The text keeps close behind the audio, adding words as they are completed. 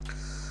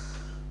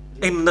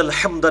ان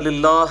الحمد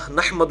للہ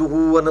نحمده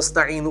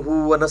ونستعینه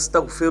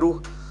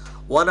ونستغفره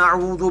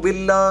ونعوذ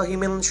باللہ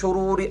من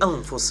شرور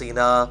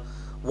انفسنا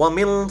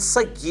ومن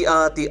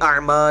سیئات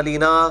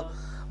اعمالنا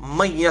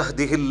من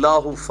يهده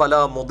الله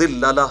فلا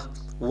مضل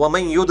له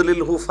ومن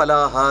يضلله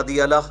فلا هادي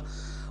له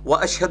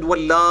واشهد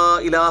ان لا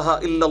اله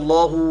الا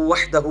الله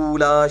وحده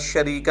لا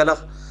شريك له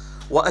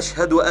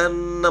واشهد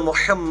ان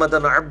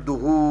محمدا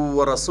عبده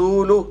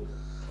ورسوله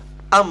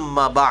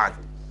اما بعد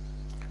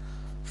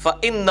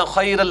فإن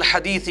خير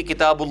الحديث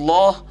كتاب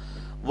الله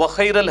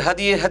وخير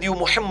الهدي هدي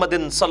محمد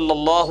صلى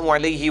الله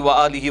عليه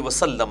وآله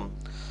وسلم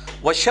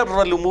وشر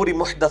الأمور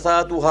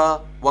محدثاتها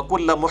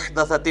وكل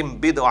محدثة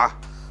بدعة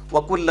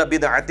وكل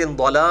بدعة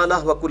ضلالة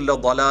وكل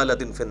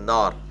ضلالة في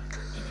النار.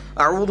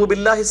 أعوذ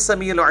بالله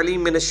السميع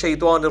العليم من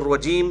الشيطان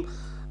الرجيم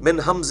من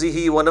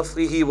همزه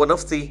ونفخه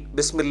ونفثه.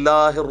 بسم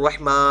الله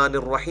الرحمن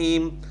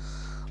الرحيم.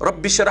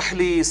 رب اشرح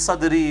لي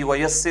صدري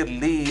ويسر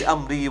لي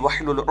امري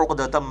واحلل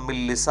عقدة من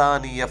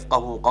لساني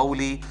يفقهوا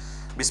قولي.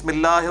 بسم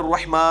الله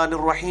الرحمن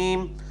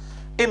الرحيم.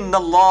 ان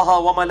الله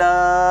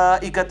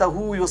وملائكته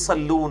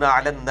يصلون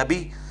على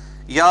النبي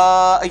يا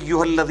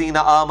ايها الذين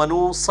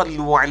امنوا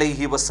صلوا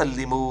عليه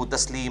وسلموا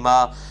تسليما.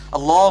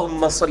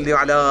 اللهم صل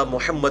على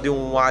محمد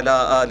وعلى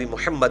ال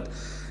محمد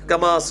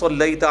كما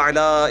صليت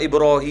على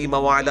ابراهيم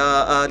وعلى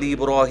ال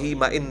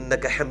ابراهيم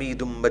انك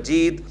حميد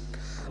مجيد.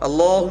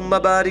 اللهم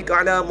بارك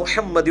على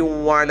محمد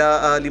وعلى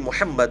آل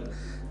محمد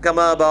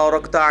كما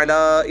باركت على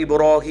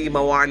إبراهيم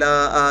وعلى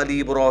آل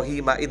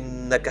إبراهيم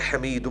إنك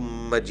حميد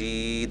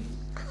مجيد.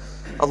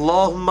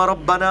 اللهم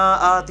ربنا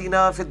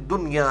آتنا في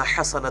الدنيا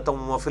حسنة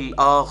وفي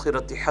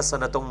الآخرة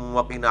حسنة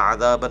وقنا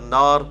عذاب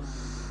النار.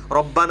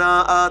 ربنا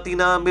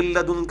آتنا من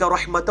لدنك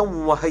رحمة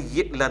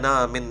وهيئ لنا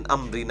من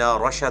أمرنا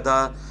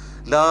رشدا.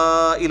 لا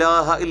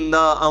إله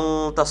إلا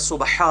أنت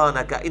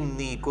سبحانك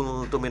إني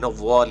كنت من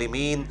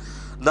الظالمين.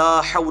 لا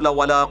حول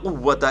ولا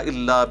قوة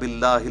الا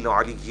باللہ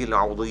العلی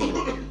العظیم.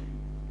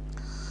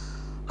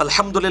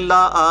 الحمدللہ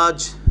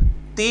آج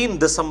 3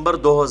 دسمبر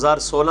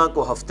 2016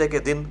 کو ہفتے کے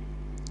دن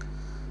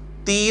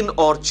 3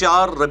 اور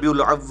 4 ربیع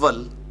الاول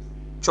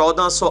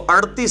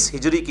 1438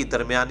 ہجری کی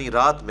درمیانی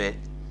رات میں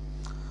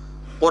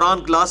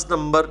قرآن کلاس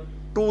نمبر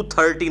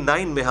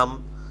 239 میں ہم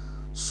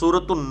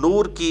سورۃ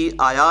النور کی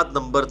آیات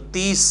نمبر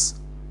 30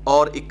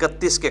 اور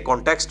 31 کے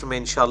کانٹیکسٹ میں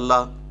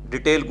انشاءاللہ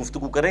ڈیٹیل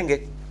گفتگو کریں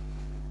گے.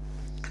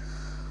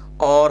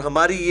 اور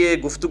ہماری یہ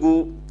گفتگو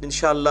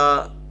انشاءاللہ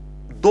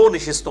 2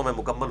 نشستوں میں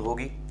مکمل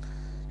ہوگی،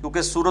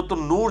 کیونکہ سورۃ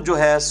النور جو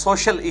ہے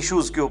سوشل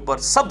ایشوز کے اوپر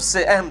سب سے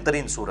اہم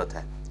ترین سورت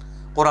ہے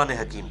قرآن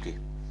حکیم کی.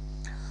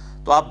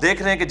 تو آپ دیکھ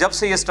رہے ہیں کہ جب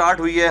سے یہ سٹارٹ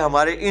ہوئی ہے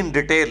ہمارے ان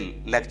ڈیٹیل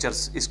لیکچرز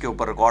اس کے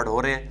اوپر ریکارڈ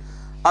ہو رہے ہیں.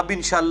 اب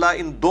انشاءاللہ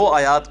ان 2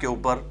 آیات کے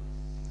اوپر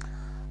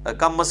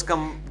کم از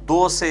کم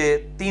 2 سے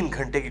 3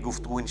 گھنٹے کی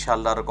گفتگو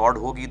انشاءاللہ ریکارڈ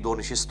ہوگی 2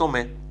 نشستوں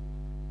میں.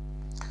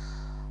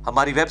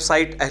 ہماری ویب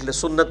سائٹ اہل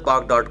سنت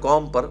پاک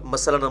 .com پر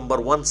مسئلہ نمبر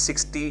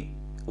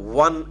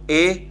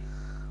 161A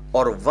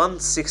اور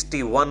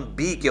 161B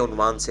کے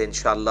عنوان سے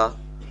انشاءاللہ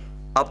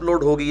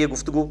اپلوڈ ہوگی یہ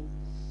گفتگو.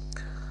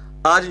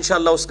 آج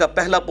انشاءاللہ اس کا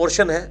پہلا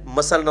پورشن ہے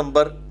مسئلہ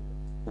نمبر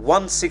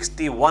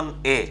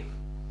 161A.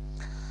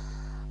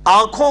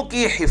 آنکھوں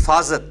کی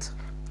حفاظت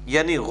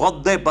یعنی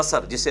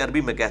غض-بصر جسے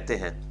عربی میں کہتے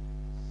ہیں،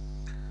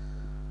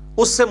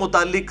 اس سے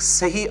متعلق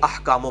صحیح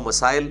احکام و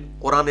مسائل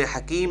قرآن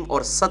حکیم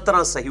اور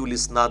 17 صحیح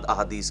الاسناد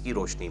احادیث کی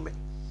روشنی میں.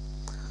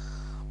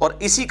 اور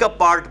اسی کا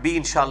پارٹ بھی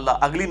انشاءاللہ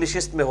اگلی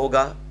نشست میں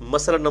ہوگا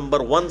مسئلہ نمبر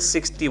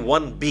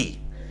 161B.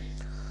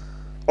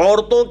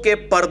 عورتوں کے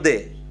پردے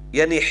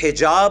یعنی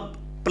حجاب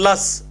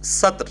پلس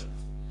ستر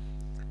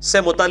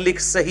سے متعلق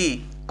صحیح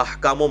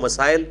احکام و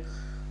مسائل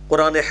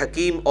قرآن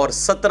حکیم اور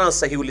 17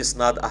 صحیح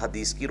الاسناد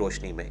احادیث کی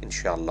روشنی میں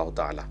انشاءاللہ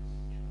تعالی.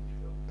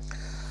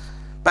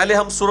 پہلے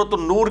ہم سورۃ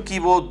النور کی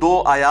وہ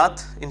 2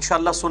 آیات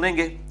انشاءاللہ سنیں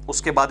گے،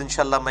 اس کے بعد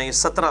انشاءاللہ میں یہ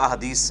 17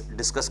 احادیث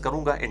ڈسکس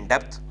کروں گا ان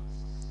ڈیپتھ.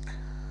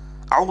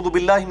 اعوذ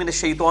باللہ من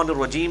الشیطان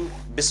الرجیم.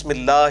 بسم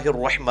اللہ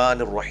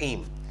الرحمن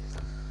الرحیم.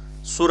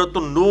 سورۃ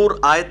النور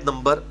آیت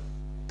نمبر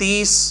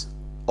 30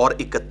 اور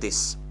 31.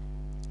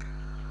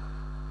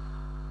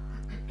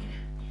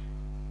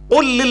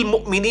 قل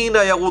للمؤمنین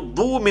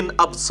یغضوا من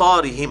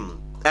ابصارہم.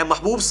 اے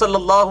محبوب صلی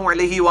اللہ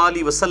علیہ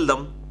وآلہ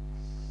وسلم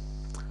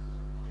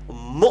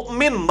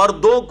مؤمن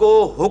مردوں کو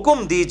حکم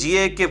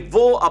دیجئے کہ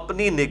وہ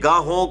اپنی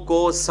نگاہوں کو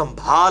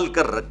سنبھال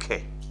کر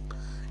رکھیں.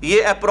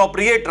 یہ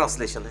اپروپریٹ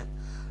ٹرانسلیشن ہے.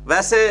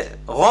 ویسے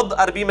غض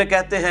عربی میں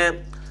کہتے ہیں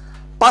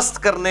پست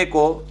کرنے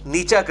کو،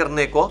 نیچا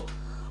کرنے کو.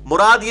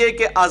 مراد یہ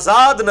کہ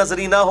آزاد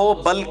نظری نہ ہو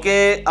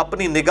بلکہ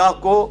اپنی نگاہ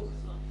کو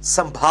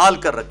سنبھال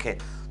کر رکھیں.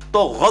 تو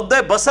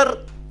غض-بصر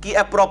کی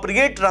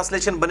اپروپریٹ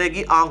ٹرانسلیشن بنے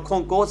گی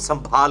آنکھوں کو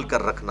سنبھال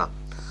کر رکھنا،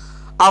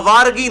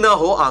 آوارگی نہ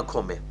ہو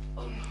آنکھوں میں.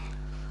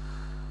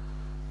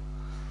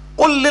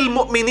 قل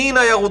للمؤمنین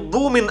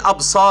یغضوا من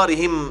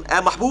ابصارہم. اے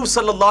محبوب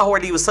صلی اللہ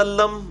علیہ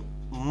وسلم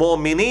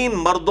مومنین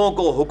مردوں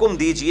کو حکم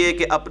دیجئے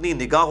کہ اپنی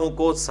نگاہوں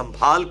کو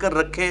سنبھال کر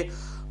رکھیں،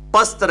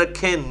 پست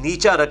رکھیں،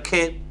 نیچا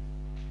رکھیں.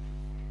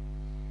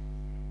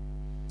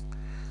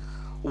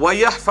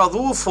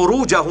 وَيَحْفَظُوا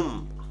فُرُوجَهُمْ،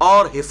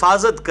 اور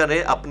حفاظت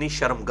کریں اپنی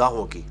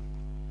شرمگاہوں کی.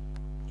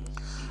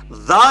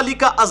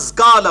 ذالک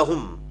ازکا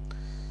لہم،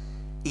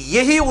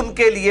 یہی ان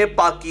کے لیے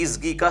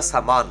پاکیزگی کا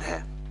سامان ہے.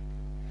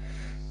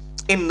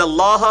 ان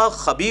اللہ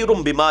خبیر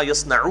بما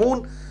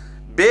یصنعون،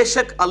 بے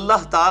شک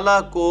اللہ تعالیٰ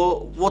کو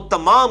وہ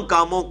تمام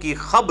کاموں کی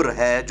خبر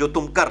ہے جو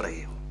تم کر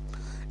رہے ہو.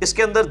 اس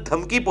کے اندر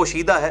دھمکی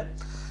پوشیدہ ہے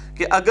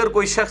کہ اگر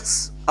کوئی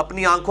شخص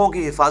اپنی آنکھوں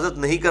کی حفاظت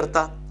نہیں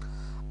کرتا،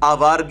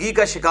 آوارگی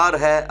کا شکار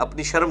ہے،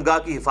 اپنی شرمگاہ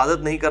کی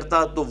حفاظت نہیں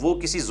کرتا، تو وہ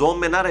کسی زوم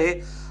میں نہ رہے.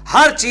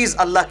 ہر چیز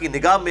اللہ کی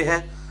نگاہ میں ہے.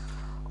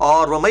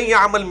 اور وَمَن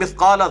يَعْمَلْ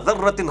مِثْقَالَ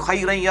ذَرَّةٍ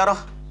خَيْرًا يَرَهُ،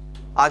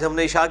 آج ہم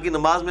نے عشاء کی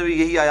نماز میں بھی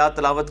یہی آیات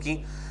تلاوت کی.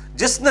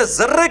 جس نے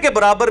ذرے کے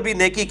برابر بھی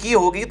نیکی کی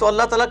ہوگی تو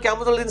اللہ تعالیٰ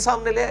قیامت والے دن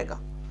سامنے لے آئے گا.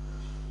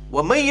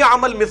 وَمَن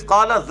يَعْمَلْ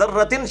مِثْقَالَ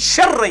ذَرَّةٍ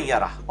شَرًّا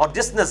يَرَهُ، اور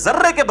جس نے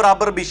ذرے کے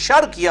برابر بھی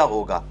شر کیا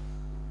ہوگا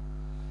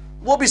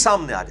وہ بھی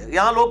سامنے آ جائے.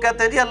 یہاں لوگ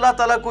کہتے ہیں جی اللہ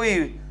تعالیٰ کوئی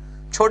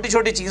چھوٹی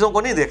چھوٹی چیزوں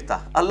کو نہیں دیکھتا.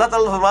 اللہ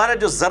تعالیٰ فرما رہے ہیں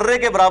جو ذرے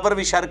کے برابر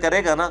بھی شر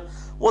کرے گا نا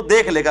وہ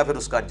دیکھ لے گا پھر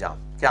اس کا انجام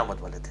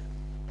قیامت والے دن.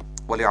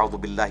 وَلِعَوْذُ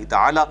بِاللَّهِ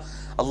تَعَالَى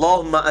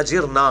اللہم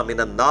اجرنا من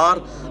النار،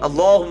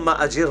 اللہم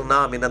اجرنا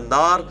من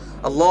النار،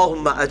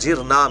 اللہم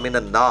اجرنا من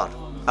النار،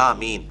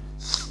 آمین.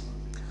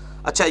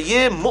 اچھا،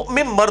 یہ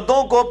مؤمن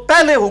مردوں کو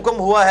پہلے حکم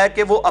ہوا ہے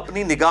کہ وہ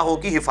اپنی نگاہوں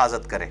کی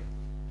حفاظت کریں.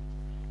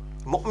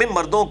 مؤمن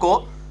مردوں کو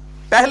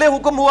پہلے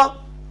حکم ہوا.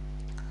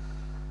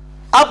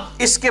 اب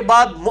اس کے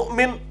بعد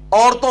مؤمن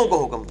عورتوں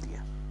کو حکم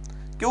دیا،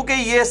 کیونکہ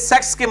یہ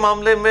سیکس کے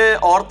معاملے میں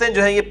عورتیں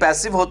جو ہیں یہ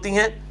پیسو ہوتی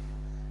ہیں،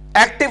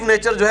 ایکٹیو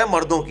نیچر جو ہے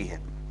مردوں کی ہے،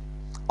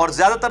 اور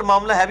زیادہ تر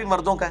معاملہ ہے بھی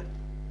مردوں کا ہے.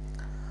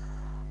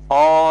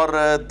 اور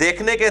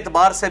دیکھنے کے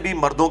اعتبار سے بھی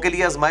مردوں کے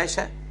لیے آزمائش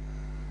ہے،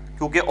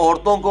 کیونکہ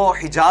عورتوں کو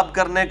حجاب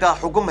کرنے کا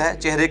حکم ہے،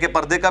 چہرے کے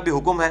پردے کا بھی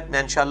حکم ہے. میں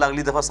انشاءاللہ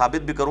اگلی دفعہ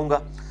ثابت بھی کروں گا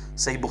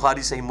صحیح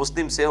بخاری صحیح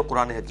مسلم سے اور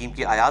قرآن حکیم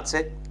کی آیات سے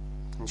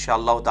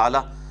انشاءاللہ تعالی.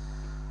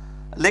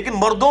 لیکن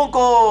مردوں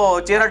کو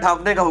چہرہ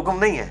ڈھانپنے کا حکم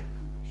نہیں ہے،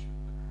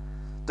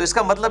 تو اس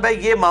کا مطلب ہے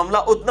یہ معاملہ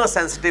اتنا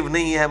سینسٹیو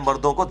نہیں ہے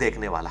مردوں کو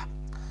دیکھنے والا.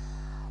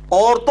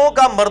 عورتوں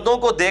کا مردوں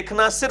کو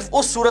دیکھنا صرف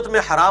اس صورت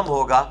میں حرام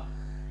ہوگا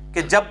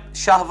کہ جب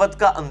شہوت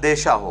کا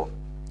اندیشہ ہو،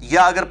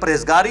 یا اگر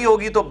پرہیزگاری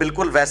ہوگی تو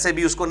بالکل ویسے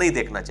بھی اس کو نہیں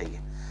دیکھنا چاہیے.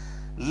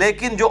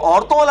 لیکن جو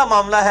عورتوں والا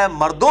معاملہ ہے،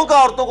 مردوں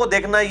کا عورتوں کو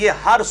دیکھنا، یہ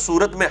ہر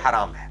صورت میں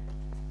حرام ہے،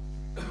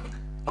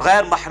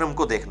 غیر محرم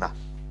کو دیکھنا.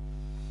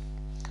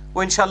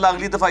 وہ انشاءاللہ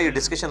اگلی دفعہ یہ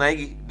ڈسکشن آئے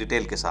گی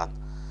ڈیٹیل کے ساتھ.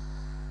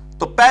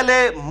 تو پہلے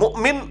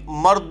مؤمن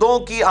مردوں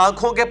کی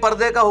آنکھوں کے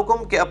پردے کا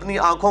حکم کہ اپنی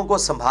آنکھوں کو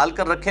سنبھال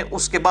کر رکھیں.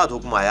 اس کے بعد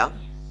حکم آیا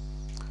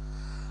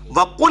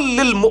وَقُلْ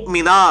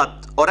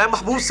لِلْمُؤْمِنَاتِ، اور اے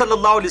محبوب صلی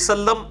اللہ علیہ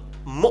وسلم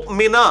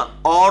مؤمنہ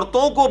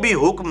عورتوں کو بھی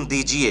حکم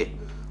دیجئے،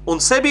 ان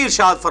سے بھی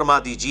ارشاد فرما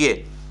دیجئے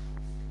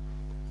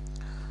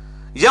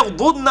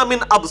یغضضن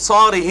من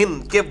ابصارہن،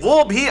 کہ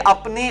وہ بھی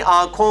اپنی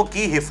آنکھوں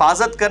کی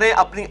حفاظت کریں،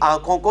 اپنی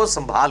آنکھوں کو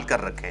سنبھال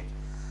کر رکھیں.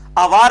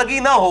 آوارگی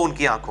نہ ہو ان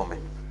کی آنکھوں میں،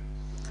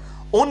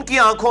 ان کی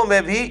آنکھوں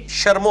میں بھی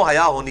شرم و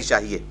حیا ہونی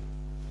چاہیے.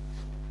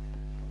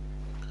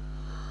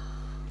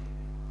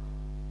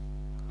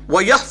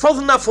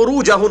 وَيَحْفَظْنَ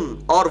فُرُوجَهُنْ،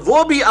 اور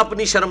وہ بھی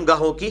اپنی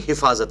شرمگاہوں کی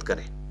حفاظت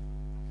کریں.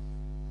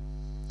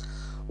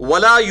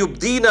 وَلَا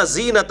يُبْدِينَ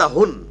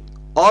زِينَتَهُنْ،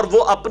 اور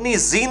وہ اپنی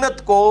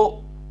زینت کو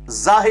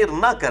ظاہر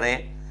نہ کریں،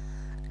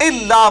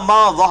 إِلَّا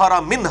مَا ظَهَرَ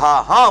مِنْهَا،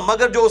 ہاں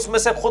مگر جو اس میں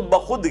سے خود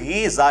بخود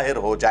ہی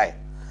ظاہر ہو جائے.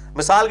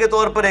 مثال کے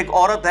طور پر ایک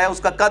عورت ہے، اس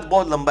کا قد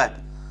بہت لمبا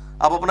ہے،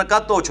 اب اپنا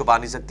قد تو چھپا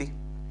نہیں سکتی،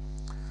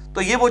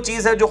 تو یہ وہ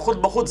چیز ہے جو خود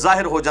بخود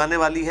ظاہر ہو جانے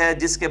والی ہے،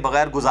 جس کے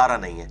بغیر گزارا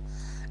نہیں ہے.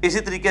 اسی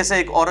طریقے سے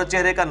ایک عورت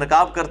چہرے کا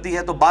نقاب کرتی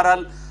ہے تو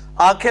بہرحال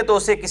آنکھیں تو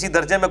اسے کسی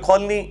درجے میں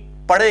کھولنی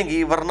پڑیں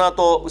گی، ورنہ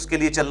تو اس کے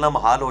لیے چلنا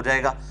محال ہو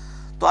جائے گا.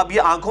 تو اب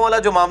یہ آنکھوں والا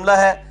جو معاملہ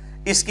ہے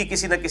اس کی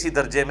کسی نہ کسی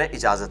درجے میں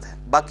اجازت ہے.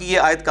 باقی یہ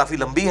آیت کافی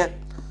لمبی ہے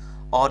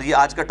اور یہ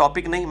آج کا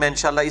ٹاپک نہیں. میں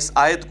انشاءاللہ اس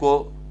آیت کو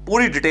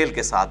پوری ڈیٹیل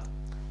کے ساتھ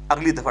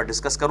اگلی دفعہ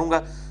ڈسکس کروں گا.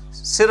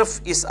 صرف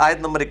اس آیت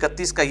نمبر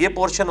 31 کا یہ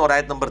پورشن اور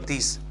آیت نمبر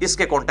 30 اس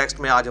کے کانٹیکسٹ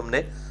میں آج ہم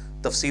نے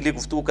تفصیلی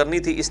گفتگو کرنی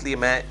تھی، اس لیے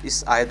میں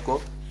اس آیت کو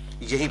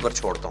یہیں پر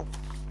چھوڑتا ہوں.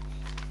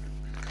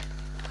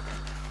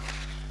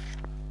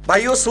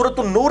 بھائیو، سورۃ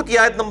النور کی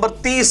آیت نمبر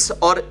 30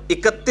 اور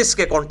 31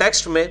 کے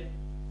کانٹیکسٹ میں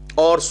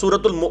اور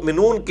سورۃ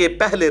المؤمنون کے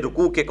پہلے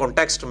رکوع کے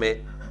کانٹیکسٹ میں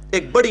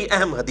ایک بڑی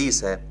اہم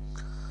حدیث ہے.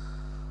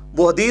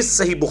 وہ حدیث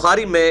صحیح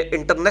بخاری میں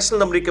انٹرنیشنل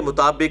نمبر کے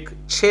مطابق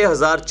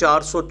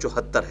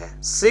 6474 ہے،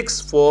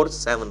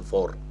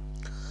 6474،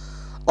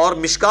 اور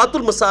مشکات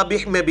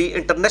المصابیح میں بھی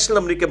انٹرنیشنل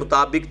نمبر کے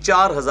مطابق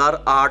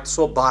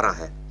 4812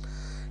 ہے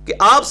کہ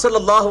آپ صلی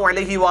اللہ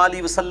علیہ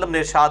وآلہ وسلم نے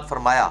ارشاد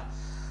فرمایا،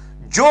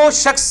 جو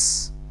شخص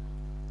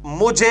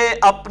مجھے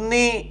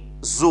اپنی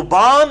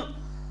زبان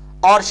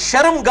اور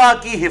شرمگاہ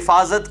کی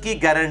حفاظت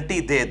کی گارنٹی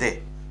دے دے،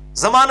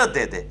 ضمانت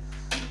دے دے،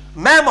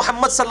 میں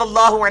محمد صلی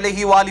اللہ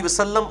علیہ وآلہ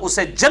وسلم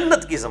اسے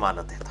جنت کی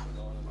ضمانت دیتا.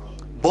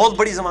 بہت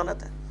بڑی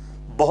ضمانت ہے،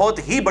 بہت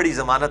ہی بڑی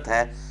ضمانت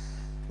ہے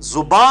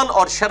زبان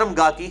اور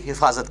شرمگاہ کی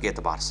حفاظت کے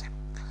اعتبار سے.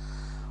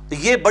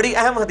 یہ بڑی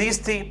اہم حدیث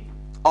تھی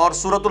اور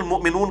سورۃ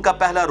المؤمنون کا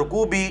پہلا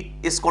رکوع بھی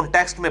اس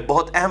کانٹیکسٹ میں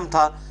بہت اہم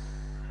تھا.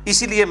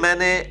 اسی لیے میں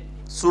نے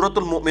سورۃ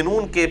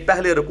المؤمنون کے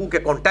پہلے رکوع کے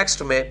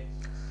کانٹیکسٹ میں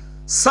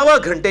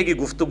 1.25 گھنٹے کی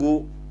گفتگو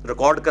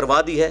ریکارڈ کروا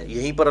دی ہے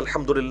یہیں پر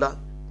الحمدللہ.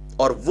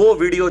 اور وہ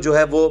ویڈیو جو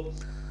ہے وہ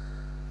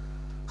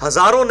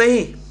ہزاروں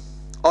نہیں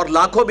اور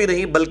لاکھوں بھی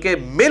نہیں بلکہ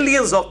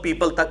ملینز آف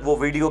پیپل تک وہ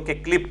ویڈیو کے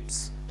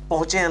کلپس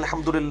پہنچے ہیں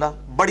الحمدللہ.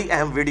 بڑی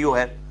اہم ویڈیو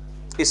ہے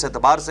اس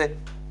اعتبار سے.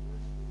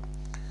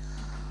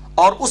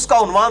 اور اس کا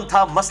عنوان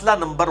تھا مسئلہ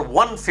نمبر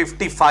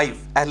 155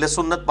 اہل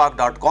سنت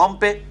پاک .com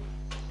پہ.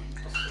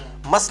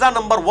 مسئلہ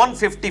نمبر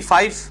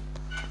 155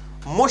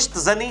 مشت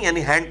زنی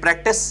یعنی ہینڈ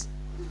پریکٹس،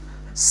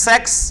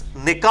 سیکس،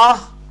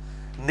 نکاح،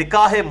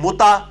 نکاح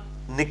متع،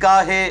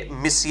 نکاح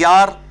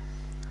مسیار،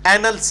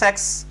 اینل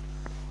سیکس،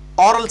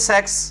 اورل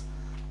سیکس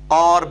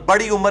اور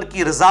بڑی عمر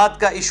کی رضاعت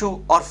کا ایشو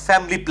اور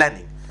فیملی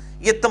پلاننگ.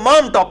 یہ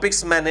تمام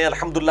ٹاپکس میں نے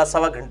الحمدللہ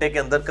 1.25 گھنٹے کے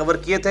اندر کور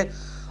کیے تھے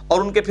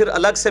اور ان کے پھر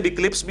الگ سے بھی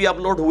کلپس بھی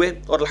اپلوڈ ہوئے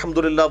اور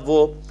الحمدللہ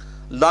وہ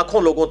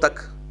لاکھوں لوگوں تک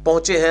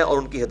پہنچے ہیں اور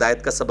ان کی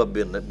ہدایت کا سبب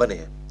بھی بنے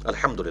ہیں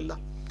الحمدللہ.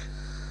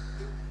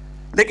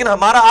 لیکن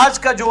ہمارا آج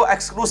کا جو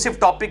ایکسکلوسیو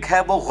ٹاپک ہے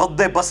وہ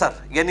غض بصر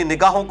یعنی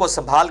نگاہوں کو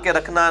سنبھال کے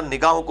رکھنا،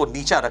 نگاہوں کو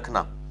نیچا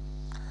رکھنا،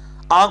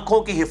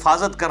 آنکھوں کی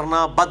حفاظت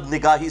کرنا، بد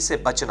نگاہی سے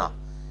بچنا.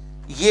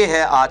 یہ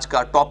ہے آج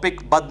کا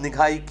ٹاپک بد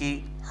نگاہی کی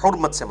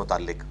حرمت سے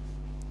متعلق.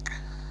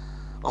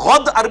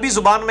 غض عربی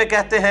زبان میں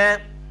کہتے ہیں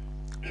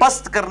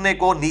پست کرنے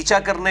کو، نیچا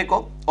کرنے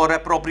کو، اور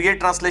اپروپریٹ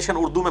ٹرانسلیشن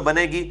اردو میں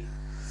بنے گی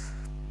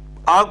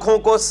آنکھوں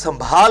کو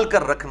سنبھال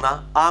کر رکھنا،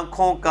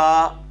 آنکھوں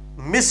کا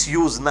مس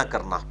یوز نہ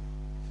کرنا،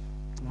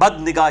 بد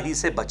نگاہی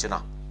سے بچنا.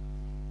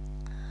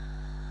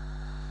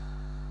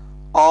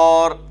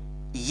 اور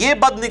یہ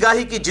بد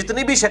نگاہی کی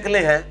جتنی بھی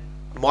شکلیں ہیں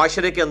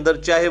معاشرے کے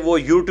اندر، چاہے وہ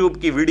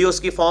یوٹیوب کی ویڈیوز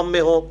کی فارم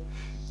میں ہو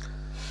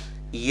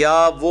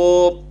یا وہ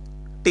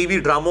ٹی وی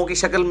ڈراموں کی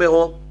شکل میں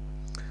ہو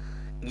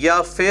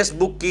یا فیس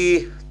بک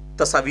کی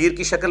تصاویر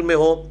کی شکل میں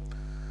ہو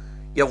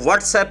یا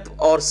واٹس ایپ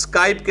اور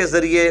اسکائپ کے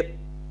ذریعے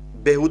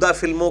بیہودہ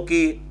فلموں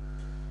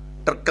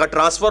کا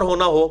ٹرانسفر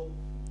ہونا ہو،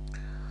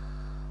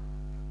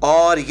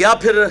 اور یا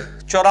پھر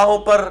چوراہوں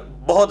پر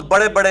بہت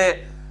بڑے بڑے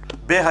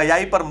بے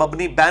حیائی پر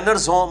مبنی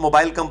بینرز ہوں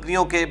موبائل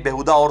کمپنیوں کے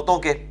بیہودہ عورتوں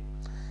کے.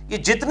 یہ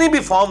جتنی بھی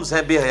فارمز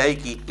ہیں بے حیائی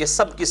کی، یہ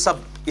سب کی سب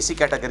اسی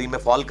کیٹیگری میں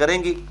فال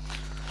کریں گی.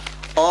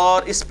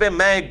 اور اس پہ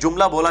میں ایک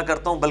جملہ بولا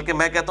کرتا ہوں، بلکہ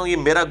میں کہتا ہوں یہ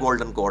میرا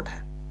گولڈن کوٹ ہے.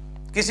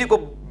 کسی کو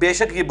بے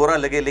شک یہ برا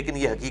لگے لیکن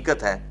یہ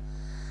حقیقت ہے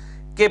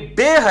کہ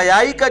بے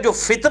حیائی کا جو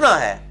فتنہ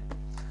ہے،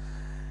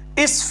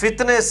 اس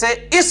فتنے سے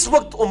اس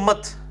وقت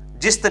امت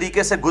جس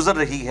طریقے سے گزر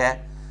رہی ہے،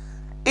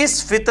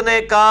 اس فتنے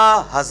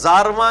کا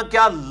ہزارواں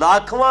کیا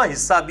لاکھواں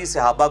حصہ بھی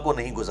صحابہ کو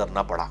نہیں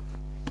گزرنا پڑا.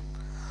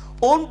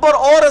 ان پر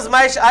اور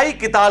آزمائش آئی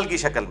قتال کی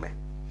شکل میں،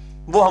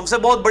 وہ ہم سے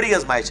بہت بڑی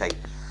آزمائش آئی،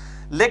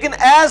 لیکن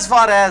ایز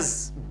فار ایز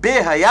بے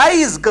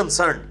حیائی از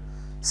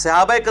کنسرنڈ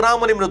صحابہ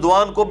کرام علیہم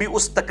رضوان کو بھی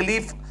اس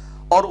تکلیف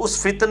اور اس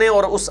فتنے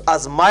اور اس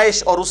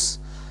آزمائش اور اس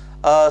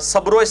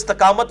صبر و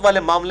استقامت والے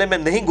معاملے میں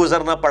نہیں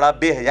گزرنا پڑا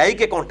بے حیائی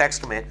کے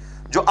کانٹیکسٹ میں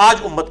جو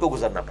آج امت کو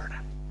گزرنا پڑ رہا ہے.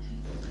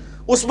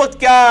 اس وقت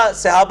کیا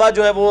صحابہ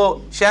جو ہے وہ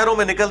شہروں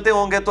میں نکلتے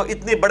ہوں گے تو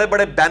اتنے بڑے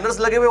بڑے بینرز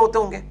لگے ہوئے ہوتے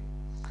ہوں گے،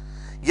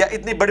 یا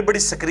اتنی بڑی بڑی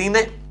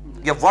سکرینیں،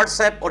 یا واٹس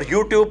ایپ اور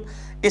یوٹیوب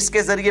اس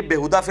کے ذریعے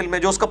بیہودہ فلمیں،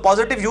 جو اس کا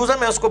پازیٹیو یوز ہے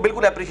میں اس کو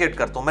بالکل اپریشیٹ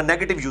کرتا ہوں، میں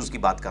نیگیٹو یوز کی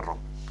بات کر رہا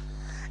ہوں.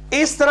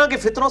 اس طرح کے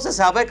فتنوں سے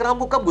صحابہ کرام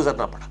کو کب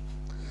گزرنا پڑا؟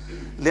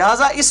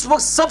 لہٰذا اس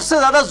وقت سب سے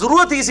زیادہ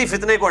ضرورت ہی اسی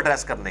فتنے کو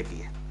ایڈریس کرنے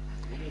کی ہے.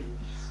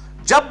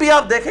 جب بھی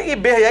آپ دیکھیں کہ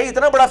بے حیائی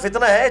اتنا بڑا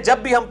فتنہ ہے، جب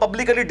بھی ہم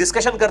پبلکلی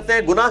ڈسکشن کرتے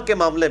ہیں گناہ کے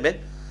معاملے میں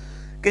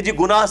کہ جی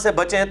گناہ سے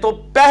بچیں، تو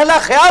پہلا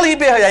خیال ہی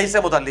بے حیائی سے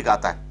متعلق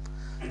آتا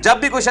ہے. جب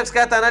بھی کوئی شخص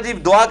کہتا ہے نا جی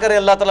دعا کریں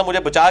اللہ تعالیٰ مجھے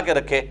بچا کے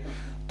رکھے،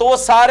 تو وہ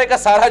سارے کا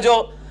سارا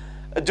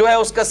جو ہے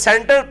اس کا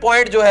سینٹر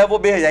پوائنٹ جو ہے وہ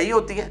بے حیائی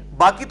ہوتی ہے.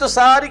 باقی تو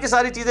ساری کی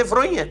ساری چیزیں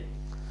فروئی ہیں.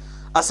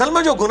 اصل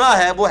میں جو گناہ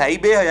ہے وہ ہے ہی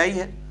بے حیائی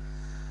ہے.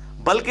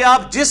 بلکہ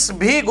آپ جس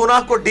بھی گناہ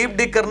کو ڈیپ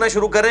ڈگ کرنا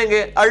شروع کریں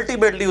گے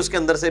الٹیمیٹلی اس کے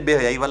اندر سے بے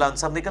حیائی والا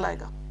عنصر نکل آئے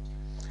گا.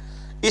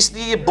 اس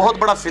لیے یہ بہت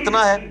بڑا فتنہ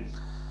ہے.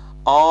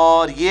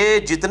 اور یہ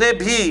جتنے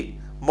بھی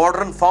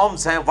ماڈرن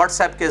فارمز ہیں واٹس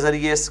ایپ کے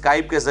ذریعے،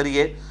 اسکائپ کے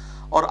ذریعے،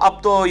 اور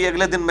اب تو یہ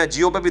اگلے دن میں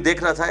جیو پہ بھی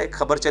دیکھ رہا تھا، ایک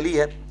خبر چلی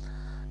ہے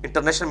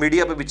انٹرنیشنل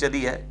میڈیا پہ بھی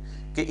چلی ہے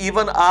کہ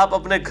ایون آپ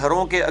اپنے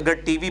گھروں کے اگر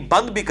ٹی وی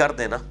بند بھی کر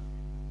دینا،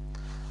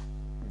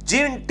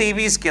 جن ٹی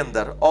ویز کے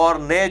اندر اور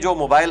نئے جو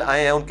موبائل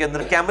آئے ہیں ان کے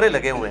اندر کیمرے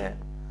لگے ہوئے ہیں،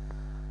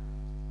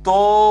 تو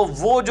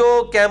وہ جو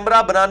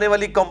کیمرہ بنانے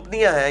والی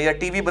کمپنیاں ہیں یا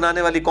ٹی وی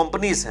بنانے والی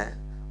کمپنیز ہیں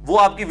وہ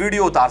آپ کی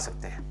ویڈیو اتار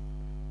سکتے ہیں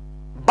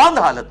بند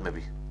حالت میں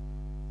بھی.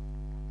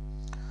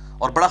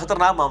 اور بڑا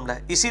خطرناک معاملہ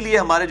ہے. اسی لیے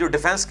ہمارے جو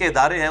ڈیفنس کے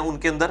ادارے ہیں ان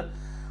کے اندر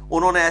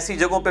انہوں نے ایسی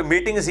جگہوں پہ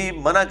میٹنگز ہی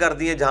منع کر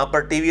دی ہیں جہاں پر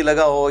ٹی وی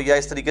لگا ہو یا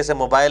اس طریقے سے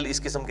موبائل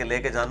اس قسم کے لے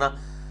کے جانا،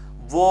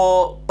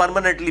 وہ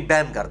پرماننٹلی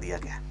بین کر دیا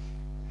گیا.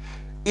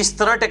 اس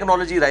طرح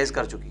ٹیکنالوجی رائز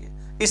کر چکی ہے.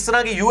 اس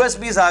طرح کی یو ایس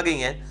بیز آ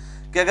گئی ہیں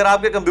کہ اگر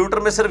آپ کے کمپیوٹر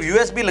میں صرف یو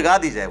ایس بی لگا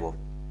دی جائے، وہ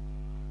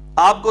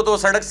آپ کو تو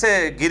سڑک سے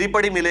گری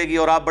پڑی ملے گی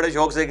اور آپ بڑے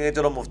شوق سے کہیں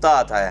چلو مفت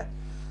آتا ہے.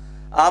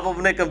 آپ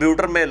اپنے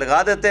کمپیوٹر میں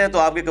لگا دیتے ہیں تو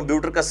آپ کے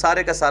کمپیوٹر کا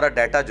سارا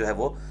ڈیٹا جو ہے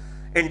وہ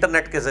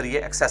انٹرنیٹ کے ذریعے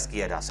ایکسیس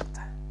کیا جا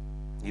سکتا ہے.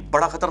 یہ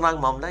بڑا خطرناک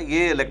معاملہ ہے.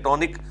 یہ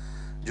الیکٹرانک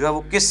جو ہے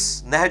وہ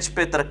کس نہج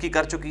پہ ترقی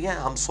کر چکی ہے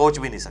ہم سوچ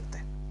بھی نہیں سکتے.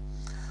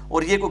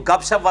 اور یہ کوئی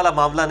گپ شپ والا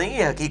معاملہ نہیں،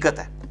 یہ حقیقت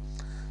ہے.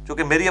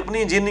 چونکہ میری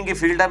اپنی انجینئرنگ کی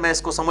فیلڈ ہے، میں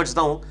اس کو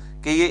سمجھتا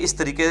ہوں کہ یہ اس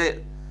طریقے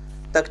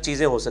تک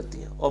چیزیں ہو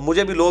سکتی ہیں. اور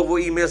مجھے بھی لوگ وہ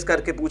ای میلز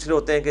کر کے پوچھ رہے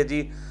ہوتے ہیں کہ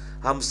جی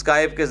ہم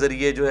اسکائپ کے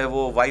ذریعے جو ہے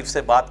وہ وائف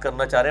سے بات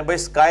کرنا چاہ رہے ہیں.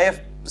 بھائی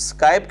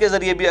اسکائپ کے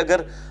ذریعے بھی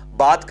اگر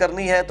بات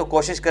کرنی ہے تو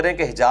کوشش کریں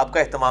کہ حجاب کا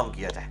اہتمام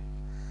کیا جائے،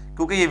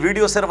 کیونکہ یہ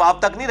ویڈیو صرف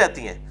آپ تک نہیں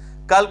رہتی ہیں.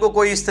 کل کو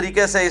کوئی اس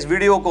طریقے سے اس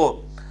ویڈیو کو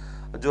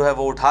جو ہے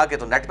وہ اٹھا کے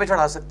تو نیٹ پہ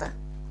چڑھا سکتا ہے،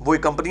 وہی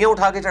کمپنیاں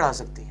اٹھا کے چڑھا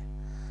سکتی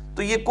ہیں.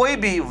 تو یہ کوئی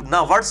بھی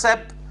نہ واٹس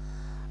ایپ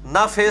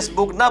نہ فیس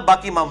بک نہ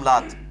باقی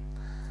معاملات،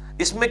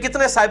 اس میں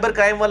کتنے سائبر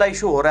کرائم والا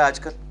ایشو ہو رہا ہے آج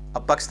کل.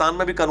 اب پاکستان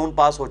میں بھی قانون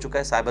پاس ہو چکا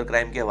ہے سائبر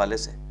کرائم کے حوالے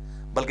سے،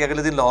 بلکہ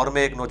اگلے دن لاہور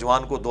میں ایک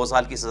نوجوان کو 2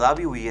 سال کی سزا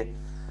بھی ہوئی ہے.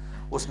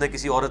 اس نے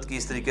کسی عورت کی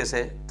اس طریقے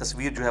سے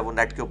تصویر جو ہے وہ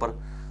نیٹ کے اوپر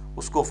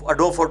اس کو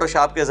اڈوب فوٹو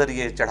شاپ کے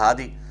ذریعے چڑھا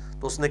دی،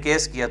 تو اس نے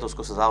کیس کیا تو اس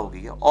کو سزا ہو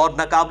گئی ہے. اور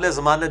ناقابل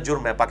ضمانت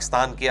جرم ہے.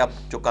 پاکستان کے اب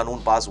جو قانون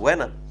پاس ہوا ہے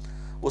نا،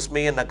 اس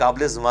میں یہ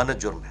ناقابل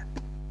ضمانت جرم ہے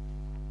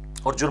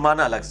اور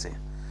جرمانہ الگ سے.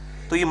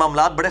 تو یہ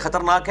معاملات بڑے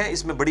خطرناک ہیں،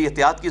 اس میں بڑی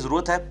احتیاط کی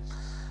ضرورت ہے.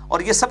 اور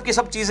یہ سب کی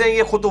سب چیزیں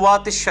یہ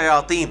خطوات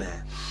الشیاطین ہیں،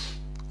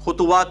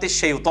 خطوات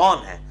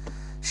الشیطان ہیں،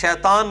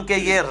 شیطان کے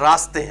یہ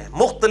راستے ہیں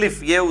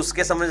مختلف، یہ اس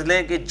کے سمجھ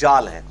لیں کہ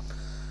جال ہیں.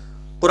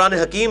 قرآن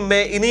حکیم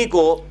میں انہی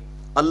کو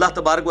اللہ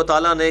تبارک و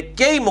تعالیٰ نے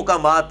کئی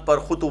مقامات پر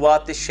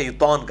خطوات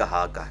الشیطان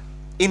کہا ہے.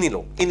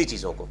 انہی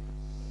چیزوں کو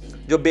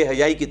جو بے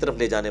حیائی کی طرف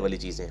لے جانے والی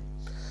چیزیں ہیں.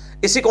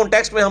 اسی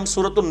کانٹیکسٹ میں ہم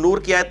سورۃ النور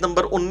کی آیت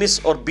نمبر 19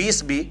 اور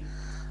 20 بھی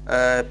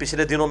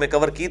پچھلے دنوں میں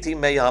کور کی تھی.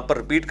 میں یہاں پر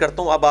ریپیٹ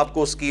کرتا ہوں، اب آپ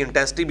کو اس کی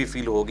انٹینسٹی بھی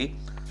فیل ہوگی.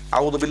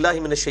 اعوذ باللہ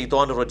من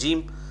الشیطان الرجیم،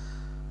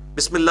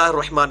 بسم اللہ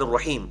الرحمن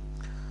الرحیم.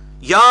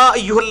 یا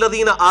ایھا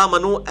الذین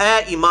آمنوا، اے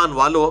ایمان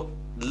والو،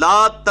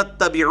 لا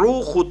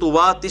تتبعوا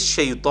خطوات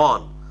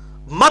الشیطان،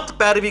 مت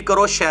پیروی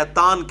کرو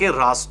شیطان کے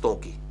راستوں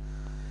کی.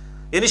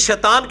 یعنی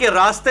شیطان کے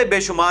راستے بے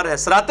شمار ہیں،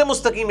 صراط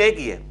مستقیم ایک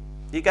ہی ہے.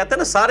 یہ کہتے ہیں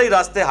نا سارے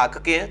راستے حق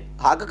کے ہیں،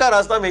 حق کا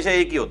راستہ ہمیشہ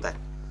ایک ہی ہوتا ہے.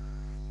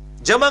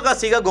 جمع کا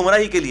صیغہ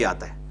گمراہی کے لیے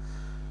آتا ہے،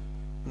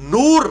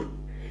 نور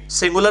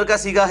سنگولر کا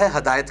صیغہ ہے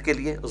ہدایت کے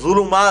لیے،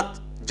 ظلمات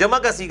جمع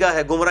کا صیغہ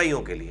ہے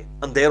گمراہیوں کے لیے،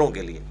 اندھیروں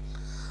کے لیے.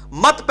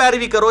 مت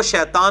پیروی کرو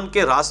شیطان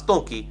کے راستوں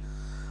کی.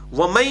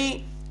 وَمَن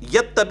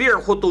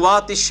يَتَّبِعْ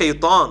خُطُوَاتِ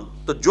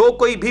الشَّيْطَانِ، تو جو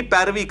کوئی بھی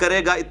پیروی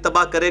کرے گا،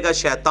 اتباع کرے گا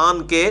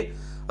شیطان کے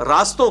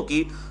راستوں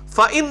کی،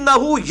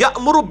 فَإِنَّهُ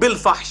يَأْمُرُ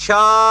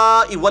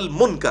بِالْفَحْشَاءِ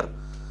وَالْمُنکَرِ،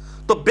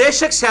 تو بے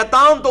شک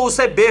شیطان تو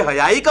اسے بے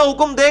حیائی کا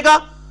حکم دے گا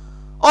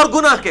اور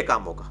گناہ کے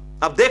کاموں کا.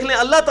 اب دیکھ لیں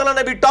اللہ تعالیٰ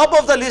نے بھی ٹاپ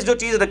آف دا لسٹ جو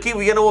چیز رکھی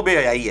ہوئی ہے نا وہ بے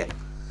حیائی ہے.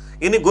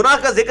 یعنی گناہ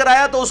کا ذکر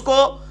آیا تو اس کو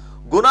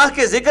گناہ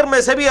کے ذکر میں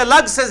سے بھی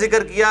الگ سے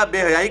ذکر کیا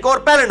بے حیائی کو، اور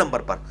پہلے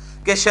نمبر پر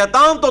کہ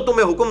شیطان تو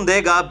تمہیں حکم دے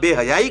گا بے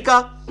حیائی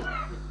کا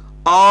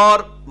اور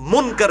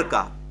منکر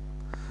کا.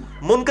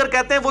 منکر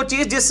کہتے ہیں وہ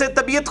چیز جس سے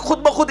طبیعت خود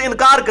بخود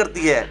انکار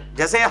کرتی ہے.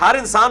 جیسے ہر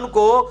انسان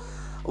کو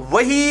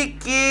وحی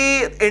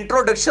کی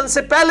انٹروڈکشن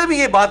سے پہلے بھی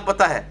یہ بات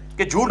پتا ہے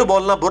کہ جھوٹ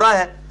بولنا برا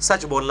ہے،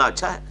 سچ بولنا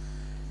اچھا ہے.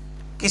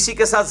 کسی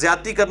کے ساتھ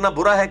زیادتی کرنا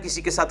برا ہے،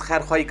 کسی کے ساتھ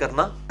خیر خواہی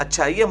کرنا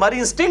اچھا ہے. یہ ہماری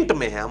انسٹنکٹ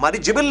میں ہے، ہماری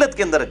جبلت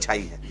کے اندر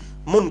اچھائی ہے.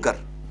 منکر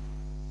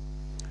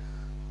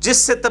جس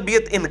سے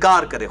طبیعت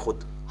انکار کرے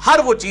خود، ہر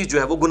وہ چیز جو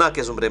ہے وہ گناہ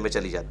کے زمرے میں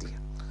چلی جاتی ہے.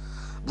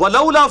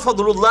 وَلَوْلَا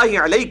فَضْلُ اللَّهِ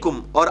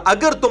عَلَيْكُمْ، اور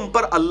اگر تم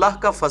پر اللہ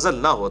کا فضل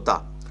نہ ہوتا،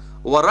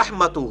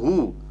 وَرَحْمَتُهُ،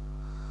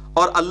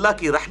 اور اللہ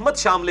کی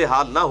رحمت شامل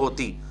حال نہ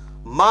ہوتی،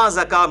 مَا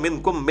زَكَا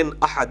مِنْكُمْ مِنْ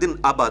أَحَدٍ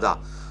أَبَدًا،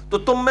 تو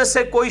تم میں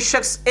سے کوئی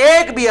شخص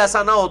ایک بھی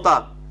ایسا نہ ہوتا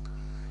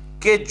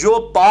کہ جو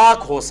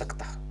پاک ہو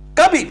سکتا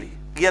کبھی بھی.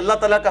 یہ اللہ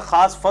تعالیٰ کا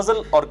خاص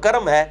فضل اور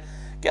کرم ہے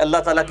کہ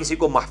اللہ تعالیٰ کسی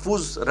کو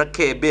محفوظ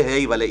رکھے بے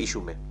حیائی والے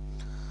ایشو میں.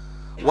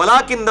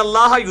 وَلَكِنَّ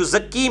اللَّهَ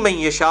يُزَكِّي مَن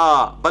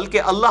يَشَاءُ،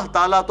 بلکہ اللہ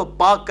تعالیٰ تو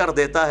پاک کر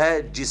دیتا ہے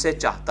جسے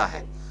چاہتا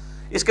ہے.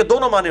 اس کے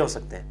دونوں معنی ہو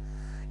سکتے ہیں،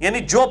 یعنی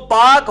جو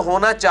پاک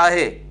ہونا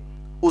چاہے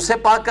اسے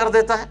پاک کر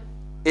دیتا ہے.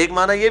 ایک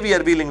معنی یہ بھی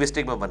عربی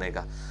لنگوسٹک میں بنے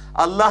گا،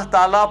 اللہ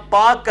تعالیٰ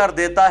پاک کر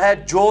دیتا ہے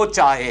جو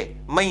چاہے،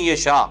 من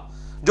یشاء،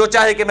 جو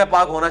چاہے کہ میں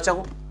پاک ہونا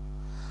چاہوں.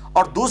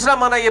 اور دوسرا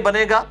معنی یہ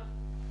بنے گا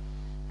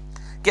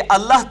کہ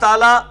اللہ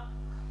تعالیٰ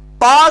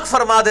پاک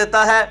فرما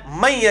دیتا ہے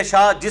من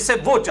یشاء، جسے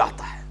وہ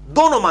چاہتا ہے.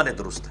 دونوں معنی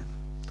درست ہیں،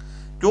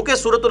 کیونکہ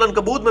سورۃ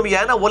العنکبوت میں بھی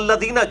آیا نا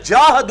والذین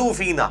جاہدوا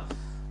فینا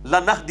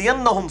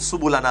لنہدینہم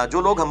سبلنا،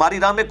 جو لوگ ہماری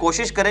راہ میں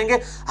کوشش کریں گے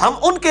ہم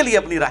ان کے لیے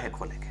اپنی راہیں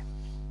کھولیں گے.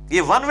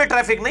 یہ ون وے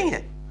ٹریفک نہیں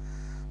ہے،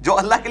 جو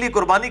اللہ کے لیے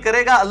قربانی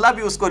کرے گا اللہ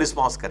بھی اس کو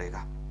رسپانس کرے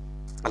گا.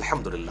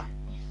 الحمدللہ.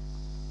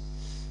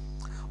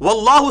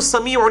 واللہ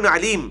سمیع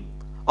علیم،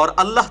 اور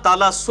اللہ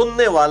تعالیٰ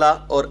سننے والا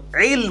اور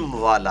علم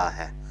والا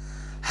ہے.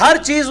 ہر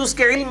چیز اس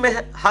کے علم میں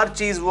ہے، ہر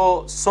چیز وہ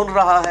سن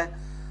رہا ہے.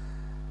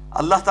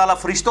 اللہ تعالیٰ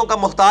فرشتوں کا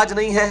محتاج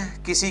نہیں ہے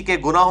کسی کے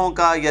گناہوں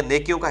کا یا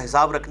نیکیوں کا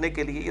حساب رکھنے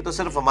کے لیے. یہ تو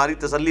صرف ہماری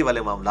تسلی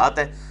والے معاملات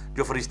ہیں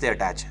جو فرشتے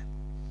اٹیچ ہیں.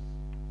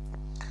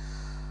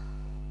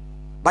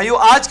 بھائیو،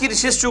 آج کی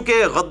نشست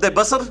چونکہ غد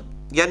بصر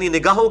یعنی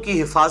نگاہوں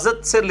کی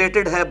حفاظت سے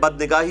ریلیٹڈ ہے،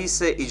 بد نگاہی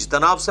سے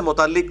اجتناب سے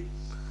متعلق.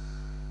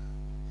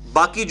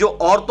 باقی جو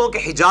عورتوں کے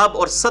حجاب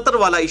اور ستر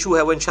والا ایشو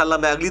ہے وہ انشاءاللہ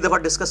میں اگلی دفعہ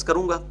ڈسکس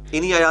کروں گا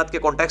انہی آیات کے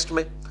کانٹیکسٹ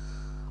میں،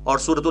 اور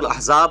سورۃ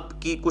الاحزاب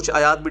کی کچھ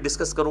آیات بھی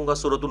ڈسکس کروں گا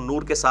سورۃ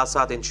النور کے ساتھ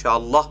ساتھ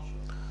انشاءاللہ.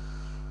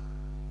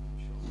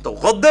 تو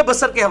غد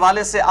بصر کے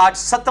حوالے سے آج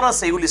 17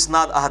 صحیح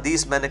الاسناد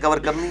احادیث میں نے کور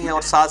کرنی ہے،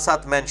 اور ساتھ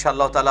ساتھ میں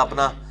انشاءاللہ تعالیٰ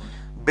اپنا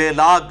بے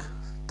لاگ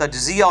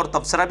تجزیہ اور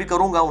تبصرہ بھی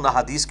کروں گا ان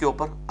احادیث کے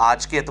اوپر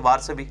آج کے اعتبار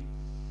سے بھی،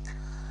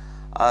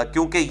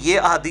 کیونکہ یہ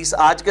احادیث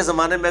آج کے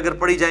زمانے میں اگر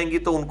پڑھی جائیں گی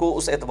تو ان کو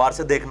اس اعتبار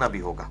سے دیکھنا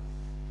بھی ہوگا۔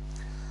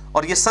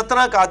 اور یہ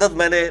 17 کا عدد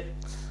میں نے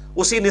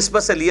اسی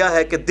نسبت سے لیا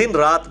ہے کہ دن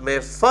رات میں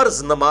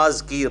فرض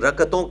نماز کی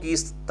رکعتوں کی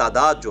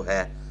تعداد جو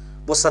ہے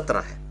وہ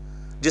 17 ہے،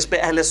 جس پہ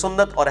اہل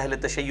سنت اور اہل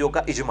تشیع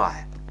کا اجماع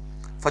ہے۔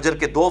 فجر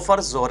کے 2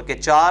 فرض، ظہر کے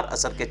 4،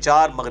 عصر کے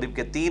 4، مغرب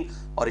کے 3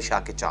 اور عشاء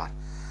کے 4۔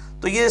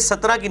 تو یہ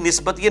 17 کی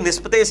نسبت، یہ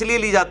نسبتیں اس لیے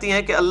لی جاتی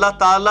ہیں کہ اللہ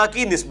تعالیٰ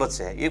کی نسبت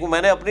سے ہے، یہ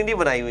میں نے اپنی نہیں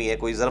بنائی ہوئی ہے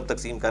کوئی ضرب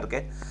تقسیم کر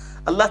کے۔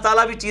 اللہ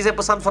تعالیٰ بھی چیزیں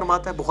پسند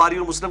فرماتا ہے، بخاری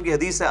اور مسلم کی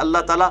حدیث ہے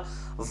اللہ تعالیٰ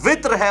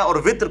وطر ہے اور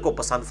وطر کو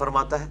پسند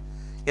فرماتا ہے،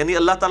 یعنی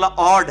اللہ تعالیٰ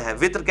آڈ ہے،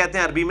 وطر کہتے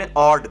ہیں عربی میں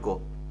آڈ کو،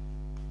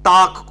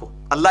 طاق کو،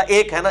 اللہ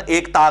ایک ہے نا،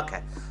 ایک طاق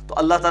ہے، تو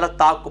اللہ تعالیٰ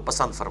طاق کو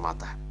پسند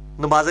فرماتا ہے۔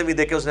 نمازیں بھی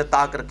دیکھیں اس نے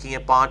طاق رکھی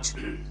ہیں 5،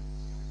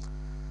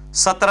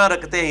 17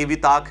 رکھتے ہیں، یہ بھی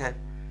طاق ہے۔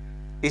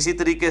 اسی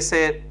طریقے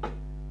سے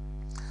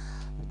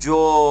جو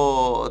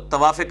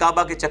طواف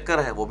کعبہ کے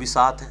چکر ہیں وہ بھی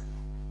 7 ہیں،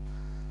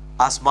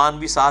 آسمان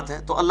بھی 7 ہیں،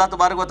 تو اللہ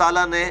تبارک و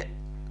تعالیٰ نے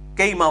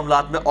کئی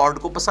معاملات میں آرڈ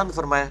کو پسند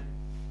فرمایا۔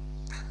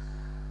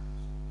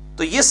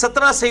 تو یہ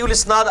 17 صحیح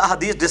الاسناد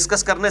احادیث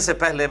ڈسکس کرنے سے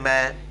پہلے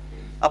میں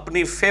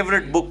اپنی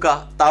فیورٹ بک کا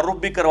تعارف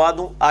بھی کروا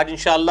دوں۔ آج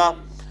انشاءاللہ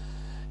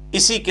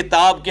اسی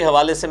کتاب کے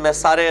حوالے سے میں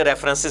سارے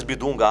ریفرنسز بھی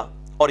دوں گا،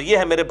 اور یہ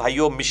ہے میرے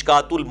بھائیوں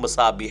مشکات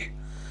المصابیح،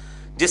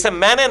 جسے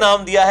میں نے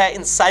نام دیا ہے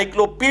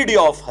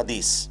انسائکلوپیڈیا آف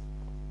حدیث۔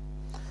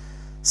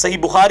 صحیح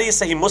بخاری،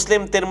 صحیح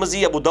مسلم،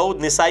 ترمذی، ابو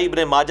داؤد، نسائی،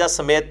 ابن ماجہ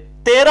سمیت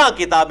 13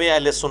 کتابیں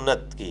اہل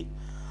سنت کی،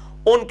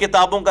 ان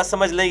کتابوں کا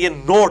سمجھ لیں یہ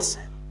نوٹس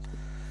ہیں۔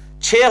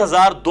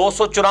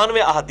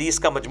 6294 احادیث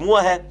کا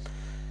مجموعہ ہے۔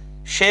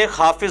 شیخ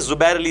حافظ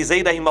زبیر علی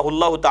زئی رحمہ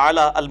اللہ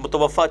تعالی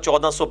المتوفی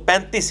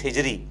 1435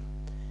 ہجری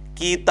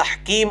کی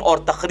تحکیم اور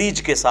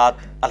تخریج کے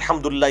ساتھ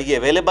الحمدللہ یہ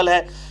اویلیبل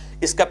ہے۔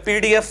 اس کا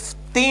PDF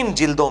 3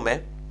 جلدوں میں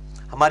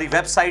ہماری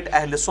ویب سائٹ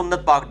اہل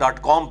سنت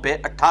پاک.com پہ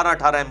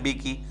 18 MB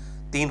کی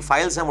 3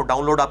 فائلز ہیں، وہ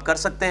ڈاؤن لوڈ آپ کر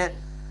سکتے ہیں،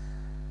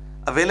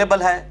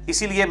 اویلیبل ہے۔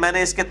 اسی لیے میں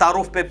نے اس کے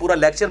تعارف پہ پورا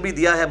لیکچر بھی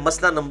دیا ہے،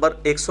 مسئلہ نمبر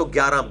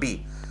 111B،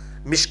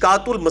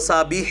 مشکات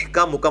المصابیح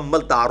کا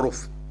مکمل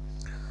تعارف۔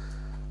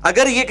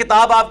 اگر یہ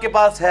کتاب آپ کے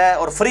پاس ہے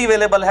اور فری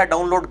اویلیبل ہے،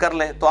 ڈاؤن لوڈ کر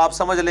لیں، تو آپ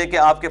سمجھ لیں کہ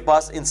آپ کے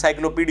پاس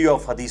انسائکلوپیڈیا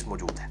آف حدیث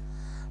موجود ہے۔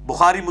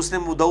 بخاری،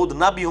 مسلم، ابو داؤد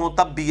نہ بھی ہوں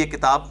تب بھی یہ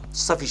کتاب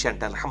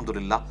سفیشینٹ ہے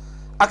الحمدللہ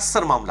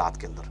اکثر معاملات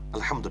کے اندر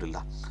الحمدللہ۔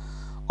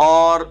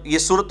 اور یہ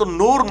سورۃ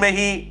النور میں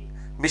ہی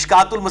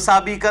مشکات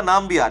المصابیح کا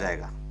نام بھی آ جائے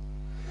گا۔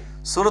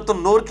 سورۃ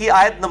النور کی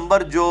آیت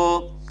نمبر جو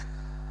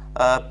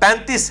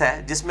 35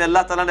 ہے، جس میں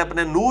اللہ تعالیٰ نے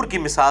اپنے نور کی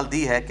مثال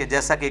دی ہے کہ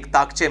جیسا کہ ایک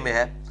طاقچے میں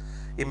ہے،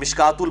 یہ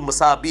مشکات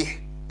المصابیح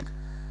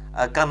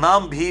کا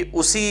نام بھی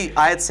اسی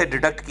آیت سے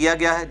ڈیڈکٹ کیا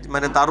گیا ہے،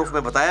 میں نے تعارف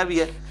میں بتایا بھی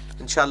ہے۔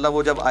 انشاءاللہ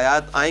وہ جب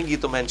آیات آئیں گی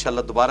تو میں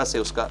انشاءاللہ دوبارہ سے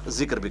اس کا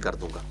ذکر بھی کر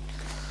دوں گا۔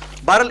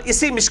 بہرحال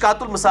اسی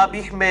مشکات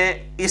المصابیح میں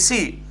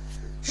اسی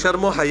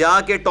شرم و حیا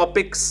کے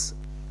ٹاپکس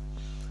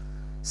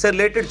سے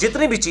ریلیٹڈ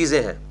جتنی بھی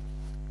چیزیں ہیں،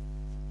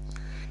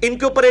 ان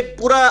کے اوپر ایک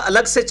پورا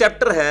الگ سے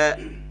چیپٹر ہے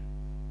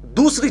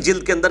دوسری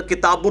جلد کے اندر،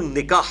 کتاب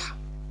النکاح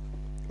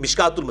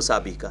مشکات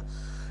المصابیح کا،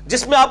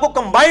 جس میں آپ کو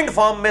کمبائنڈ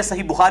فارم میں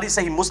صحیح بخاری،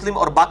 صحیح مسلم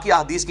اور باقی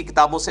احادیث کی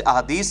کتابوں سے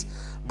احادیث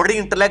بڑی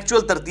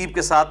انٹلیکچوئل ترتیب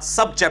کے ساتھ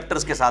سب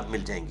چیپٹرز کے ساتھ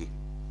مل جائیں گی۔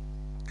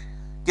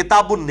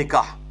 کتاب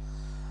النکاح،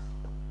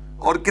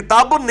 اور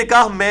کتاب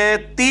النکاح میں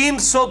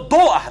 302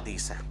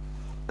 احادیث ہیں،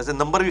 ویسے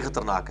نمبر بھی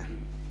خطرناک ہے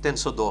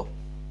 302۔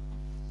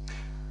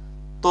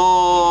 تو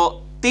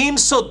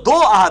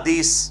 302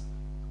 احادیث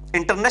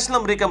انٹرنیشنل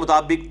نمبر کے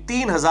مطابق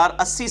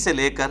 3080 سے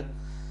لے کر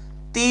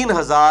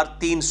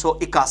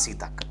 3381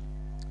 تک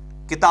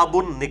کتاب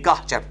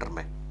النکاح چیپٹر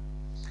میں،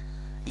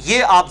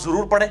 یہ آپ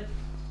ضرور پڑھیں۔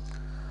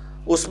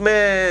 اس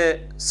میں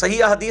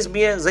صحیح احادیث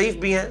بھی ہیں، ضعیف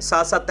بھی ہیں،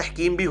 ساتھ ساتھ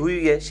تحکیم بھی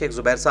ہوئی ہے شیخ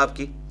زبیر صاحب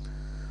کی۔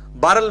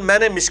 بہرحال میں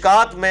نے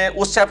مشکات میں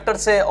اس چیپٹر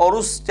سے اور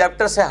اس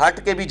چیپٹر سے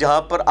ہٹ کے بھی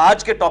جہاں پر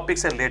آج کے ٹاپک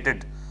سے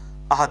ریلیٹڈ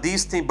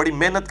احادیث تھیں، بڑی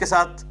محنت کے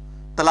ساتھ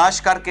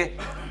تلاش کر کے،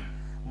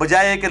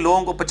 بجائے کہ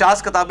لوگوں کو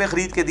 50 کتابیں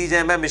خرید کے دی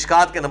جائیں، میں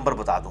مشکات کے نمبر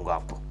بتا دوں گا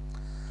آپ کو،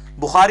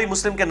 بخاری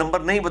مسلم کے نمبر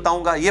نہیں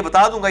بتاؤں گا۔ یہ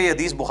بتا دوں گا یہ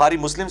حدیث بخاری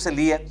مسلم سے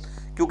لی ہے،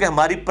 کیونکہ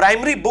ہماری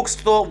پرائمری بکس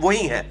تو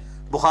وہی ہیں،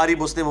 بخاری،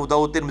 مسلم، ابو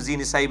داؤد، ترمذی،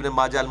 نسائی، ابن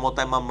ماجہ،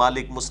 الموطا امام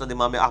مالک، مسند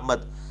امام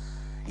احمد،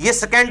 یہ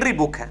سیکنڈری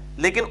بک ہے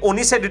لیکن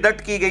انہی سے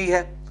ڈیڈکٹ کی گئی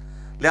ہے،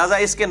 لہٰذا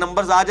اس کے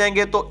نمبرز آ جائیں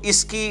گے۔ تو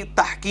اس کی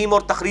تحکیم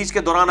اور تخریج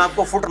کے دوران آپ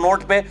کو فٹ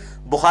نوٹ پہ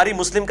بخاری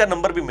مسلم کا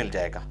نمبر بھی مل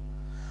جائے گا،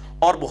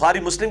 اور بخاری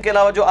مسلم کے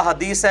علاوہ جو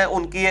احادیث ہیں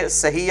ان کی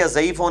صحیح یا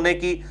ضعیف ہونے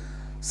کی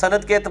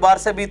سند کے اعتبار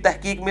سے بھی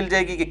تحقیق مل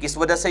جائے گی کہ کس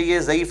وجہ سے یہ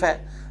ضعیف ہے،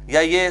 یا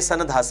یہ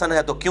سند حسن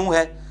ہے تو کیوں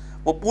ہے،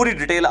 وہ پوری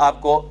ڈیٹیل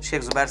آپ کو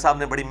شیخ زبیر صاحب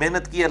نے بڑی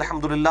محنت کی ہے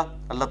الحمدللہ،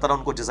 اللہ تعالیٰ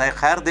ان کو جزائے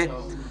خیر دے،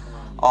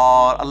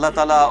 اور اللہ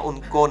تعالیٰ ان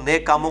کو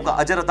نیک کاموں کا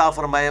اجر عطا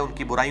فرمائے، ان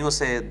کی برائیوں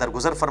سے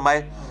درگزر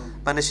فرمائے۔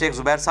 میں نے شیخ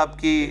زبیر صاحب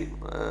کی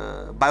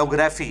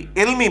بایوگرافی،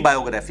 علمی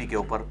بایوگرافی کے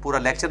اوپر پورا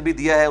لیکچر بھی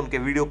دیا ہے ان کے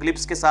ویڈیو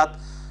کلپس کے ساتھ،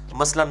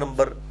 مسئلہ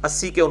نمبر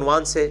 80 کے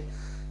عنوان سے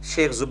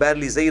شیخ زبیر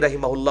لیزئی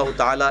رحمہ اللہ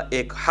تعالی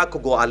ایک حق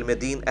گو عالم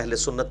دین اہل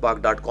سنت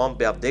پاک .com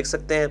پہ آپ دیکھ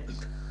سکتے ہیں۔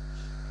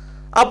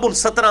 اب ان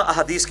 17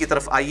 احادیث کی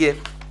طرف آئیے۔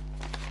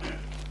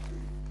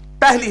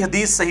 پہلی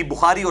حدیث صحیح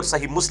بخاری اور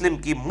صحیح مسلم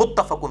کی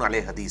متفق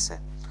علیہ حدیث ہے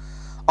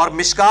اور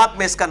مشکات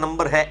میں اس کا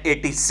نمبر ہے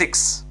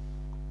 86۔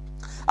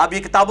 اب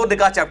یہ کتاب و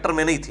نکاح چیپٹر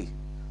میں نہیں تھی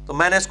تو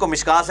میں نے اس کو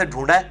مشکات سے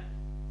ڈھونڈا ہے۔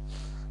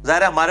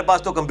 ظاہر ہے ہمارے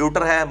پاس تو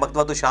کمپیوٹر ہے،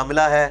 مکتبۃ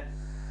شاملہ ہے،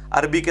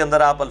 عربی کے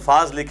اندر آپ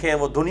الفاظ لکھیں ہیں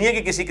وہ دنیا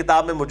کی کسی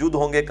کتاب میں موجود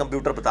ہوں گے،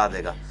 کمپیوٹر بتا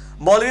دے گا۔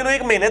 مولوی نے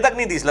ایک مہینے تک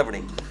نہیں دیس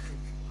لبنی،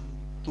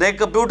 نہیں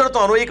کمپیوٹر تو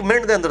انہوں ایک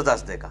منٹ دے اندر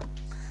دس دے گا۔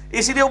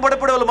 اسی لیے وہ بڑے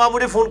بڑے علماء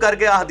مجھے فون کر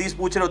کے احادیث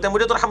پوچھ رہے ہوتے ہیں،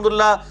 مجھے تو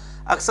الحمدللہ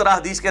اکثر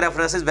احادیث کے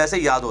ریفرنسز ویسے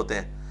ہی یاد ہوتے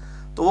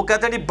ہیں، تو وہ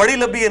کہتے ہیں جی بڑی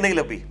لبی ہے نہیں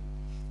لبی،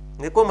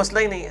 یہ کوئی مسئلہ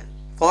ہی نہیں ہے،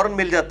 فوراً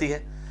مل جاتی ہے۔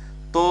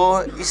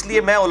 تو اس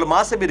لیے میں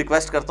علماء سے بھی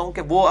ریکویسٹ کرتا ہوں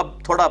کہ وہ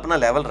اب تھوڑا اپنا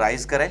لیول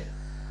رائز کریں،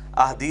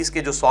 احادیث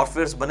کے جو سافٹ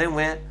ویئرز بنے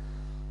ہوئے ہیں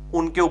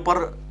ان کے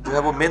اوپر جو ہے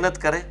وہ محنت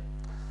کریں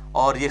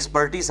اور یہ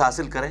ایکسپرٹیز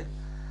حاصل کریں۔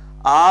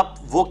 آپ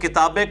وہ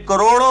کتابیں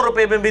کروڑوں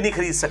روپے میں بھی نہیں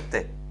خرید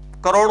سکتے،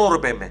 کروڑوں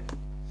روپے میں،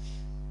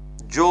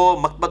 جو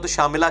مکتبۃ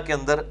شاملہ کے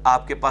اندر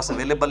آپ کے پاس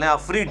اویلیبل ہیں۔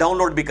 آپ فری ڈاؤن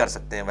لوڈ بھی کر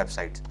سکتے ہیں، ویب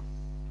سائٹ،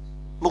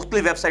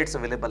 مختلف ویب سائٹس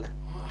اویلیبل ہیں۔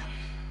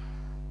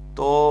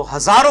 تو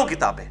ہزاروں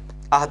کتابیں،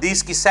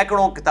 احادیث کی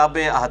سینکڑوں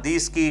کتابیں،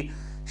 احادیث کی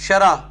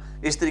شرح،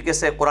 اس طریقے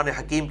سے قرآن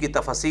حکیم کی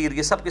تفاسیر،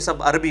 یہ سب کے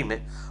سب عربی میں۔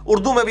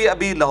 اردو میں بھی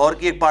ابھی لاہور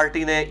کی ایک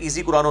پارٹی نے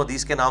ایزی قرآن و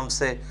حدیث کے نام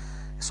سے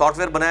سافٹ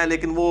ویئر بنایا،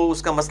 لیکن وہ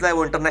اس کا مسئلہ ہے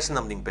وہ انٹرنیشنل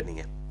نمبرنگ پہ نہیں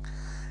ہے۔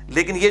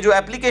 لیکن یہ جو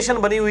اپلیکیشن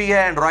بنی ہوئی ہے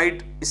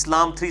اینڈرائڈ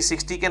اسلام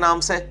 360 کے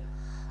نام سے،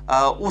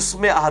 اس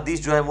میں احادیث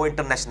جو ہے وہ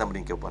انٹرنیشنل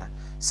نمبرنگ کے اوپر ہے۔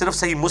 صرف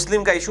صحیح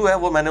مسلم کا ایشو ہے،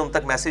 وہ میں نے ان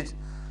تک میسج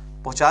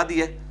پہنچا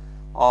دی ہے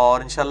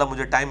اور انشاءاللہ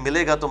مجھے ٹائم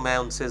ملے گا تو میں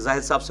ان سے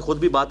زاہد صاحب سے خود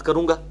بھی بات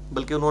کروں گا،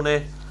 بلکہ انہوں نے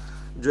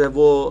جو ہے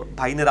وہ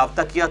بھائی نے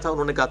رابطہ کیا تھا،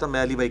 انہوں نے کہا تھا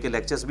میں علی بھائی کے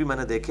لیکچرز بھی میں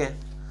نے دیکھے ہیں،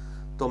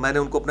 تو میں نے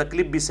ان کو اپنا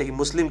کلپ بھی صحیح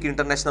مسلم کی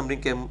انٹرنیشنل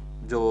نمبرنگ کے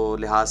جو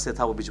لحاظ سے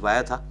تھا وہ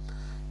بھجوایا تھا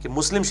کہ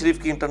مسلم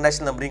شریف کی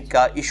انٹرنیشنل نمبرنگ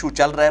کا ایشو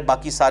چل رہا ہے،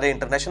 باقی سارے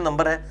انٹرنیشنل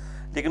نمبر ہیں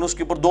لیکن اس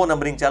کے اوپر 2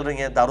 نمبرنگ چل رہی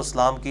ہیں،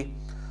 دارالاسلام کی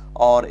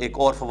اور ایک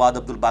اور فواد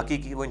عبد الباقی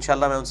کی۔ وہ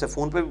انشاءاللہ میں ان سے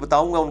فون پہ بھی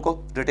بتاؤں گا ان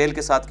کو ڈیٹیل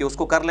کے ساتھ کہ اس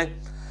کو کر لیں۔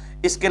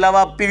 اس کے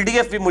علاوہ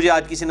PDF بھی مجھے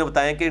آج کسی نے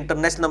بتایا کہ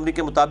انٹرنیشنل نمبرنگ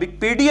کے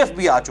مطابق PDF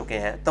بھی آ چکے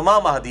ہیں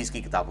تمام احادیث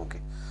کی کتابوں کے۔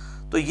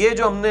 تو یہ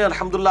جو ہم نے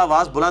الحمدللہ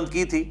آواز بلند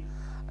کی تھی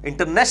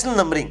انٹرنیشنل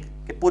نمبرنگ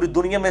کہ پوری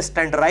دنیا میں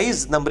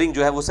سٹینڈرائز نمبرنگ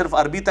جو ہے وہ صرف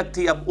عربی تک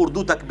تھی، اب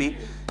اردو تک بھی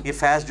یہ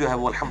فیض جو ہے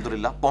وہ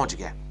الحمدللہ پہنچ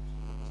گیا۔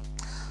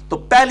 تو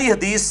پہلی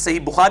حدیث صحیح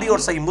بخاری اور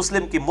صحیح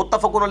مسلم کی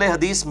متفق علیہ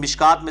حدیث،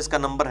 مشکات میں اس کا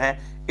نمبر ہے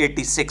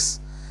 86،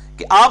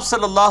 کہ آپ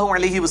صلی اللہ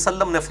علیہ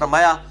وسلم نے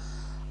فرمایا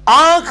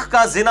آنکھ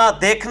کا زنا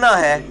دیکھنا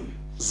ہے،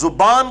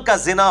 زبان کا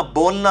زنا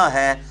بولنا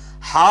ہے،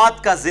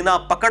 ہاتھ کا زنا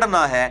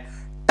پکڑنا ہے،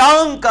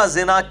 ٹانگ کا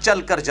زنا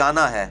چل کر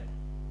جانا ہے،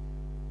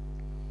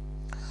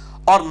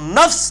 اور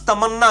نفس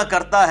تمنا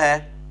کرتا ہے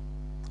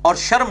اور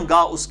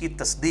شرمگاہ اس کی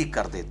تصدیق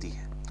کر دیتی ہے۔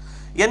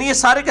 یعنی یہ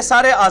سارے کے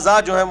سارے اعضاء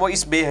جو ہیں وہ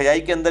اس بے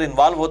حیائی کے اندر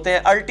انوالو ہوتے ہیں۔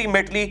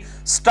 الٹیمیٹلی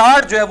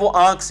سٹارٹ جو ہے وہ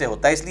آنکھ سے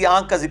ہوتا ہے، اس لیے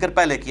آنکھ کا ذکر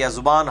پہلے کیا،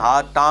 زبان،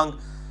 ہاتھ، ٹانگ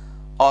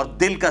اور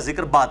دل کا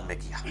ذکر بعد میں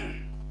کیا۔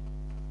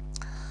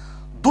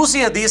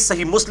 دوسری حدیث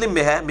صحیح مسلم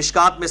میں ہے،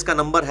 مشکات میں اس کا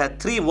نمبر ہے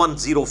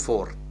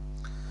 3104۔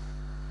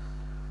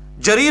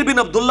 جریر بن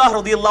عبداللہ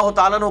رضی اللہ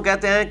تعالیٰ عنہ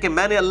کہتے ہیں کہ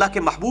میں نے اللہ کے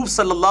محبوب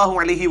صلی اللہ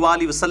علیہ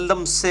وآلہ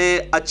وسلم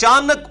سے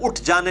اچانک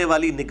اٹھ جانے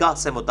والی نگاہ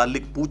سے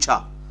متعلق پوچھا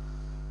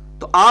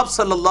تو آپ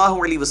صلی اللہ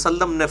علیہ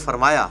وسلم نے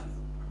فرمایا،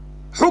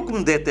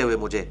 حکم دیتے ہوئے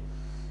مجھے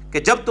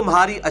کہ جب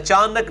تمہاری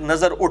اچانک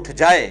نظر اٹھ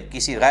جائے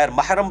کسی غیر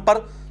محرم پر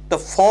تو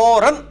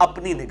فوراً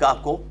اپنی نگاہ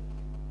کو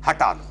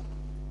ہٹا لو۔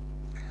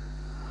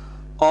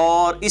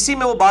 اور اسی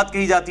میں وہ بات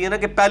کہی جاتی ہے نا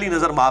کہ پہلی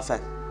نظر معاف ہے۔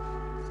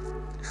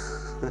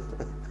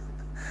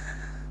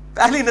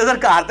 پہلی نظر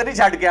کا ہاتھ نہیں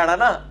چھڑ کے آنا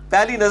نا،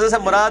 پہلی نظر سے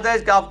مراد ہے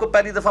کہ آپ کو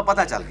پہلی دفعہ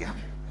پتہ چل گیا،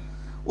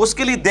 اس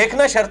کے لیے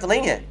دیکھنا شرط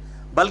نہیں ہے،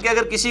 بلکہ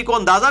اگر کسی کو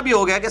اندازہ بھی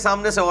ہو گیا کہ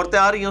سامنے سے عورتیں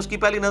آ رہی ہیں اس کی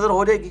پہلی نظر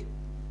ہو جائے گی۔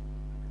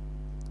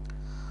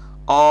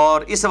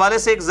 اور اس حوالے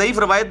سے ایک ضعیف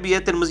روایت بھی ہے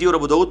ترمذی اور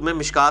ابو داؤد میں،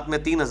 مشکات میں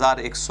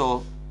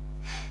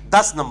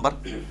 3110 نمبر،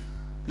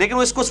 لیکن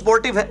وہ اس کو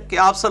سپورٹیو ہے کہ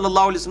آپ صلی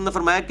اللہ علیہ وسلم نے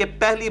فرمایا کہ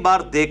پہلی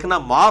بار دیکھنا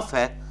معاف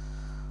ہے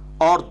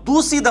اور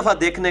دوسری دفعہ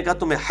دیکھنے کا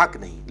تمہیں حق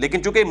نہیں،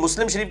 لیکن چونکہ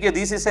مسلم شریف کی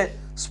حدیث اسے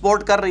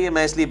سپورٹ کر رہی ہے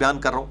میں اس لیے بیان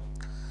کر رہا ہوں۔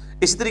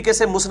 اسی طریقے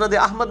سے مسند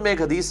احمد میں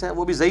ایک حدیث ہے،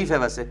 وہ بھی ضعیف ہے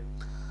ویسے،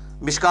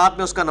 مشکات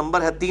میں اس کا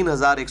نمبر ہے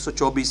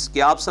 3124،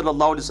 کہ آپ صلی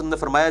اللہ علیہ وسلم نے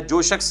فرمایا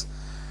جو شخص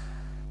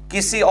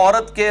کسی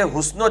عورت کے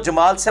حسن و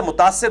جمال سے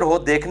متاثر ہو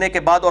دیکھنے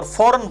کے بعد اور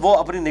فوراً وہ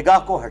اپنی نگاہ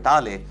کو ہٹا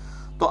لے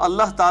تو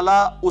اللہ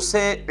تعالیٰ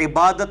اسے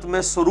عبادت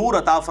میں سرور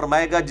عطا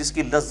فرمائے گا جس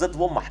کی لذت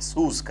وہ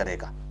محسوس کرے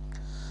گا۔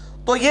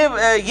 تو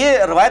یہ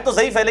روایت تو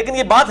ضعیف ہے لیکن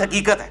یہ بات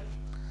حقیقت ہے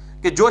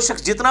کہ جو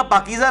شخص جتنا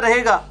پاکیزہ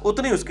رہے گا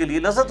اتنی اس کے لیے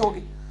لذت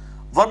ہوگی،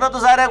 ورنہ تو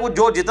ظاہر ہے وہ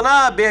جو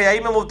جتنا بے حیائی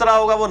میں مبتلا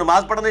ہوگا وہ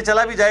نماز پڑھنے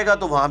چلا بھی جائے گا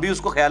تو وہاں بھی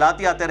اس کو خیالات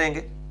ہی آتے رہیں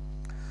گے۔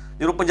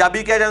 جنہوں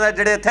پنجابی کہا جاتا ہے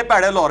جڑے تھے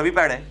پیڑے لاہور بھی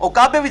پیڑے، اور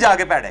کعبے بھی جا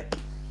کے پیڑے،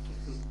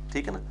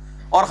 ٹھیک ہے نا۔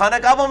 اور خانہ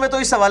کعبہ میں تو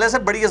اس حوالے سے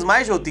بڑی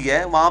آزمائش ہوتی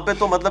ہے، وہاں پہ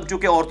تو مطلب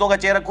چونکہ عورتوں کا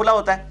چہرہ کھلا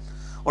ہوتا ہے،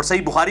 اور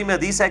صحیح بخاری میں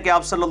حدیث ہے کہ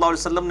آپ صلی اللہ علیہ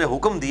وسلم نے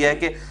حکم دیا ہے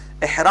کہ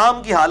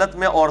احرام کی حالت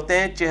میں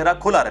عورتیں چہرہ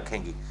کھلا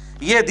رکھیں گی.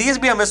 یہ حدیث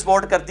بھی ہمیں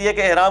سپورٹ کرتی ہے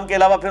کہ احرام کے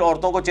علاوہ پھر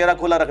عورتوں کو چہرہ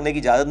کھلا رکھنے کی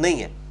اجازت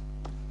نہیں ہے.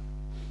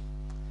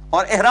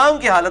 اور احرام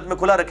کی حالت میں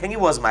کھلا رکھیں گی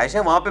وہ آزمائش ہے,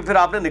 وہاں پہ پھر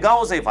آپ نے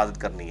نگاہوں سے حفاظت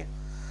کرنی ہے.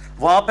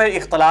 وہاں پہ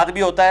اختلاط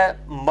بھی ہوتا ہے,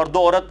 مرد و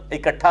عورت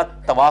اکٹھا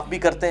طواف بھی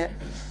کرتے ہیں,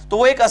 تو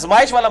وہ ایک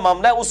آزمائش والا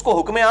معاملہ ہے, اس کو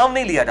حکم عام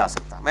نہیں لیا جا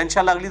سکتا. میں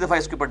انشاءاللہ اگلی دفعہ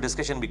اس کے اوپر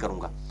ڈسکشن بھی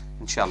کروں گا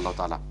انشاءاللہ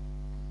تعالی.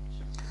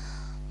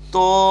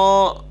 تو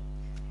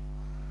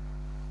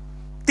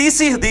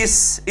تیسری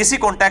حدیث اسی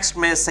کانٹیکسٹ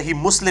میں صحیح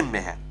مسلم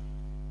میں ہے,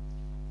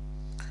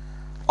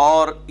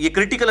 اور یہ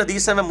کریٹیکل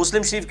حدیث ہے. میں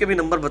مسلم شریف کے بھی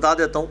نمبر بتا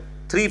دیتا ہوں,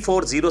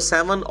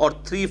 3407 اور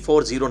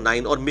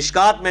 3409, اور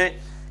مشکات میں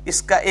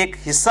اس کا ایک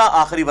حصہ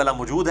آخری والا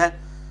موجود ہے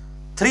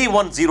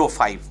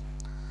 3105,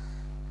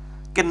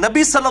 کہ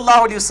نبی صلی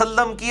اللہ علیہ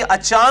وسلم کی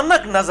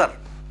اچانک نظر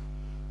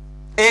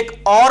ایک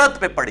عورت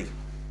پہ پڑی.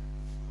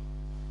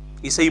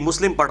 یہ صحیح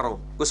مسلم پڑھ رہا ہوں,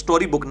 کوئی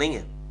سٹوری بک نہیں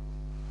ہے.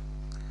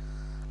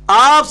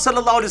 آپ صلی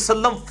اللہ علیہ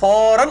وسلم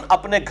فوراً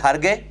اپنے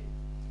گھر گئے,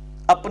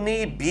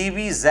 اپنی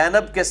بیوی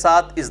زینب کے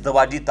ساتھ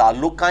ازدواجی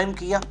تعلق قائم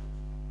کیا.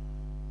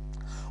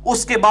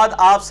 اس کے بعد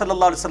آپ صلی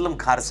اللہ علیہ وسلم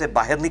گھر سے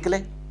باہر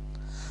نکلے.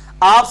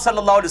 آپ صلی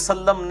اللہ علیہ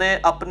وسلم نے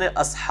اپنے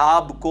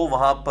اصحاب کو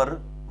وہاں پر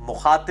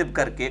مخاطب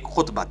کر کے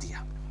خطبہ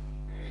دیا,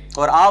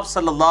 اور آپ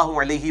صلی اللہ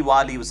علیہ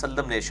وآلہ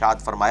وسلم نے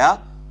ارشاد فرمایا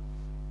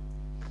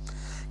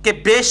کہ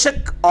بے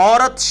شک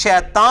عورت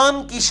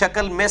شیطان کی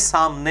شکل میں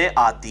سامنے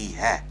آتی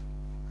ہے.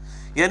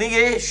 یعنی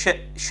یہ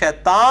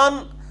شیطان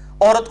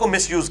عورت کو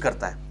مس یوز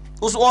کرتا ہے.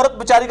 اس عورت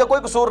بیچاری کا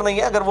کوئی قصور نہیں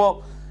ہے اگر وہ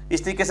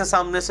اس طریقے سے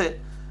سامنے سے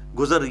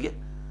گزر رہی ہے,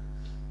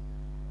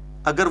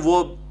 اگر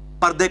وہ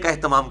پردے کا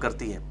اہتمام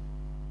کرتی ہے.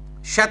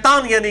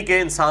 شیطان یعنی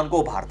کہ انسان کو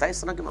ابھارتا ہے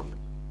اس طرح کے معاملے.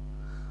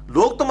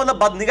 لوگ تو مطلب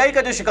بدنگاہی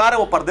کا جو شکار ہے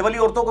وہ پردے والی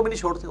عورتوں کو بھی نہیں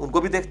چھوڑتے, ان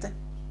کو بھی دیکھتے ہیں,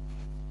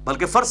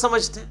 بلکہ فرض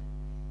سمجھتے ہیں.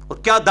 اور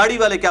کیا داڑھی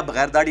والے, کیا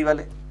بغیر داڑھی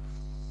والے.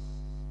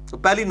 تو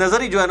پہلی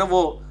نظر ہی جو ہے نا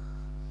وہ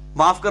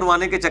معاف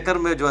کروانے کے چکر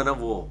میں جو ہے نا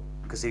وہ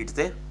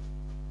گھسیٹتے.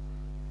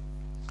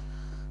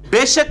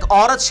 بے شک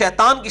عورت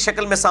شیطان کی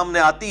شکل میں سامنے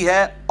آتی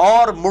ہے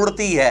اور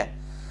مڑتی ہے,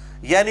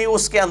 یعنی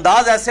اس کے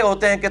انداز ایسے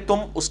ہوتے ہیں کہ تم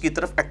اس کی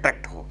طرف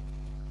اٹریکٹ ہو.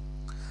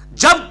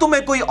 جب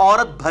تمہیں کوئی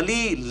عورت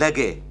بھلی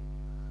لگے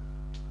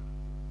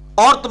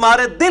اور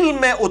تمہارے دل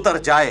میں اتر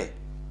جائے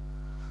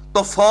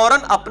تو فوراً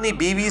اپنی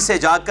بیوی سے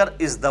جا کر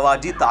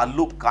ازدواجی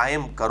تعلق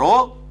قائم کرو.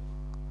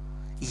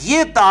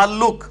 یہ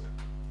تعلق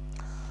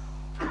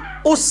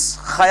اس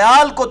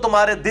خیال کو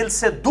تمہارے دل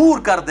سے دور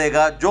کر دے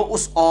گا جو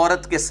اس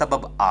عورت کے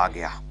سبب آ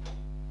گیا,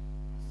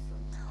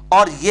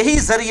 اور یہی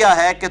ذریعہ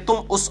ہے کہ تم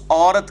اس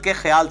عورت کے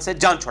خیال سے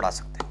جان چھڑا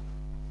سکتے.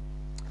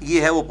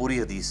 یہ ہے وہ پوری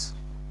حدیث,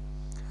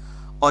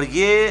 اور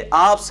یہ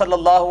آپ صلی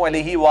اللہ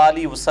علیہ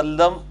وآلہ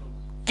وسلم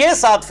کے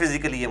ساتھ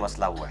فزیکلی یہ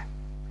مسئلہ ہوا ہے.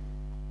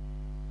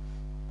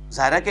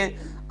 ظاہر ہے کہ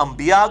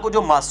انبیاء کو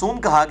جو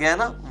معصوم کہا گیا ہے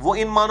نا, وہ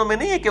ان معنوں میں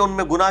نہیں ہے کہ ان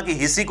میں گناہ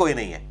کی حص ہی کوئی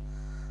نہیں ہے.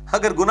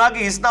 اگر گناہ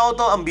کی حص نہ ہو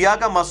تو انبیاء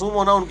کا معصوم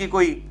ہونا ان کی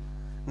کوئی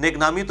نیک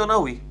نامی تو نہ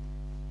ہوئی.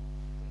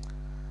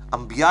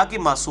 انبیاء کی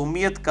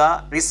معصومیت کا,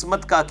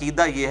 عصمت کا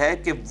عقیدہ یہ ہے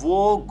کہ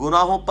وہ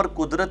گناہوں پر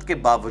قدرت کے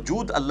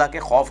باوجود اللہ کے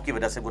خوف کی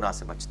وجہ سے گناہ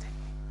سے بچتے ہیں,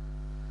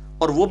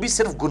 اور وہ بھی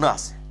صرف گناہ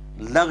سے.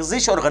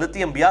 لغزش اور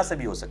غلطی انبیاء سے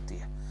بھی ہو سکتی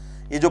ہے.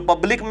 یہ جو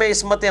پبلک میں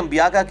عصمت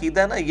انبیاء کا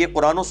عقیدہ ہے نا, یہ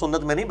قرآن و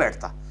سنت میں نہیں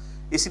بیٹھتا.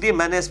 اس لیے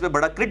میں نے اس پہ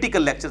بڑا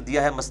کریٹیکل لیکچر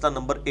دیا ہے, مسئلہ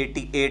نمبر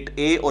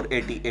 88A اور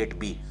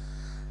 88B,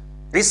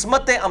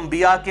 عصمت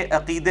انبیاء کے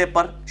عقیدے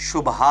پر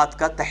شبہات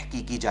کا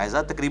تحقیقی جائزہ.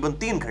 تقریباً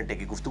 3 گھنٹے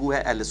کی گفتگو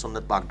ہے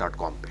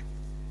ahlsunnatpak.com پہ.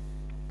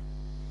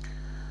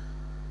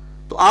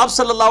 تو آپ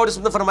صلی اللہ علیہ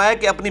وسلم نے فرمایا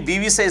کہ اپنی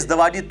بیوی سے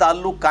ازدواجی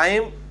تعلق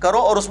قائم کرو,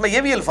 اور اس میں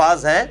یہ بھی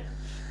الفاظ ہیں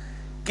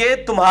کہ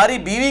تمہاری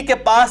بیوی کے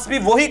پاس بھی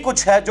وہی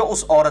کچھ ہے جو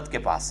اس عورت کے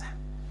پاس ہے.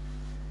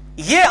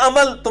 یہ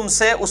عمل تم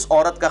سے اس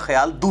عورت کا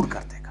خیال دور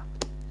کر دے گا.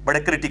 بڑے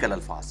کریٹیکل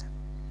الفاظ ہیں,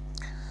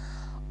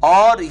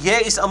 اور یہ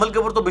اس عمل کے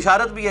اوپر تو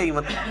بشارت بھی ہے.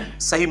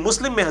 صحیح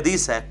مسلم میں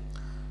حدیث ہے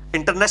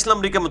انٹرنیشنل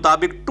نمبر کے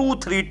مطابق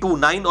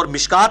 2329, اور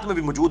مشکات میں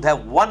بھی موجود ہے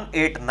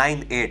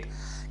 1898,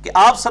 کہ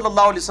آپ صلی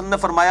اللہ علیہ وسلم نے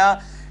فرمایا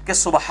کہ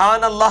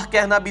سبحان اللہ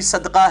کہنا بھی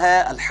صدقہ ہے,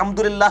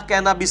 الحمدللہ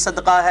کہنا بھی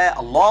صدقہ ہے,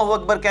 اللہ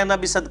اکبر کہنا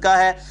بھی صدقہ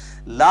ہے,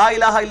 لا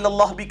الہ الا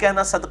اللہ بھی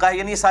کہنا صدقہ ہے.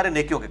 یعنی یہ سارے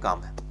نیکیوں کے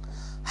کام ہیں,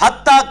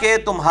 حتیٰ کہ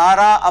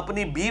تمہارا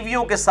اپنی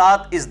بیویوں کے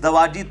ساتھ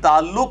ازدواجی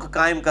تعلق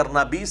قائم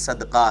کرنا بھی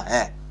صدقہ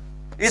ہے.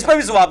 اس پہ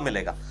بھی ثواب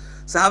ملے گا.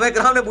 صحابہ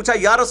کرام نے پوچھا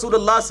یا رسول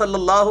اللہ صلی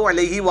اللہ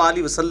علیہ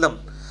وآلہ وسلم,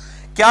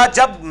 کیا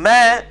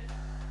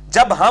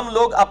جب ہم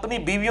لوگ اپنی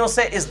بیویوں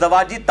سے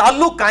ازدواجی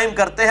تعلق قائم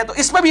کرتے ہیں تو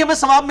اس میں بھی ہمیں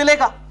ثواب ملے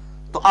گا؟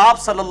 تو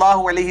آپ صلی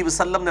اللہ علیہ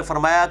وسلم نے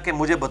فرمایا کہ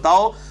مجھے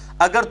بتاؤ,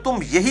 اگر تم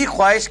یہی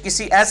خواہش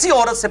کسی ایسی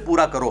عورت سے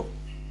پورا کرو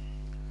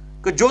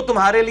کہ جو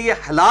تمہارے لیے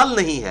حلال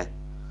نہیں ہے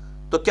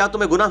تو کیا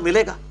تمہیں گناہ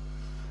ملے گا؟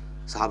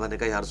 صحابہ نے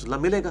کہا یا رسول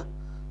اللہ ملے گا.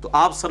 تو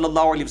آپ صلی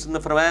اللہ علیہ وسلم نے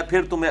فرمایا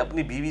پھر تمہیں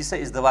اپنی بیوی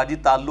سے ازدواجی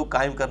تعلق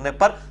قائم کرنے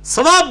پر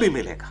ثواب بھی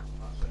ملے گا.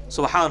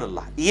 سبحان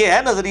اللہ, یہ ہے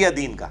نظریہ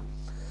دین کا.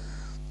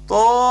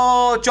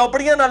 تو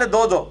چوپڑیاں نالے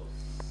دو,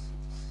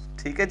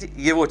 ٹھیک ہے جی,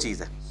 یہ وہ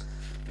چیز ہے,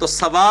 تو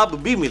ثواب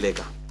بھی ملے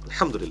گا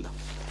الحمدللہ.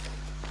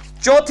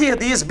 چوتھی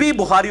حدیث بھی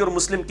بخاری اور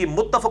مسلم کی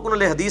متفقن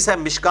علیہ حدیث ہے،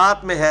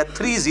 مشکات میں ہے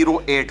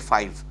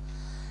 3085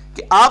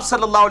 کہ آپ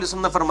صلی اللہ علیہ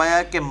وسلم نے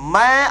فرمایا کہ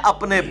میں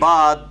اپنے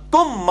بعد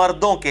تم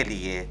مردوں کے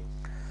لیے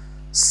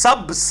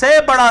سب سے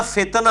بڑا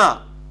فتنہ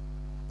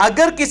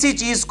اگر کسی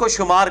چیز کو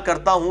شمار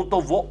کرتا ہوں تو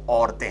وہ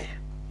عورتیں ہیں۔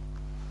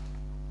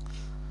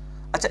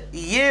 اچھا،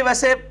 یہ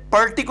ویسے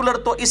پرٹیکولر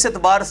تو اس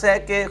اعتبار سے ہے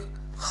کہ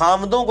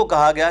خامدوں کو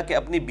کہا گیا کہ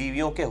اپنی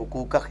بیویوں کے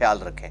حقوق کا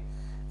خیال رکھیں،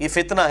 یہ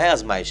فتنہ ہے،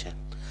 آزمائش ہے،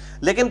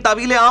 لیکن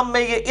تعویل عام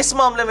میں یہ اس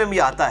معاملے میں بھی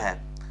آتا ہے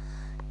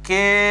کہ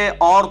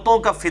عورتوں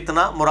کا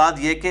فتنہ مراد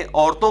یہ کہ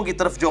عورتوں کی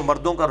طرف جو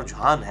مردوں کا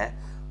رجحان ہے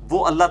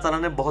وہ اللہ تعالیٰ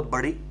نے بہت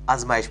بڑی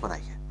آزمائش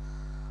بنائی ہے،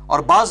 اور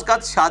بعض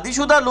اوقات شادی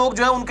شدہ لوگ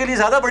جو ہیں ان کے لیے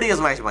زیادہ بڑی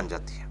آزمائش بن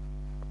جاتی ہے۔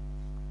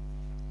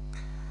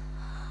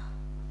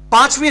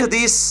 پانچویں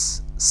حدیث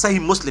صحیح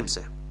مسلم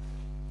سے،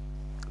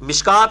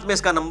 مشکات میں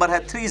اس کا نمبر ہے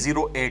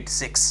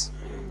 3086۔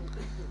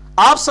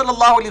 آپ صلی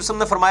اللہ علیہ وسلم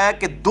نے فرمایا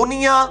کہ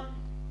دنیا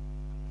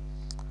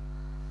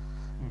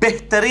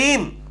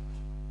بہترین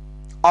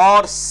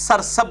اور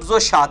سرسبز و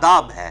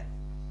شاداب ہے،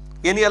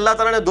 یعنی اللہ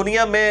تعالیٰ نے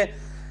دنیا میں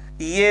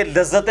یہ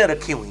لذتیں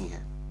رکھی ہوئی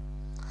ہیں،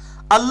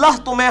 اللہ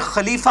تمہیں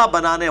خلیفہ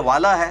بنانے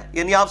والا ہے،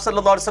 یعنی آپ صلی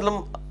اللہ علیہ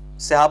وسلم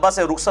صحابہ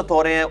سے رخصت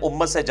ہو رہے ہیں،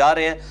 امت سے جا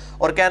رہے ہیں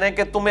اور کہہ رہے ہیں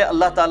کہ تمہیں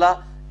اللہ تعالیٰ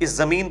اس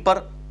زمین پر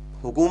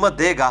حکومت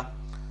دے گا،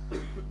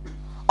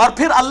 اور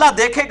پھر اللہ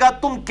دیکھے گا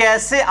تم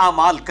کیسے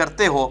اعمال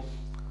کرتے ہو،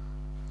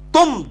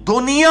 تم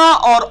دنیا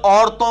اور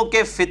عورتوں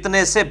کے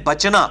فتنے سے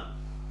بچنا۔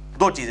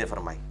 دو چیزیں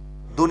فرمائی،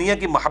 دنیا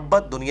کی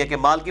محبت، دنیا کے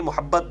مال کی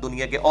محبت،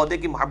 دنیا کے عہدے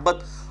کی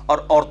محبت، اور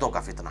عورتوں کا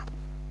فتنہ،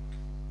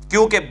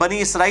 کیونکہ بنی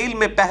اسرائیل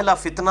میں پہلا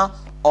فتنہ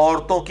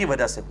عورتوں کی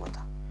وجہ سے ہوا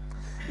تھا۔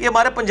 یہ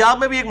ہمارے پنجاب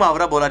میں بھی ایک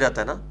محاورہ بولا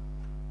جاتا ہے نا،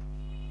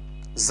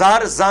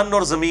 زار زن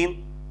اور زمین،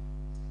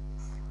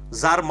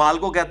 زار مال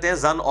کو کہتے ہیں،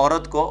 زن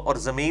عورت کو، اور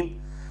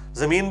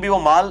زمین بھی وہ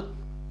مال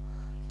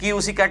کی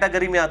اسی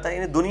کیٹیگری میں آتا ہے۔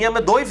 یعنی دنیا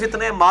میں دو ہی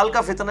فتنے ہیں، مال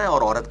کا فتنہ ہے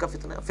اور عورت کا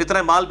فتنہ ہے۔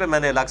 فتنہ مال پہ میں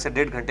نے الگ سے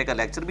 1.5 گھنٹے کا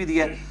لیکچر بھی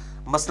دیا ہے،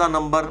 مسئلہ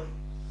نمبر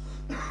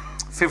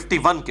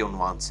 51 کے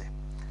عنوان سے،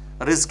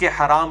 رزق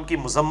حرام کی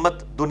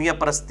مذمت، دنیا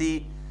پرستی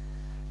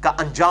کا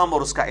انجام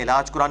اور اس کا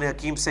علاج، قرآن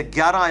حکیم سے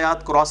 11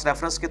 آیات کراس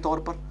ریفرنس کے طور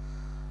پر،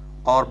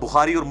 اور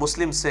بخاری اور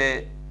مسلم سے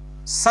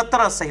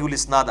 17 صحیح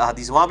الاسناد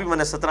احادیث، وہاں بھی میں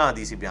نے 17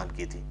 حدیث بیان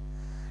کی تھی،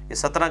 یہ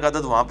 17 کا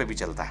عدد وہاں پہ بھی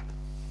چلتا ہے۔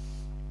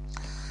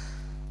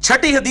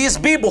 چھٹی حدیث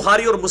بھی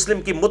بخاری اور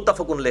مسلم کی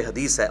متفقن علیہ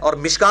حدیث ہے، اور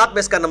مشکات میں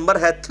اس کا نمبر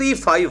ہے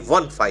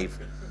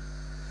 3515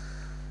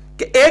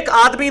 کہ ایک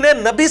آدمی نے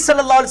نبی صلی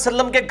اللہ علیہ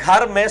وسلم کے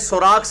گھر میں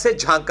سوراخ سے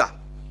جھانکا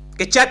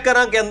کہ چیک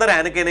کرا کہ اندر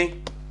ہے کہ نہیں،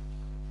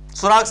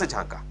 سوراخ سے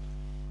جھانکا۔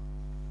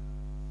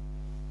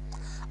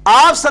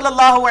 آپ صلی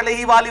اللہ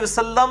علیہ وآلہ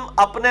وسلم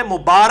اپنے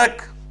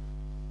مبارک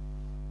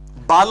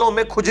بالوں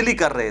میں کھجلی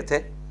کر رہے تھے،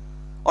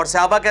 اور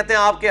صحابہ کہتے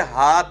ہیں آپ کے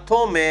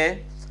ہاتھوں میں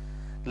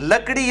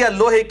لکڑی یا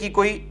لوہے کی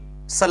کوئی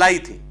سلائی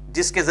تھی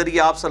جس کے ذریعے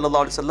آپ صلی اللہ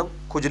علیہ وسلم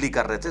کھجلی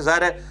کر رہے تھے۔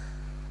 ظاہر ہے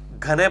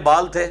گھنے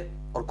بال تھے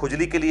اور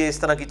کھجلی کے لیے اس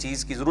طرح کی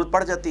چیز کی ضرورت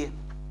پڑ جاتی ہے،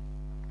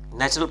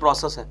 نیچرل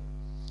پروسیس ہے۔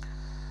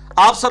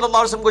 آپ صلی اللہ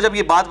علیہ وسلم کو جب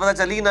یہ بات پتہ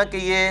چلی نا کہ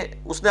یہ،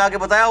 اس نے آگے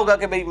بتایا ہوگا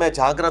کہ بھئی میں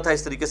جھانک رہا تھا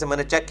اس طریقے سے، میں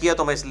نے چیک کیا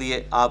تو میں اس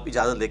لیے آپ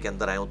اجازت لے کے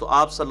اندر آئے ہوں، تو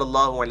آپ صلی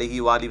اللہ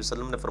علیہ وآلہ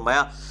وسلم نے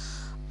فرمایا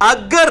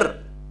اگر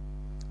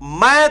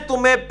میں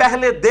تمہیں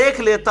پہلے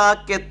دیکھ لیتا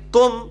کہ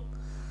تم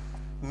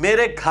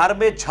میرے گھر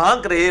میں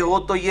جھانک رہے ہو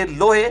تو یہ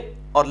لوہے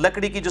اور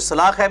لکڑی کی جو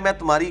سلاخ ہے میں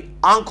تمہاری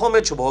آنکھوں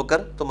میں چھپو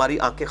کر تمہاری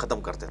آنکھیں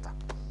ختم کر دیتا۔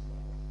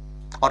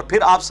 اور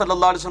پھر آپ صلی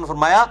اللہ علیہ وسلم نے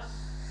فرمایا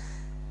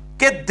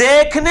کہ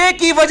دیکھنے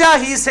کی وجہ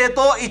ہی سے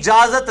تو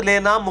اجازت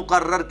لینا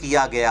مقرر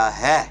کیا گیا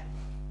ہے۔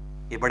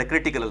 یہ بڑے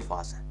کریٹیکل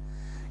الفاظ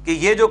ہیں کہ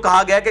یہ جو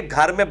کہا گیا کہ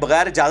گھر میں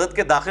بغیر اجازت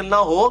کے داخل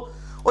نہ ہو،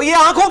 اور یہ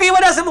آنکھوں کی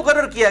وجہ سے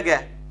مقرر کیا گیا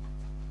ہے،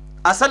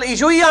 اصل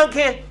ایشو ہی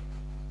آنکھیں۔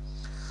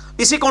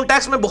 اسی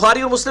کانٹیکسٹ میں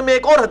بخاری اور مسلم میں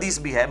ایک اور حدیث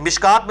بھی ہے،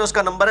 مشکات میں اس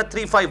کا نمبر ہے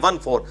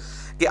 3514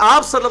 کہ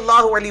آپ صلی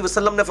اللہ علیہ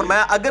وسلم نے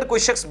فرمایا اگر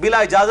کوئی شخص بلا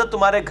اجازت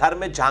تمہارے گھر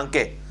میں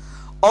جھانکے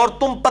اور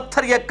تم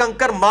پتھر یا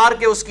کنکر مار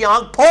کے اس کی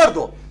آنکھ پھوڑ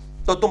دو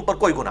تو تم پر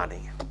کوئی گناہ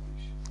نہیں ہے،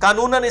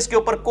 قانوناً اس کے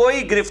اوپر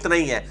کوئی گرفت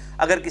نہیں ہے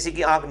اگر کسی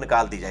کی آنکھ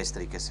نکال دی جائے اس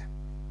طریقے سے،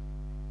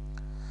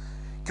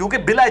 کیونکہ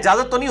بلا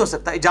اجازت تو نہیں ہو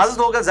سکتا، اجازت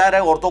ہوگا ظاہر ہے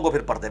عورتوں کو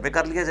پھر پردے پہ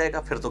کر لیا جائے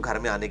گا، پھر تو گھر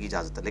میں آنے کی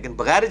اجازت ہے، لیکن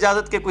بغیر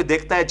اجازت کے کوئی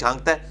دیکھتا ہے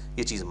جھانکتا ہے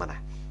یہ چیز منع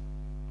ہے۔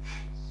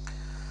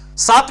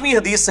 ساتویں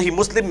حدیث صحیح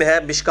مسلم میں ہے،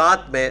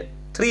 مشکات میں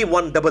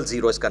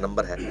 3100 اس کا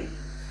نمبر ہے۔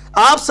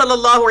 آپ صلی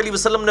اللہ علیہ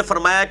وسلم نے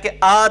فرمایا کہ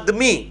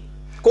آدمی،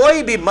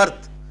 کوئی بھی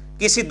مرد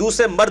کسی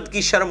دوسرے مرد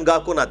کی شرمگاہ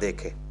کو نہ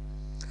دیکھے،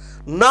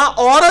 نہ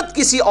عورت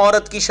کسی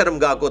عورت کی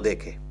شرمگاہ کو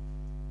دیکھے۔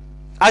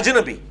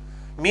 اجنبی،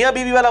 میاں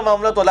بیوی والا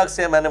معاملہ تو الگ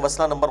سے ہے، میں نے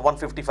مسئلہ نمبر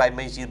 155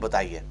 میں یہ چیز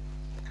بتائی ہے۔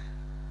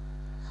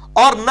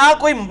 اور نہ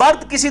کوئی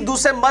مرد کسی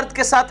دوسرے مرد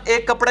کے ساتھ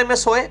ایک کپڑے میں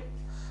سوئے،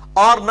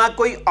 اور نہ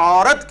کوئی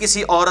عورت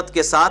کسی عورت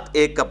کے ساتھ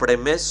ایک کپڑے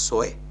میں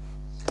سوئے۔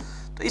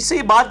 تو اس سے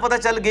یہ بات پتہ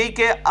چل گئی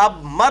کہ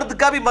اب مرد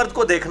کا بھی مرد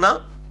کو دیکھنا،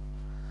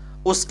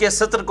 اس کے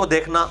سطر کو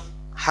دیکھنا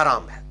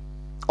حرام ہے،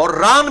 اور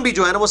ران بھی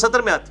جو ہے نا وہ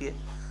سطر میں آتی ہے،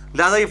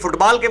 لہذا یہ فٹ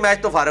بال کے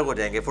میچ تو فارغ ہو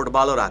جائیں گے، فٹ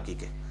بال اور ہاکی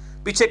کے،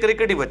 پیچھے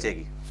کرکٹ ہی بچے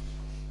گی۔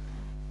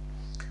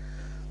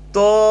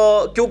 تو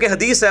کیونکہ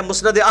حدیث ہے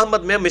مسند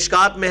احمد میں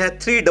مشکات میں ہے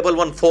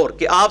 3114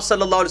 کہ آپ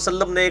صلی اللہ علیہ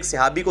وسلم نے ایک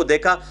صحابی کو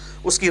دیکھا،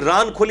 اس کی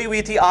ران کھلی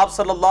ہوئی تھی، آپ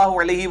صلی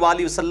اللہ علیہ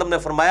وآلہ وسلم نے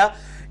فرمایا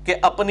کہ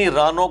اپنی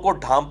رانوں کو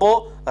ڈھانپو،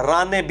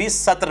 رانے بھی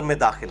سطر میں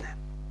داخل ہیں،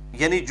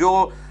 یعنی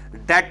جو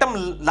ڈیٹم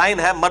لائن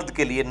ہے مرد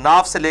کے لیے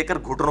ناف سے لے کر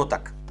گھٹنوں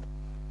تک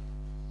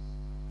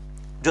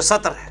جو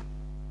سطر ہے،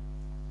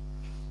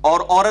 اور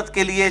عورت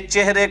کے لیے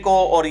چہرے کو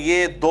اور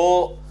یہ 2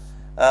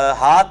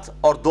 ہاتھ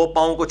اور 2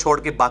 پاؤں کو چھوڑ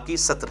کے باقی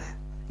سطر ہے۔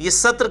 یہ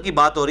سطر کی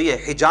بات ہو رہی ہے،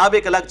 حجاب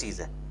ایک الگ چیز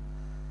ہے،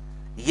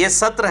 یہ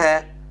سطر ہے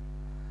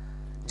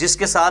جس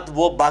کے ساتھ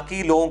وہ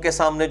باقی لوگوں کے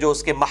سامنے جو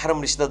اس کے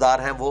محرم رشتہ دار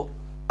ہیں وہ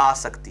آ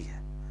سکتی ہے،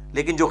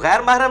 لیکن جو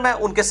غیر محرم ہے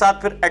ان کے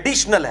ساتھ پھر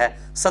ایڈیشنل ہے،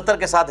 سطر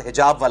کے ساتھ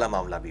حجاب والا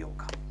معاملہ بھی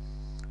ہوگا۔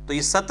 تو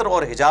یہ سطر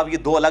اور حجاب یہ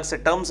 2 الگ سے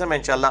ٹرمز ہیں، میں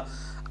انشاءاللہ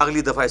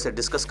اگلی دفعہ اسے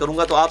ڈسکس کروں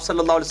گا۔ تو آپ صلی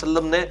اللہ علیہ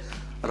وسلم نے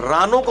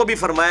رانوں کو بھی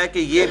فرمایا کہ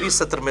یہ بھی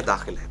سطر میں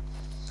داخل ہے۔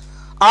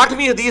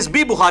 8ویں حدیث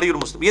بھی بخاری اور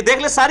مسلم، یہ دیکھ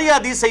لیں ساری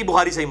حدیث صحیح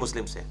بخاری صحیح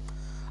مسلم سے،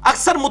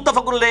 اکثر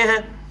متفق علیہ ہیں،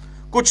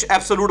 کچھ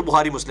ایبسولوٹ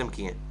بخاری مسلم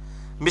کی ہیں۔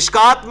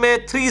 مشکات میں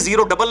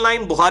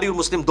 3099 بخاری اور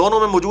مسلم دونوں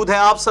میں موجود ہے۔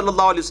 آپ صلی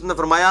اللہ علیہ وسلم نے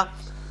فرمایا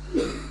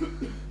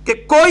کہ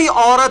کوئی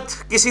عورت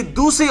کسی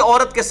دوسری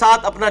عورت کے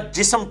ساتھ اپنا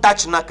جسم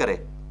ٹچ نہ کرے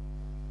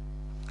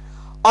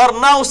اور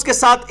نہ اس کے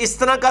ساتھ اس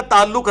طرح کا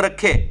تعلق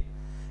رکھے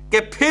کہ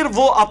پھر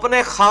وہ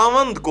اپنے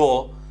خاوند کو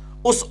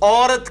اس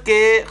عورت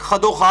کے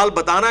خد و خال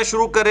بتانا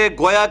شروع کرے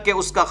گویا کہ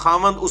اس کا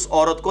خاوند اس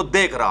عورت کو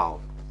دیکھ رہا ہو۔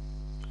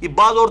 یہ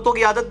بعض عورتوں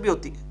کی عادت بھی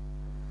ہوتی ہے،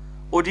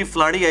 وہ جی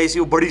فلانی آئی سی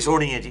وہ بڑی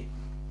سونی ہے جی،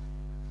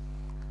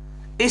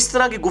 اس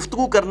طرح کی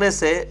گفتگو کرنے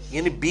سے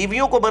یعنی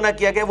بیویوں کو منع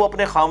کیا گیا وہ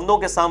اپنے خاوندوں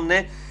کے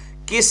سامنے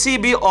کسی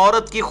بھی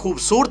عورت کی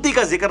خوبصورتی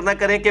کا ذکر نہ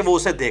کریں کہ وہ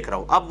اسے دیکھ رہا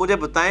ہو۔ اب مجھے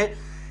بتائیں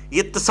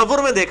یہ تصور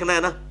میں دیکھنا ہے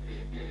نا،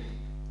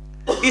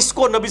 اس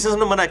کو نبی صلی اللہ علیہ وسلم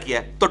نے منع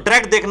کیا ہے، تو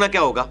ڈائریکٹ دیکھنا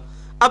کیا ہوگا؟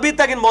 ابھی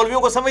تک ان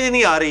مولویوں کو سمجھ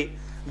نہیں آ رہی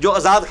جو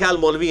آزاد خیال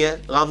مولوی ہیں،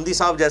 غامدی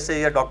صاحب جیسے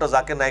یا ڈاکٹر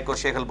ذاکر نائک اور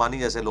شیخ البانی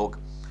جیسے لوگ،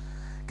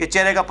 کہ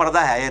چہرے کا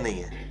پردہ ہے یا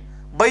نہیں ہے۔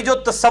 بھائی جو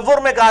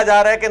تصور میں کہا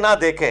جا رہا ہے کہ نہ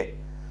دیکھے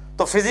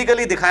تو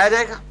فزیکلی دکھایا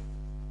جائے گا؟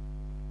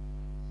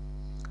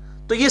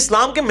 تو یہ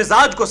اسلام کے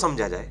مزاج کو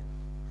سمجھا جائے،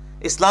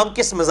 اسلام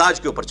کس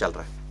مزاج کے اوپر چل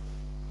رہا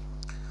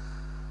ہے۔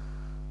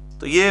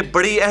 تو یہ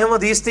بڑی اہم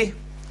حدیث تھی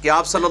کہ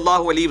آپ صلی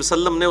اللہ علیہ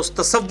وسلم نے اس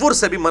تصور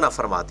سے بھی منع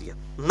فرما دیا۔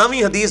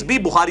 9ویں حدیث بھی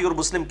بخاری اور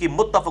مسلم کی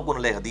متفق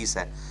علیہ حدیث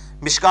ہے،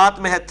 مشکات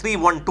میں ہے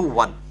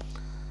 3121۔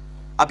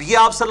 اب یہ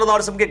آپ صلی اللہ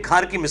علیہ وسلم کے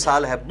گھر کی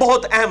مثال ہے،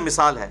 بہت اہم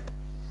مثال ہے۔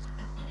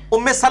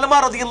 ام سلمہ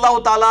رضی اللہ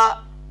تعالی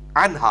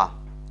عنہا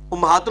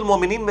امہات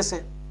المومنین میں سے،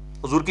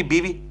 حضور کی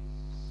بیوی،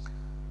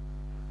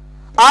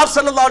 آپ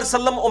صلی اللہ علیہ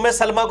وسلم ام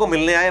سلمہ کو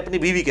ملنے آئے اپنی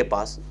بیوی کے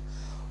پاس،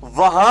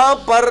 وہاں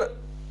پر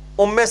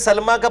ام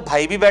سلمہ کا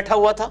بھائی بھی بیٹھا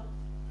ہوا تھا،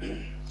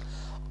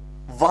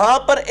 وہاں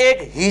پر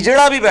ایک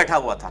ہیجڑا بھی بیٹھا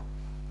ہوا تھا،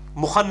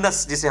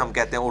 مخنث جسے ہم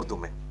کہتے ہیں اردو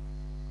میں،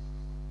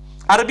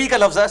 عربی کا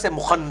لفظ ہے سے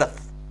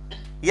مخنث،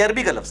 یہ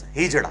عربی کا لفظ ہے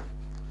ہیجڑا۔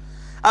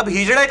 اب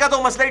ہیجڑے کا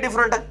تو مسئلہ ہی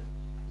ڈیفرنٹ ہے،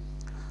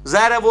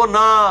 ظاہر ہے وہ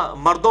نہ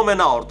مردوں میں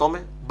نہ عورتوں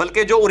میں،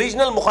 بلکہ جو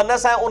اوریجنل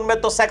مخنث ہیں ان میں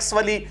تو سیکس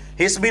والی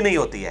حص بھی نہیں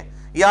ہوتی ہے،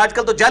 یہ آج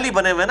کل تو جعلی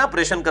بنے ہوئے نا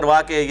آپریشن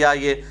کروا کے، یا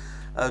یہ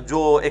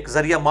جو ایک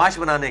ذریعہ معاش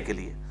بنانے کے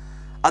لیے۔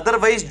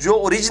 ادروائز جو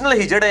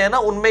اوریجنل ہجڑے ہیں نا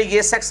ان میں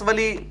یہ سیکس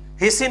والی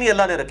حص ہی نہیں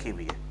اللہ نے رکھی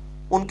ہوئی ہے،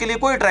 ان کے لیے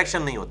کوئی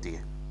اٹریکشن نہیں ہوتی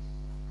ہے۔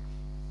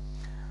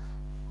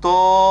 تو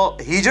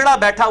ہجڑا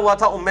بیٹھا ہوا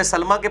تھا ام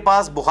سلمہ کے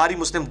پاس، بخاری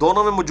مسلم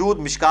دونوں میں موجود،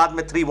 مشکات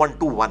میں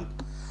 3121،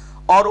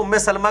 اور ام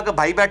سلمہ کا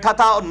بھائی بیٹھا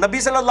تھا اور نبی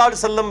صلی اللہ علیہ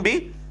وسلم بھی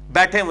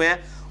بیٹھے ہوئے ہیں۔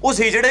 اس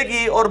ہجڑے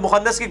کی اور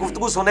مخنث کی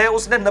گفتگو سنے،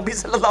 اس نے نبی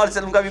صلی اللہ علیہ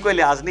وسلم کا بھی کوئی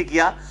لحاظ نہیں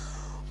کیا،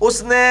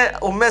 اس نے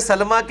ام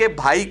سلمہ کے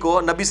بھائی کو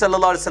نبی صلی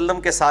اللہ علیہ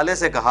وسلم کے سالے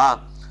سے کہا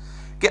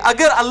کہ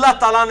اگر اللہ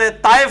تعالیٰ نے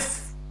طائف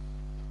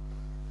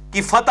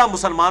کی فتح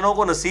مسلمانوں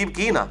کو نصیب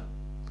کی نا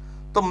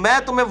تو میں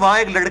تمہیں وہاں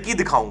ایک لڑکی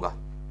دکھاؤں گا۔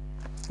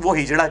 وہ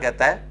ہجڑا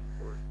کہتا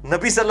ہے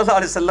نبی صلی اللہ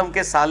علیہ وسلم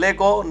کے سالے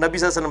کو، نبی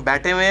صلی اللہ علیہ وسلم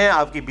بیٹھے ہوئے ہیں،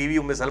 آپ کی بیوی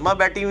ام سلمہ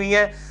بیٹھی ہوئی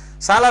ہے،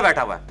 سالہ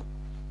بیٹھا ہوا ہے،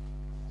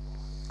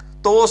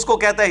 تو وہ اس کو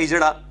کہتا ہے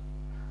ہجڑا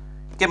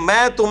کہ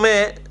میں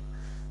تمہیں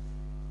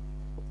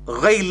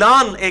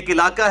غیلان ایک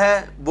علاقہ ہے،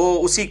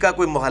 وہ اسی کا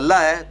کوئی محلہ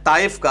ہے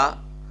طائف کا،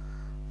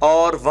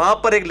 اور وہاں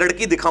پر ایک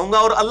لڑکی دکھاؤں گا،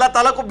 اور اللہ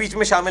تعالیٰ کو بیچ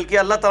میں شامل کیا،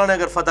 اللہ تعالیٰ نے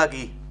اگر فتح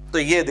کی تو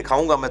یہ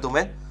دکھاؤں گا میں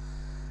تمہیں۔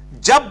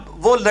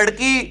 جب وہ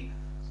لڑکی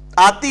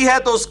آتی ہے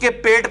تو اس کے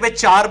پیٹ پہ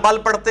 4 بال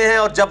پڑتے ہیں،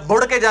 اور جب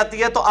مڑ کے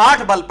جاتی ہے تو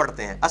 8 بال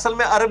پڑتے ہیں۔ اصل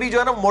میں عربی جو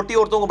ہے نا موٹی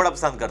عورتوں کو بڑا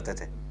پسند کرتے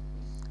تھے،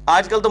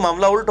 آج کل تو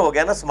معاملہ الٹ ہو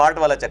گیا نا، سمارٹ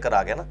والا چکر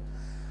آ گیا نا۔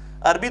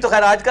 عربی تو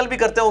خیر آج کل بھی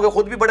کرتے ہوں گے،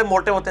 خود بھی بڑے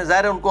موٹے ہوتے ہیں،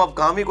 ظاہر ہے ان کو اب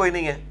کام ہی کوئی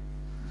نہیں ہے،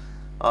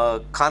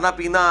 کھانا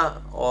پینا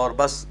اور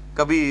بس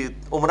کبھی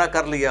عمرہ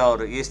کر لیا، اور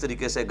اس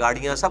طریقے سے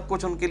گاڑیاں سب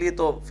کچھ ان کے لیے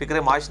تو فکر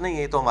معاش نہیں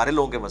ہے، یہ تو ہمارے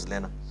لوگوں کے مسئلے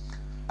ہیں نا،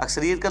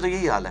 اکثریت کا تو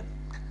یہی حال ہے،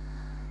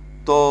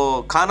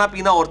 تو کھانا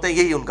پینا عورتیں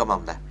یہی ان کا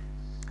معاملہ ہے،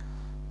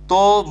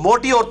 تو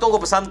موٹی عورتوں کو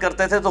پسند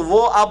کرتے تھے۔ تو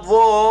وہ اب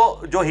وہ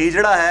جو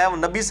ہجڑا ہے وہ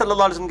نبی صلی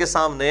اللہ علیہ وسلم کے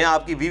سامنے،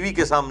 آپ کی بیوی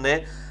کے سامنے،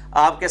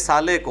 آپ کے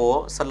سالے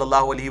کو صلی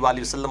اللہ علیہ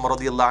وآلہ وسلم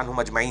رضی اللہ عنہم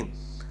اجمعین،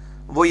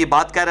 وہ یہ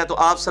بات کہہ رہے ہیں، تو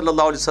آپ صلی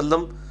اللہ علیہ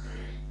وسلم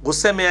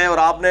غصے میں آئے اور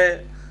آپ نے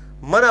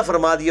منع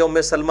فرما دیا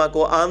ام سلمہ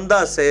کو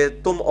آندہ سے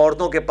تم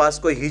عورتوں کے پاس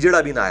کوئی ہجڑا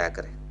بھی نہ آیا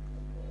کرے.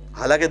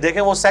 حالانکہ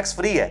دیکھیں وہ سیکس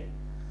فری ہے،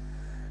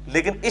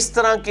 لیکن اس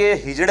طرح کے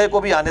ہجڑے کو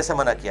بھی آنے سے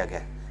منع کیا گیا.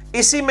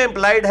 اسی میں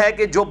امپلائڈ ہے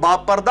کہ جو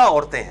باپردہ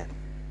عورتیں ہیں،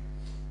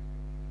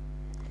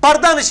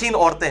 پردہ نشین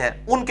عورتیں ہیں،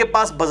 ان کے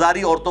پاس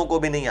بازاری عورتوں کو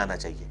بھی نہیں آنا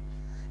چاہیے.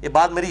 یہ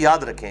بات میری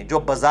یاد رکھیں. جو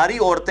بازاری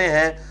عورتیں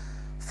ہیں،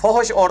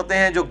 فحش عورتیں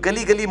ہیں، جو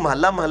گلی گلی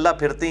محلہ محلہ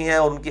پھرتی ہیں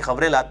اور ان کی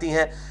خبریں لاتی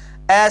ہیں،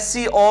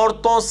 ایسی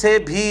عورتوں سے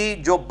بھی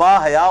جو با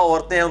حیا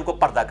عورتیں ہیں ان کو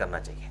پردہ کرنا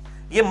چاہیے.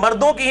 یہ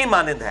مردوں کی ہی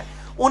مانند ہے،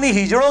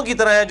 انہی ہجڑوں کی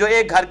طرح ہیں جو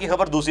ایک گھر کی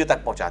خبر دوسری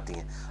تک پہنچاتی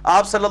ہیں.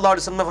 آپ صلی اللہ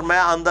علیہ وسلم نے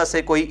فرمایا آندہ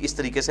سے کوئی اس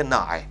طریقے سے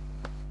نہ آئے.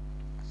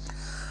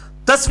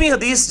 10ویں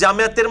حدیث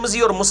جامعہ ترمذی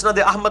اور مسند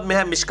احمد میں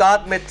ہے،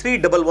 مشکات میں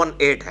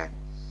 3118 ہے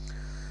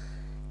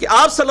کہ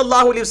آپ صلی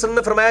اللہ علیہ وسلم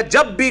نے فرمایا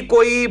جب بھی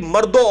کوئی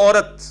مرد و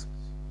عورت،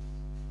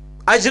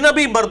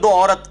 اجنبی مرد و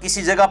عورت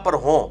کسی جگہ پر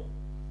ہوں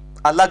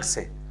الگ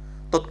سے،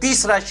 تو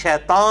تیسرا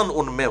شیطان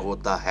ان میں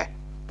ہوتا ہے.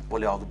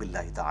 بولے اعوذ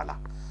باللہ تعالی.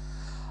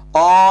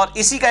 اور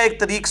اسی کا ایک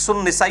طریق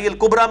سنن نسائی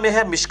الکبریٰ میں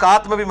ہے،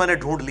 مشکات میں بھی میں نے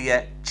ڈھونڈ لیا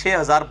ہے،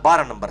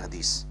 6012 نمبر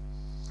حدیث،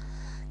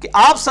 کہ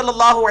آپ صلی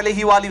اللہ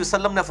علیہ وآلہ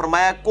وسلم نے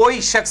فرمایا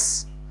کوئی شخص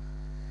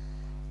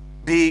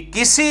بھی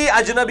کسی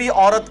اجنبی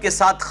عورت کے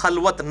ساتھ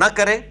خلوت نہ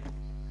کرے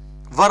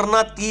ورنہ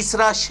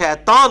تیسرا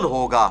شیطان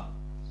ہوگا.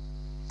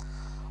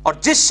 اور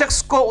جس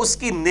شخص کو اس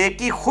کی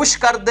نیکی خوش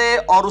کر دے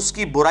اور اس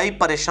کی برائی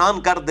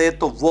پریشان کر دے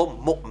تو وہ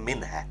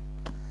مؤمن ہے.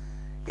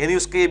 یعنی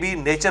اس کی بھی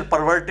نیچر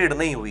پرورٹڈ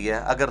نہیں ہوئی ہے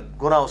اگر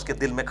گناہ اس کے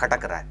دل میں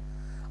کھٹک رہا ہے،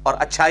 اور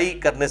اچھائی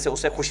کرنے سے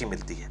اسے خوشی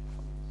ملتی ہے.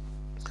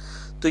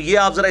 تو یہ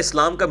آپ ذرا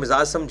اسلام کا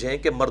مزاج سمجھیں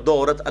کہ مرد و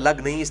عورت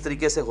الگ نہیں اس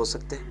طریقے سے ہو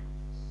سکتے.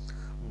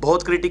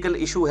 بہت کریٹیکل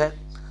ایشو ہے.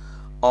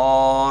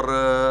 اور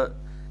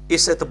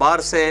اس اعتبار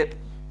سے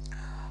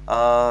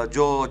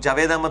جو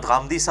جاوید احمد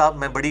غامدی صاحب،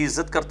 میں بڑی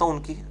عزت کرتا ہوں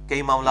ان کی،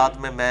 کئی معاملات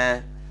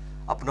میں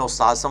اپنا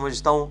استاد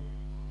سمجھتا ہوں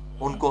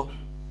ان کو،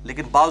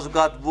 لیکن بعض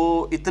اوقات وہ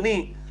اتنی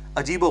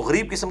عجیب و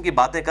غریب قسم کی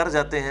باتیں کر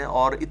جاتے ہیں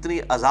اور اتنی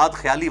آزاد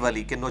خیالی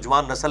والی کہ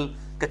نوجوان نسل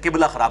کا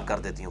قبلہ خراب کر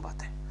دیتی ہوں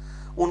باتیں.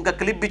 ان کا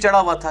کلپ بھی چڑھا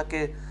ہوا تھا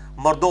کہ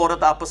مرد و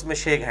عورت آپس میں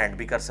شیک ہینڈ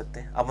بھی کر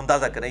سکتے ہیں. اب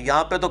اندازہ کریں،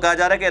 یہاں پہ تو کہا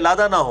جا رہا ہے کہ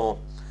علادہ نہ ہو،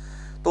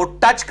 تو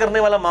ٹچ کرنے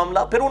والا معاملہ،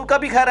 پھر ان کا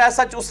بھی خیر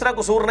ایسا اس طرح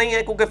قصور نہیں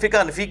ہے کیونکہ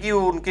فقہ حنفی کی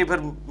ان کے پھر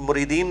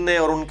مریدین نے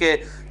اور ان کے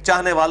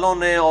چاہنے والوں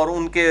نے اور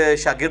ان کے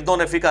شاگردوں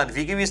نے فقہ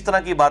حنفی کی بھی اس طرح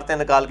کی باتیں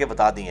نکال کے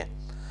بتا دی ہیں.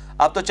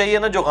 اب تو چاہیے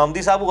نا جو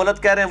غامدی صاحب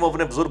غلط کہہ رہے ہیں وہ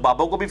اپنے بزرگ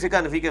بابوں کو بھی فقہ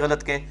حنفی کے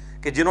غلط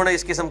کہیں کہ جنہوں نے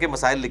اس قسم کے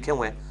مسائل لکھے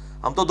ہوئے ہیں.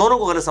 ہم تو دونوں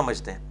کو غلط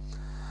سمجھتے ہیں.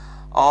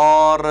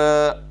 اور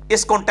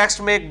اس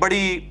کانٹیکسٹ میں ایک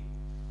بڑی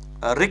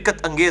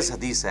رکت انگیز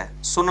حدیث ہے،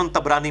 سنن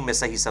طبرانی میں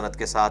صحیح سند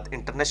کے ساتھ،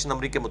 انٹرنیشنل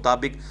نمبر کے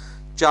مطابق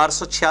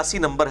 486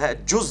 نمبر ہے،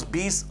 جز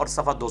 20 اور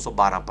صفحہ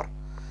 212 پر،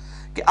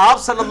 کہ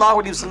آپ صلی اللہ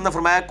علیہ وسلم نے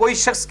فرمایا کوئی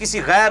شخص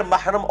کسی غیر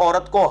محرم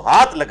عورت کو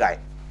ہاتھ لگائے،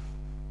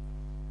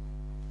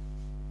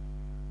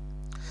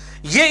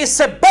 یہ اس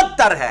سے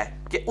بدتر ہے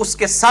کہ اس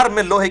کے سر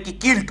میں لوہے کی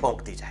کیل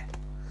ٹھونک دی جائے.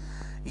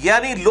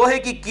 یعنی لوہے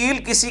کی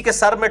کیل کسی کے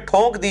سر میں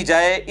ٹھونک دی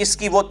جائے، اس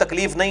کی وہ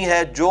تکلیف نہیں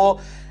ہے جو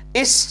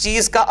اس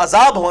چیز کا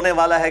عذاب ہونے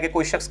والا ہے کہ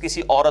کوئی شخص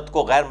کسی عورت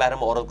کو، غیر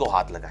محرم عورت کو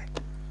ہاتھ لگائے.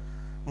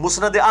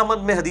 مسند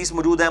احمد میں حدیث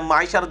موجود ہے،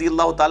 عائشہ رضی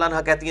اللہ تعالیٰ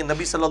عنہ کہتی ہیں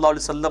نبی صلی اللہ علیہ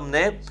وسلم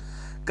نے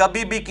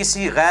کبھی بھی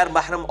کسی غیر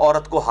محرم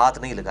عورت کو ہاتھ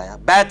نہیں لگایا،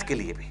 بیعت کے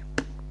لیے بھی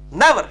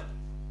نیور.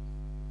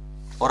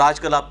 اور آج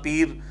کل آپ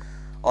پیر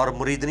اور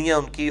مریدنیاں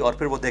ان کی، اور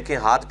پھر وہ دیکھیں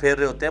ہاتھ پھیر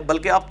رہے ہوتے ہیں،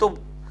 بلکہ اب تو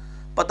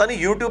پتہ نہیں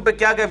یوٹیوب پہ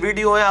کیا کیا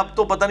ویڈیو ہیں، اب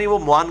تو پتہ نہیں وہ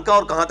معانکہ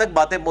اور کہاں تک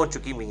باتیں پہنچ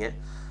چکی ہوئی ہیں،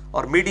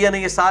 اور میڈیا نے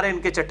یہ سارے ان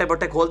کے چٹے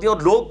بٹے کھول دیے، اور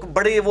لوگ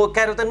بڑے وہ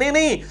کہہ رہے ہوتے ہیں نہیں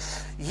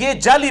نہیں یہ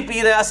جعلی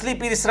پیر ہے، اصلی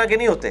پیر اس طرح کے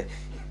نہیں ہوتے.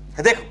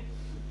 دیکھو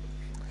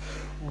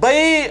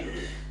بھائی،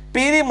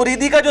 پیری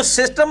مریدی کا جو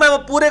سسٹم ہے وہ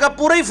پورے کا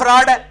پورا ہی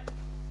فراڈ ہے.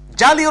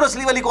 جعلی اور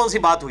اصلی والی کون سی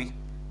بات ہوئی؟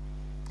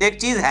 ایک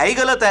چیز ہے ہی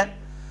غلط ہے،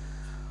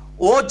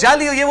 وہ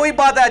جعلی، یہ وہی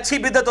بات ہے اچھی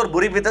بدعت اور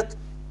بری بدعت.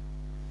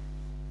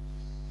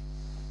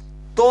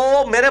 تو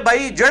میرے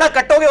بھائی جڑا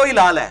کٹو گے وہی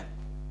لال ہے،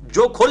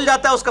 جو کھل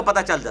جاتا ہے اس کا پتہ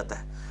چل جاتا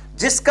ہے.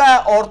 جس کا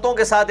عورتوں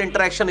کے ساتھ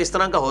انٹریکشن اس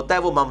طرح کا ہوتا ہے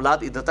وہ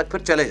معاملات ادھر تک پھر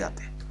چلے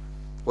جاتے ہیں.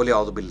 بولے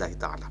اعوذ باللہ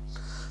تعالی.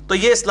 تو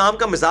یہ اسلام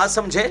کا مزاج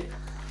سمجھیں.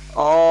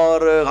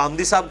 اور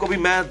غامدی صاحب کو بھی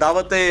میں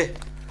دعوت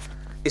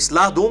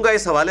اصلاح دوں گا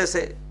اس حوالے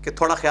سے کہ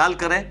تھوڑا خیال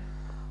کریں.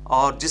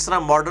 اور جس طرح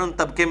ماڈرن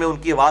طبقے میں ان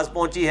کی آواز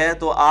پہنچی ہے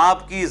تو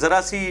آپ کی ذرا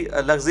سی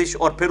لغزش،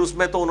 اور پھر اس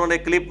میں تو انہوں نے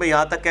کلپ میں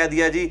یہاں تک کہہ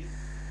دیا جی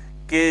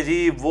کہ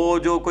جی وہ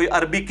جو کوئی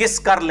عربی کس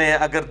کر لیں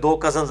اگر دو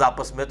کزنز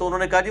آپس میں، تو انہوں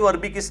نے کہا جی وہ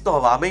عربی کس تو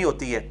ہوا میں ہی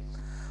ہوتی ہے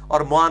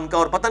اور معانکہ،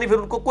 اور پتہ نہیں پھر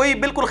ان کو کوئی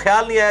بالکل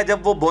خیال نہیں آیا.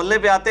 جب وہ بولنے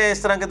پہ آتے ہیں اس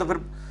طرح کے تو پھر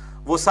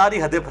وہ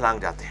ساری حدیں پھلانگ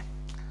جاتے ہیں.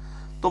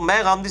 تو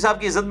میں غامدی صاحب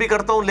کی عزت بھی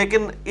کرتا ہوں،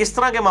 لیکن اس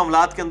طرح کے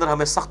معاملات کے اندر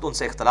ہمیں سخت ان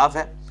سے اختلاف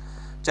ہے،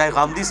 چاہے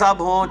غامدی صاحب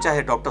ہوں،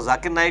 چاہے ڈاکٹر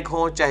ذاکر نائک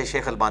ہوں، چاہے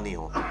شیخ البانی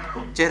ہوں.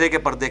 چہرے کے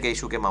پردے کے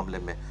ایشو کے معاملے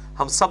میں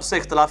ہم سب سے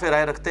اختلاف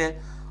رائے رکھتے ہیں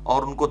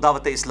اور ان کو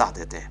دعوت اصلاح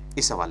دیتے ہیں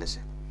اس حوالے سے.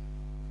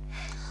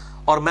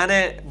 اور میں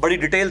نے بڑی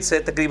ڈیٹیل سے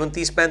تقریباً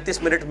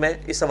 30-35 منٹ میں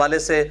اس حوالے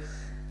سے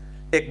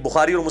ایک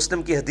بخاری اور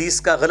مسلم کی حدیث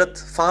کا غلط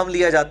فہم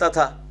لیا جاتا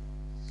تھا،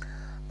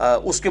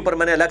 اس کے اوپر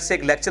میں نے الگ سے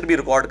ایک لیکچر بھی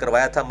ریکارڈ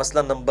کروایا تھا،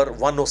 مسئلہ نمبر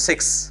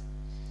 106.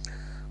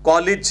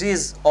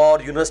 کالجز اور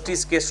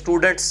یونیورسٹیز کے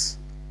اسٹوڈنٹس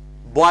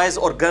بوائز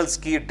اور گرلز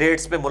کی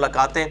ڈیٹس پہ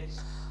ملاقاتیں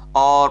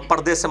اور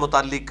پردے سے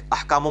متعلق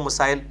احکام و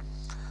مسائل،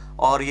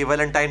 اور یہ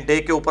ویلنٹائن ڈے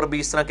کے اوپر بھی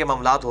اس طرح کے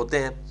معاملات ہوتے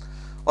ہیں.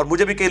 اور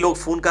مجھے بھی کئی لوگ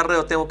فون کر رہے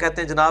ہوتے ہیں، وہ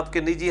کہتے ہیں جناب کہ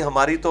نہیں جی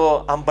ہماری تو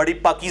ہم بڑی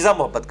پاکیزہ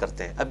محبت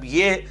کرتے ہیں. اب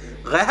یہ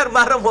غیر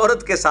محرم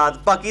عورت کے ساتھ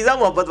پاکیزہ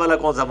محبت والا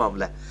کون سا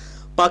معاملہ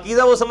ہے؟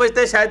 پاکیزہ وہ سمجھتے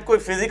ہیں شاید کوئی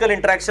فزیکل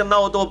انٹریکشن نہ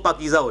ہو تو وہ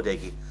پاکیزہ ہو جائے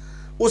گی.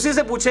 اسی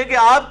سے پوچھیں کہ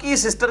آپ کی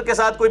سسٹر کے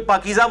ساتھ کوئی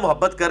پاکیزہ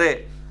محبت کرے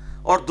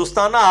اور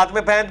دستانہ ہاتھ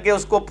میں پہن کے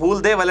اس کو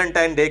پھول دے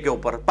ویلنٹائن ڈے کے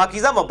اوپر،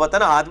 پاکیزہ محبت ہے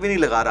نا، ہاتھ بھی نہیں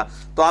لگا رہا،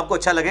 تو آپ کو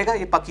اچھا لگے گا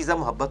یہ پاکیزہ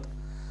محبت؟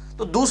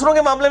 تو دوسروں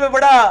کے معاملے میں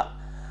بڑا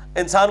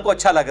انسان کو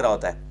اچھا لگ رہا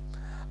ہوتا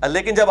ہے،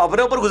 لیکن جب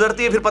اپنے اوپر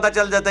گزرتی ہے پھر پتہ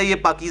چل جاتا ہے یہ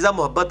پاکیزہ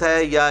محبت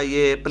ہے یا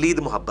یہ پلید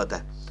محبت ہے.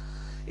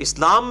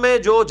 اسلام میں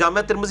جو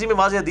جامع ترمذی میں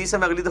واضح حدیث ہے،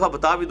 میں اگلی دفعہ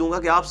بتا بھی دوں گا،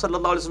 کہ آپ صلی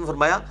اللہ علیہ وسلم نے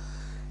فرمایا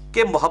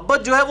کہ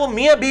محبت جو ہے وہ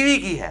میاں بیوی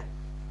کی ہے.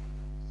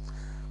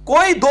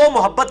 کوئی دو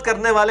محبت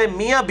کرنے والے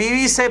میاں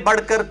بیوی سے بڑھ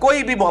کر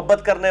کوئی بھی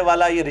محبت کرنے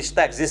والا یہ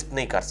رشتہ ایگزسٹ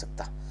نہیں کر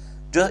سکتا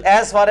جو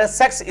as far as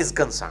sex is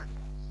concern.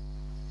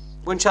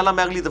 وہ انشاءاللہ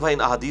میں اگلی دفعہ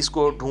ان احادیث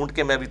کو ڈھونڈ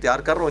کے میں بھی تیار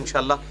کر رہا ہوں،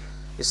 انشاءاللہ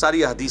یہ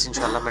ساری احادیث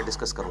انشاءاللہ میں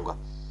ڈسکس کروں گا.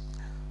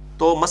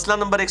 تو مسئلہ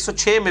نمبر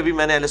 106 میں بھی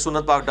میں نے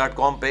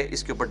ahlsunnatpak.com پہ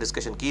اس کے اوپر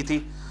ڈسکشن کی تھی.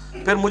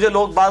 پھر مجھے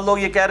بعض لوگ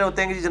یہ کہہ رہے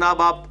ہوتے ہیں کہ جی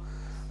جناب آپ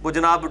وہ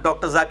جناب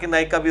ڈاکٹر ذاکر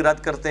نائک کا بھی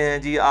رد کرتے ہیں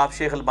جی، آپ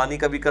شیخ البانی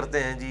کا بھی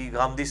کرتے ہیں جی،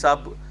 غامدی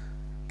صاحب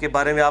کے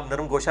بارے میں آپ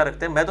نرم گوشہ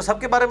رکھتے ہیں. میں تو سب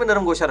کے بارے میں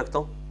نرم گوشہ رکھتا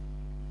ہوں.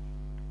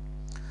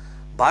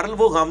 بہرحال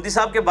وہ غامدی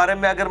صاحب کے بارے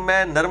میں اگر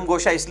میں نرم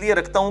گوشہ اس لیے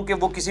رکھتا ہوں کہ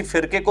وہ کسی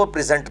فرقے کو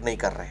پریزنٹ نہیں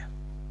کر رہے ہیں،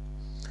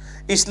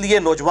 اس لیے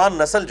نوجوان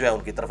نسل جو ہے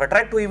ان کی طرف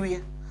اٹریکٹ ہوئی ہوئی ہے.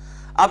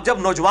 اب جب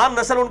نوجوان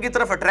نسل ان کی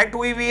طرف اٹریکٹ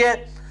ہوئی ہوئی ہے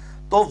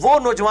تو وہ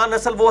نوجوان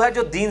نسل وہ ہے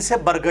جو دین سے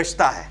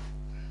برگشتہ ہے،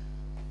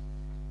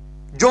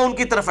 جو ان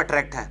کی طرف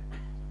اٹریکٹ ہے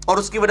اور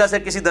اس کی وجہ سے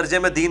کسی درجے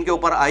میں دین کے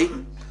اوپر آئی.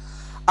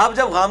 اب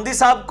جب غامدی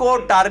صاحب کو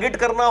ٹارگٹ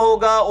کرنا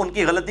ہوگا، ان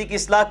کی غلطی کی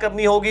اصلاح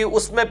کرنی ہوگی،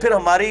 اس میں پھر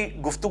ہماری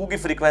گفتگو کی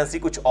فریکوینسی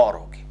کچھ اور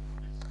ہوگی.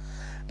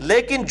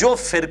 لیکن جو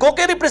فرقوں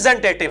کے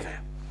ریپرزینٹیٹو ہیں،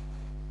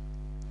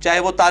 چاہے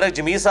وہ طارق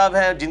جمیل صاحب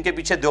ہیں جن کے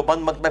پیچھے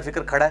دیوبند مکتبہ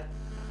فکر کھڑا ہے،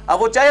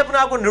 اب وہ چاہے اپنے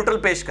آپ کو نیوٹرل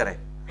پیش کریں،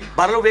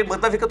 بہرحال ایک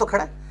مکتبہ فکر تو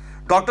کھڑا ہے.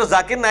 ڈاکٹر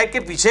ذاکر نائک کے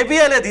پیچھے بھی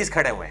اہل حدیث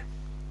کھڑے ہوئے ہیں.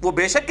 وہ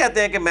بے شک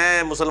کہتے ہیں کہ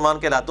میں مسلمان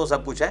کہلاتا ہوں،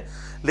 سب کچھ ہے،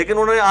 لیکن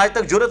انہوں نے آج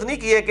تک جرأت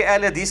نہیں کی ہے کہ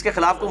اہل حدیث کے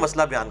خلاف کوئی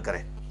مسئلہ بیان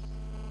کریں.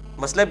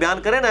 مسئلے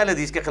بیان کریں نا اہل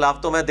حدیث کے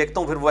خلاف، تو میں دیکھتا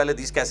ہوں پھر وہ اہل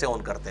حدیث کیسے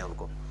اون کرتے ہیں ان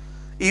کو.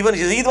 ایون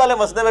یزید والے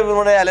مسئلے میں بھی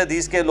انہوں نے اہل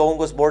حدیث کے لوگوں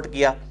کو سپورٹ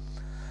کیا،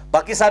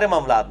 باقی سارے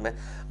معاملات میں.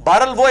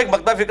 بہرحال وہ ایک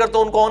مکتبہ فکر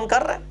تو ان کو آن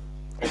کر رہے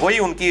ہیں، وہی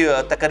ان کی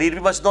تقریر بھی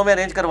مسجدوں میں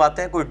ارینج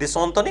کرواتے ہیں، کوئی ڈس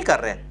آن تو نہیں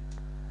کر رہے ہیں.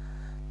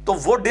 تو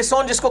وہ ڈس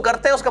آن جس کو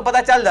کرتے ہیں اس کا پتہ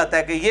چل جاتا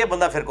ہے کہ یہ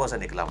بندہ فرقوں سے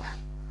نکلا ہوا ہے،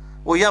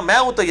 وہ یا میں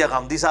ہوں تو یا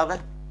غامدی صاحب ہے.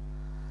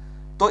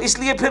 تو اس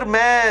لیے پھر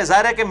میں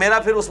ظاہر ہے کہ میرا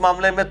پھر اس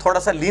معاملے میں تھوڑا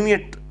سا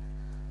لینیٹ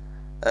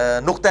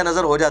نقطہ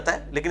نظر ہو جاتا ہے.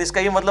 لیکن اس کا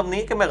یہ مطلب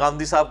نہیں کہ میں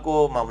غامدی صاحب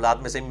کو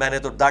معاملات میں سے، میں نے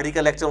تو داڑھی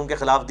کا لیکچر ان کے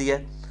خلاف دیا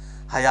ہے،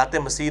 حیات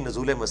مسیح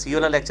نزول مسیح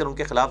والا لیکچر ان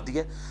کے خلاف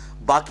دیا ہے.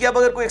 باقی اب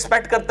اگر کوئی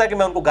ایکسپیکٹ کرتا ہے کہ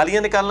میں ان کو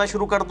گالیاں نکالنا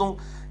شروع کر دوں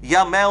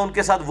یا میں ان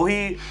کے ساتھ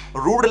وہی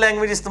روڈ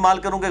لینگویج استعمال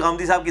کروں کہ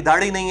غامدی صاحب کی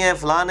داڑھی نہیں ہے،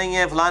 فلاں نہیں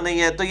ہے، فلاں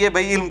نہیں ہے، تو یہ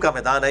بھائی علم کا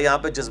میدان ہے، یہاں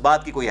پہ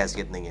جذبات کی کوئی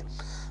حیثیت نہیں ہے.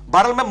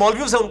 بہرحال میں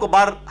مولویوں سے ان کو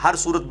ہر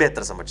صورت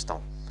بہتر سمجھتا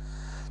ہوں.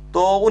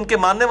 تو ان کے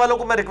ماننے والوں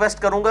کو میں ریکویسٹ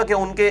کروں گا کہ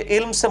ان کے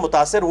علم سے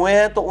متاثر ہوئے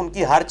ہیں تو ان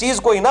کی ہر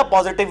چیز کو ہی نا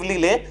پازیٹیولی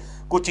لیں.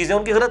 کچھ چیزیں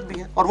ان کی غلط بھی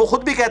ہیں، اور وہ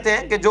خود بھی کہتے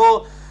ہیں کہ جو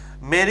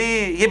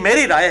یہ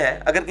میری رائے ہے،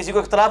 اگر کسی کو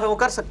اختلاف ہے وہ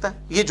کر سکتا ہے.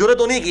 یہ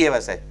جرأت انہیں کی ہے،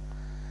 ویسے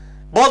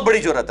بہت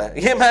بڑی جرأت ہے.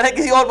 یہ میں نے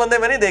کسی اور بندے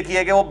میں نہیں دیکھی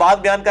ہے کہ وہ بات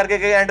بیان کر کے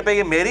کہ اینڈ پہ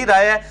یہ میری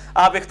رائے ہے،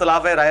 آپ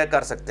اختلاف رائے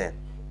کر سکتے ہیں.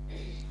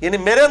 یعنی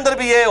میرے اندر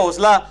بھی یہ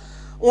حوصلہ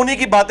انہی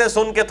کی باتیں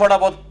سن کے تھوڑا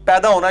بہت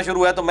پیدا ہونا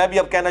شروع ہے، تو میں بھی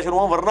اب کہنا شروع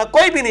ہوں، ورنہ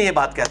کوئی بھی نہیں یہ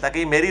بات کہتا کہ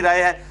یہ میری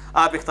رائے ہے،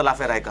 آپ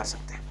اختلاف رائے کر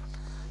سکتے ہیں.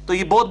 تو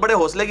یہ بہت بڑے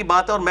حوصلے کی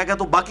بات ہے، اور میں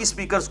کہتا ہوں باقی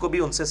سپیکرز کو بھی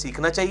ان سے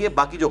سیکھنا چاہیے.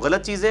 باقی جو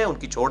غلط چیزیں ہیں ان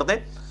کی چھوڑ دیں،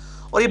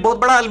 اور یہ بہت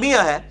بڑا المیہ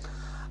ہے.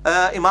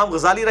 امام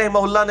غزالی رحمہ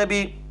اللہ نے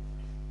بھی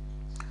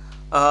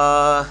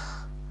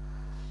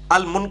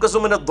المنقذ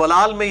من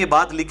الضلال میں یہ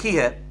بات لکھی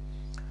ہے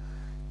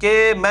کہ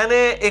میں نے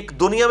ایک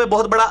دنیا میں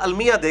بہت بڑا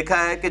المیہ دیکھا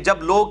ہے کہ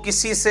جب لوگ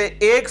کسی سے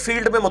ایک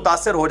فیلڈ میں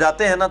متاثر ہو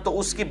جاتے ہیں نا، تو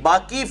اس کی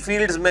باقی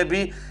فیلڈز میں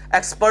بھی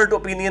ایکسپرٹ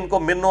اوپینین کو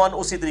منوان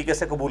اسی طریقے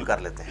سے قبول کر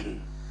لیتے ہیں.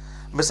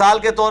 مثال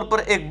کے طور پر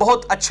ایک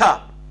بہت اچھا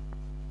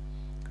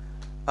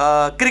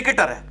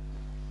کرکٹر ہے،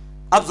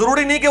 اب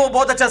ضروری نہیں کہ وہ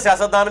بہت اچھا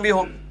سیاستدان بھی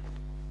ہو،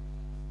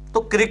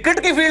 تو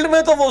کرکٹ کی فیلڈ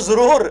میں تو وہ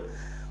ضرور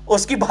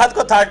اس کی بات کو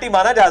اتھارٹی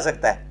مانا جا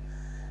سکتا ہے.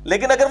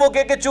 لیکن اگر وہ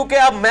کہ چونکہ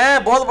اب میں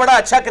بہت بڑا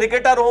اچھا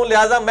کرکٹر ہوں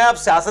لہٰذا میں اب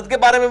سیاست کے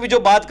بارے میں بھی جو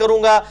بات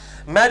کروں گا،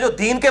 میں جو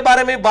دین کے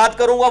بارے میں بھی بات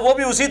کروں گا، وہ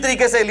بھی اسی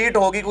طریقے سے ایلیٹ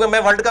ہوگی کیونکہ میں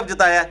ورلڈ کپ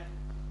جتایا ہے،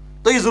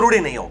 تو یہ ضروری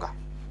نہیں ہوگا.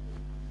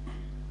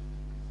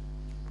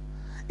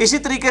 اسی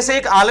طریقے سے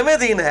ایک عالم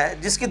دین ہے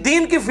جس کی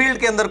دین کی فیلڈ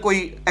کے اندر کوئی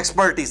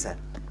ایکسپرٹیز ہے،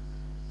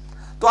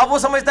 تو اب وہ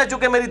سمجھتا ہے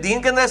چونکہ میری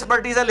دین کے اندر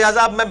ایکسپرٹیز ہے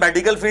لہٰذا اب میں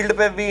میڈیکل فیلڈ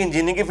پہ بھی،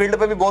 انجینئرنگ کی فیلڈ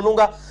پہ بھی بولوں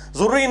گا.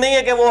 ضروری نہیں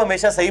ہے کہ وہ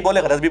ہمیشہ صحیح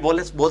بولے، غلط بھی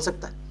بول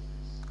سکتا ہے.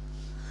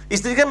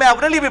 اس طریقے میں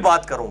اپنے لیے بھی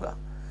بات کروں گا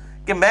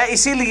کہ میں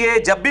اسی لیے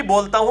جب بھی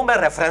بولتا ہوں میں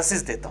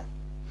ریفرنسز دیتا ہوں.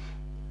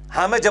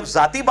 ہاں میں جب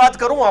ذاتی بات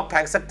کروں آپ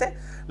پھینک سکتے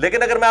ہیں،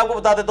 لیکن اگر میں آپ کو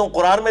بتا دیتا ہوں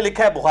قرآن میں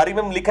لکھا ہے، بخاری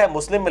میں لکھا ہے،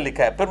 مسلم میں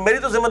لکھا ہے، پھر میری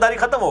تو ذمہ داری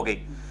ختم ہو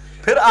گئی.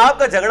 پھر آپ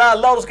کا جھگڑا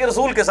اللہ اور اس کے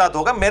رسول کے ساتھ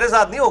ہوگا، میرے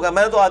ساتھ نہیں ہوگا.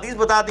 میں نے تو حدیث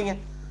بتا دی ہیں،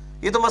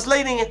 یہ تو مسئلہ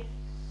ہی نہیں ہے.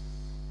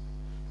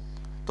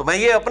 تو میں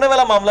یہ اپنے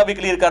والا معاملہ بھی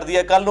کلیئر کر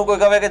دیا. کل نو کوئی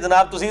کہے کہ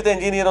جناب تسی تے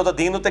انجینئر ہو تو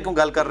دین تے کیوں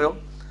گل کر رہے ہو؟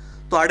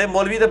 تواڈے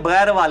مولوی تے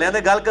بغیر حوالے دے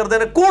گل کردے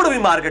نے، کوڑ بھی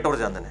مار کے ٹر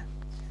جاندے نے،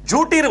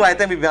 جھوٹی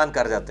روایتیں بھی بیان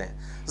کر جاتے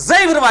ہیں،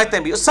 ضعیف روایتیں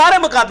بھی، سارے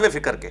مکاتبے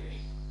فکر کے،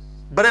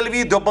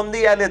 بریلوی،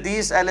 دیوبندی، اہل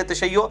حدیث، اہل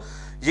تشیع.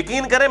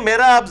 یقین کریں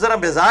میرا اب ذرا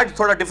مزاج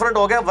تھوڑا ڈیفرنٹ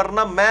ہو گیا،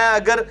 ورنہ میں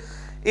اگر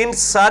ان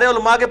سارے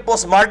علماء کے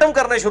پوسٹ مارٹم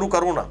کرنے شروع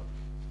کروں نا،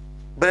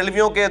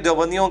 بریلویوں کے،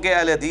 دیوبندیوں کے،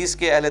 اہل حدیث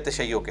کے، اہل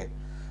تشیع کے،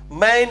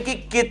 میں ان کی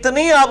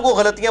کتنی آپ کو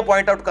غلطیاں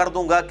پوائنٹ آؤٹ کر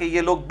دوں گا کہ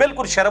یہ لوگ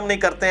بالکل شرم نہیں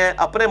کرتے ہیں،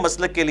 اپنے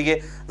مسلک کے لیے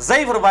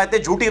ضعیف روایتیں،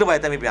 جھوٹی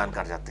روایتیں بھی بیان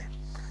کر جاتے ہیں.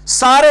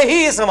 سارے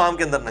ہی اس عوام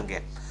کے اندر ننگے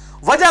ہیں.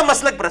 وجہ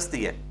مسلک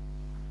پرستی ہے.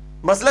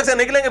 مسلک سے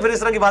نکلیں گے پھر اس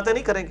طرح کی باتیں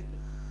نہیں کریں گے.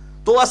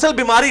 تو اصل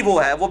بیماری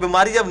وہ ہے، وہ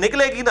بیماری جب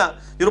نکلے گی نا،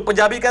 جو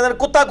پنجابی کہتے ہیں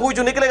کتا کوئی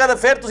جو نکلے گا تو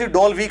پھر تسی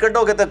ڈول بھی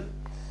کڈو گے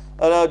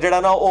تو جڑا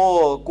نا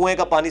وہ کنویں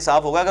کا پانی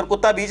صاف ہوگا. اگر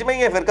کتا بیچ میں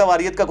ہی ہے فرقہ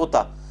واریت کا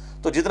کتا،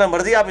 تو جتنا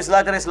مرضی آپ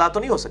اصلاح کریں، اصلاح تو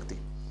نہیں ہو سکتی.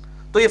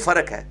 تو یہ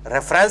فرق ہے.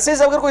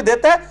 ریفرنسز اگر کوئی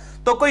دیتا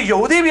ہے تو کوئی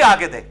یہودی بھی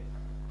آگے دے،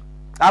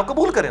 آپ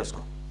قبول کریں اس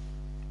کو.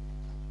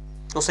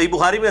 تو صحیح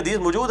بخاری میں حدیث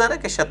موجود ہے نا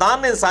کہ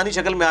شیطان نے انسانی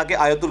شکل میں آ کے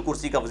آیت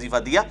الکرسی کا وظیفہ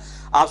دیا.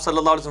 آپ صلی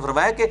اللہ علیہ وسلم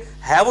فرمایا کہ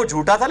ہے وہ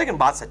جھوٹا تھا لیکن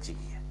بات سچی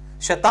کی ہے.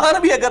 شیطان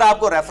بھی اگر آپ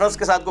کو ریفرنس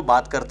کے ساتھ کوئی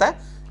بات کرتا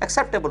ہے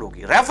ایکسیپٹیبل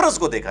ہوگی. ریفرنس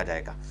کو دیکھا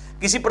جائے گا،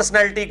 کسی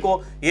پرسنالٹی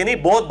کو. یہ نہیں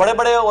بہت بڑے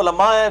بڑے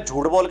علماء ہیں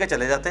جھوٹ بول کے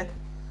چلے جاتے ہیں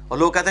اور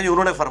لوگ کہتے ہیں جی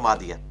انہوں نے فرما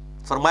دیا.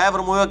 فرمایا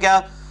فرمویا کیا؟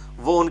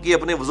 وہ ان کی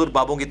اپنے بزرگ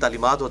بابوں کی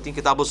تعلیمات ہوتی ہیں،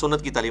 کتاب و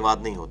سنت کی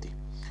تعلیمات نہیں ہوتی.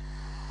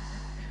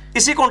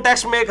 اسی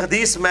کانٹیکسٹ میں ایک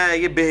حدیث، میں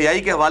یہ بے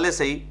حیائی کے حوالے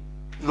سے ہی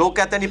لوگ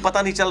کہتے ہیں جی پتہ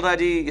نہیں چل رہا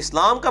جی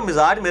اسلام کا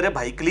مزاج میرے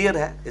بھائی کلیئر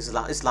ہے،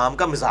 اسلام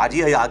کا مزاج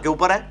ہی حیا کے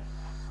اوپر ہے.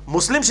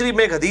 مسلم شریف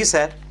میں ایک حدیث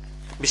ہے،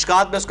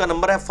 مشکات میں اس کا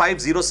نمبر ہے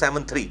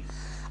 5073.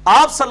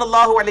 آپ صلی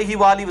اللہ علیہ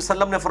وآلہ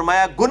وسلم نے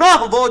فرمایا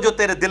گناہ وہ جو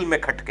تیرے دل میں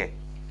کھٹکے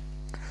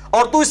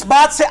اور تو اس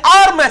بات سے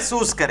آر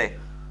محسوس کرے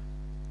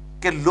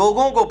کہ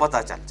لوگوں کو پتہ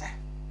چل جائے،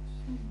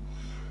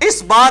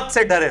 اس بات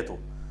سے ڈرے تو.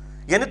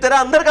 یعنی تیرا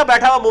اندر کا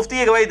بیٹھا ہوا مفتی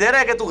یہ گواہی دے رہا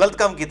ہے کہ تو غلط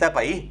کام کیتا ہے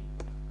بھائی.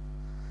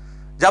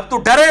 جب تو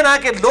ڈرے نا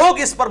کہ لوگ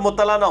اس پر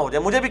مطلع نہ ہو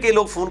جائے. مجھے بھی کئی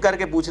لوگ فون کر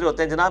کے پوچھ رہے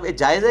ہوتے ہیں جناب یہ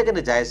جائز ہے کہ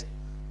ناجائز،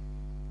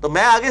 تو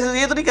میں آگے سے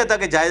یہ تو نہیں کہتا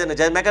کہ جائز ہے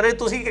ناجائز، میں کہہ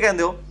رہا تسی کیا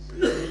کہندے ہو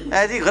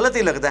اے جی غلط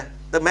ہی لگتا ہے.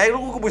 تو میں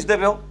لوگوں کو پوچھتے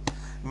پہ ہو،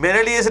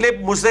 میرے لیے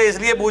مجھ سے اس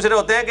لیے پوچھ رہے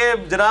ہوتے ہیں کہ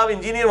جناب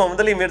انجینئر محمد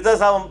علی مرزا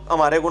صاحب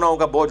ہمارے گناہوں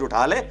کا بوجھ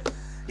اٹھا لے،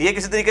 یہ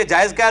کسی طریقے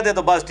جائز کہہ دے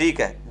تو بس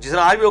ٹھیک ہے. جس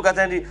طرح آج بھی وہ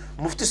کہتے ہیں جی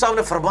مفتی صاحب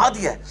نے فرما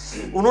دیا ہے،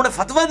 انہوں نے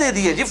فتویٰ دے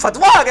دی ہے. جی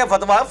فتویٰ آ گیا،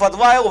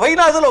 فتویٰ ہے وہی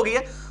نازل ہو گئی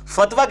ہے.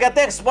 فتویٰ کہتے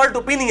ہیں ایکسپرٹ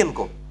اوپینین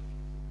کو،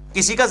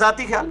 کسی کا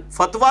ذاتی خیال.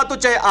 فتویٰ تو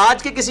چاہے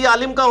آج کے کسی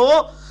عالم کا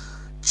ہو،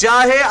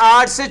 چاہے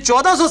آج سے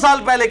 1400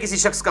 سال پہلے کسی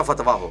شخص کا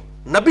فتویٰ ہو،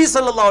 نبی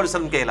صلی اللہ علیہ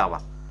وسلم کے علاوہ،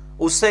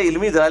 اس سے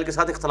علمی دلائل کے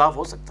ساتھ اختلاف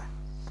ہو سکتا ہے.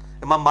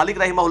 امام مالک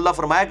رحمہ اللہ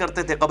فرمایا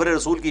کرتے تھے قبر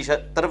رسول کی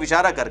طرف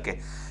اشارہ کر کے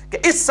کہ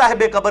اس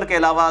صاحب قبر کے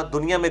علاوہ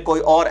دنیا میں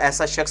کوئی اور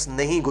ایسا شخص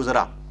نہیں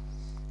گزرا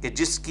کہ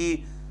جس کی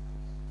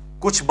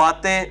کچھ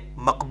باتیں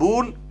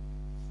مقبول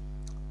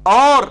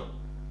اور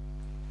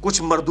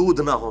کچھ مردود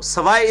نہ ہو،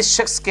 سوائے اس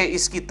شخص کے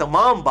اس کی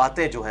تمام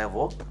باتیں جو ہیں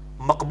وہ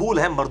مقبول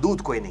ہیں،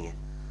 مردود کوئی نہیں ہے.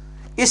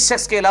 اس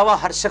شخص کے علاوہ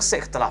ہر شخص سے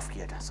اختلاف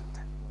کیا جا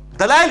سکتا ہے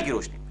دلائل کی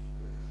روشنی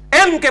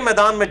میں. علم کے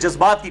میدان میں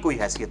جذبات کی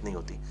کوئی حیثیت نہیں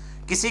ہوتی.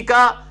 کسی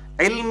کا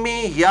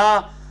علمی یا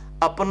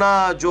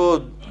اپنا جو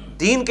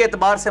دین کے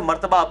اعتبار سے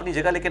مرتبہ اپنی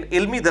جگہ، لیکن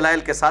علمی دلائل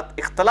کے ساتھ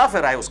اختلاف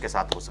رائے اس کے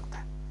ساتھ ہو سکتا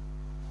ہے.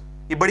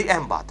 یہ بڑی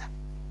اہم بات ہے.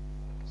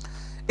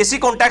 اسی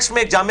کانٹیکسٹ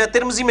میں ایک جامعہ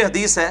ترمذی میں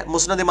حدیث ہے،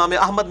 مسند امام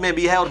احمد میں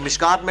بھی ہے اور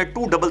مشکات میں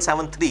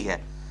 2773 ہے.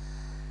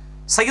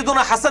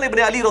 سیدنا حسن ابن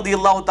علی رضی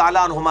اللہ تعالی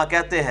عنہما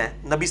کہتے ہیں،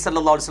 نبی صلی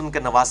اللہ علیہ وسلم کے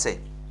نواسے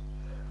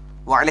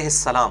وعلیہ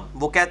السلام،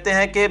 وہ کہتے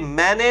ہیں کہ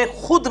میں نے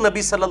خود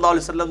نبی صلی اللہ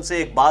علیہ وسلم سے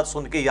ایک بات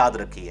سن کے یاد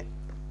رکھی ہے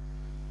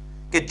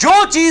کہ جو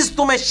چیز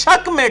تمہیں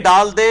شک میں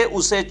ڈال دے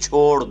اسے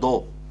چھوڑ دو.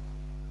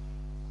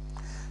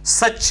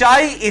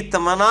 سچائی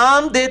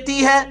اطمینان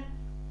دیتی ہے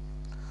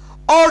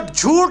اور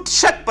جھوٹ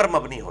شک پر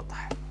مبنی ہوتا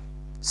ہے.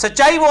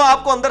 سچائی وہ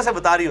آپ کو اندر سے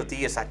بتا رہی ہوتی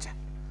ہے یہ سچ ہے،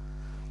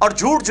 اور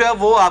جھوٹ جو ہے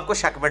وہ آپ کو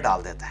شک میں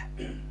ڈال دیتا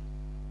ہے.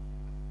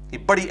 یہ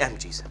بڑی اہم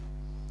چیز ہے.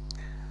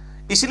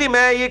 اس لیے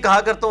میں یہ کہا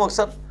کرتا ہوں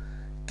اکثر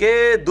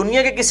کہ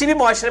دنیا کے کسی بھی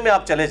معاشرے میں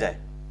آپ چلے جائیں،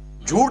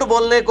 جھوٹ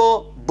بولنے کو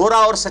برا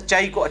اور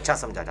سچائی کو اچھا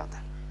سمجھا جاتا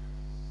ہے.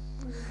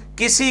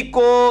 کسی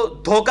کو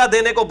دھوکہ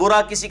دینے کو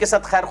برا، کسی کے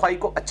ساتھ خیر خواہی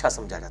کو اچھا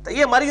سمجھا جاتا ہے.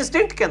 یہ ہماری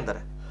انسٹنکٹ کے اندر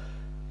ہے.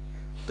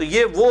 تو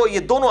یہ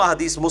دونوں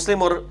احادیث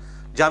مسلم اور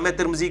جامع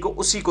ترمذی کو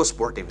اسی کو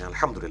سپورٹیو ہیں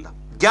الحمدللہ.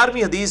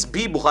 11ویں حدیث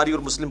بھی بخاری اور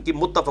مسلم کی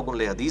متفق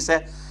علیہ حدیث ہے،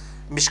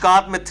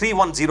 مشکات میں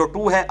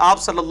 3102 ہے.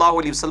 آپ صلی اللہ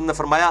علیہ وسلم نے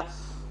فرمایا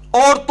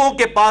عورتوں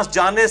کے پاس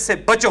جانے سے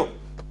بچو.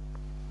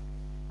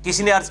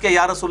 کسی نے عرض کیا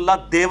یا رسول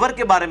اللہ دیور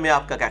کے بارے میں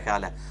آپ کا کیا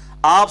خیال ہے؟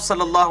 آپ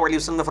صلی اللہ علیہ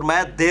وسلم نے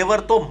فرمایا دیور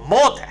تو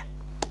موت ہے.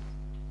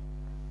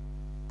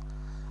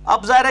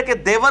 اب ظاہر ہے کہ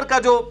دیور کا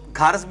جو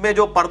گھر میں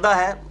جو پردہ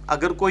ہے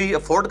اگر کوئی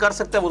افورڈ کر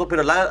سکتا ہے وہ تو پھر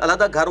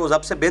علیحدہ گھر وہ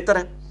سب سے بہتر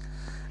ہے.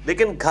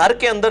 لیکن گھر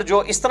کے اندر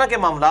جو اس طرح کے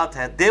معاملات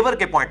ہیں دیور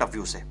کے پوائنٹ آف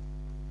ویو سے،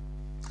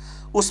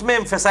 اس میں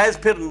ایمفیسائز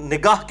پھر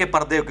نگاہ کے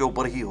پردے کے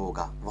اوپر ہی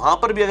ہوگا. وہاں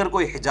پر بھی اگر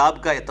کوئی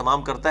حجاب کا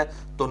اہتمام کرتا ہے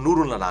تو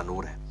نور علی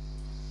نور ہے.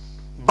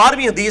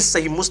 12ویں حدیث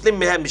صحیح مسلم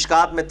میں ہے،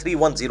 مشکات میں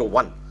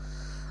 3101.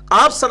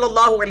 آپ صلی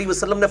اللہ علیہ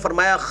وسلم نے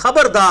فرمایا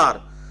خبردار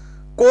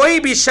کوئی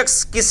بھی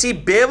شخص کسی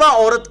بیوہ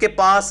عورت کے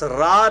پاس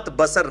رات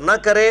بسر نہ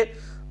کرے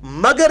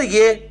مگر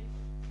یہ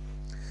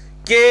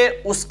کہ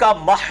اس کا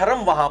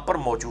محرم وہاں پر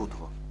موجود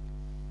ہو.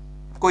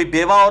 کوئی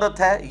بیوہ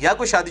عورت ہے یا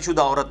کوئی شادی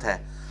شدہ عورت ہے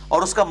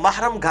اور اس کا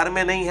محرم گھر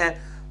میں نہیں ہے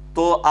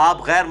تو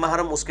آپ غیر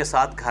محرم اس کے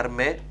ساتھ گھر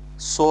میں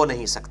سو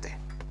نہیں سکتے.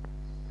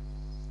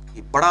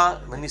 یہ بڑا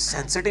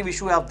سینسٹیو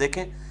ایشو ہے. آپ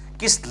دیکھیں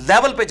کس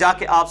لیول پہ جا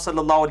کے آپ صلی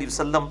اللہ علیہ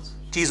وسلم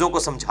چیزوں کو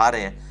سمجھا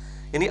رہے ہیں.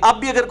 یعنی اب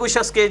بھی اگر کوئی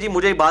شخص کہے جی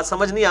مجھے یہ بات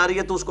سمجھ نہیں آ رہی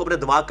ہے تو اس کو اپنے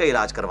دماغ کا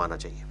علاج کروانا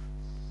چاہیے.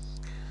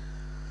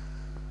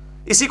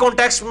 اسی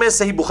کانٹیکسٹ میں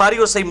صحیح بخاری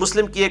اور صحیح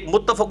مسلم کی ایک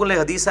متفق علیہ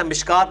حدیث ہے،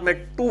 مشکات میں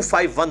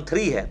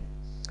 2513 ہے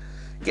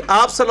کہ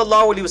آپ صلی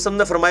اللہ علیہ وسلم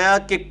نے فرمایا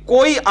کہ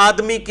کوئی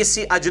آدمی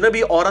کسی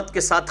اجنبی عورت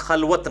کے ساتھ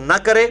خلوت نہ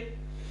کرے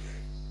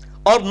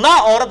اور نہ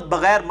عورت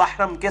بغیر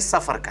محرم کے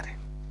سفر کرے.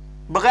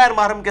 بغیر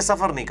محرم کے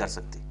سفر نہیں کر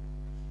سکتی.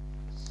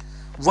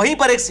 وہیں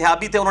پر ایک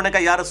صحابی تھے، انہوں نے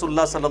کہا یا رسول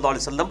اللہ صلی اللہ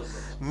علیہ وسلم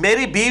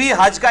میری بیوی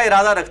حج کا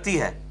ارادہ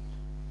رکھتی ہے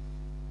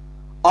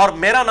اور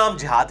میرا نام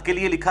جہاد کے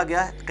لیے لکھا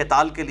گیا ہے،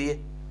 قتال کے لیے.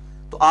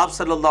 تو آپ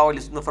صلی اللہ علیہ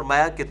وسلم نے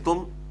فرمایا کہ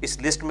تم اس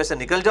لسٹ میں سے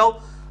نکل جاؤ،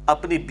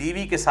 اپنی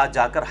بیوی کے ساتھ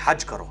جا کر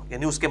حج کرو،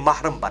 یعنی اس کے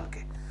محرم بن کے.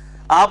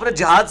 آپ نے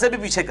جہاد سے بھی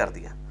پیچھے کر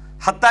دیا.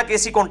 حتیٰ کہ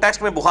اسی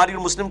کانٹیکسٹ میں بخاری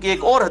اور مسلم کی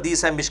ایک اور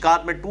حدیث ہے،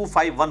 مشکات میں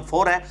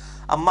 2514 ہے.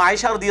 اما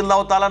عائشہ رضی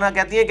اللہ تعالیٰ عنہ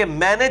کہتی ہیں کہ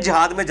میں نے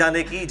جہاد میں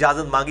جانے کی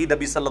اجازت مانگی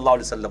نبی صلی اللہ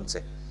علیہ وسلم سے.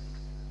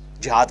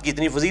 جہاد کی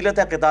اتنی فضیلت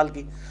ہے قتال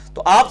کی.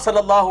 تو آپ صلی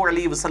اللہ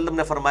علیہ وسلم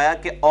نے فرمایا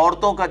کہ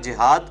عورتوں کا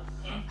جہاد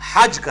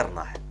حج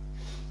کرنا ہے.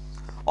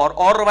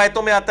 اور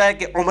روایتوں میں آتا ہے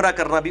کہ عمرہ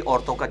کرنا بھی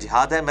عورتوں کا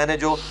جہاد ہے. میں نے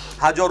جو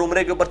حج اور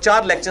عمرے کے اوپر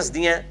 4 لیکچرز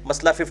دیے ہیں،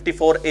 مسئلہ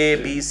 54A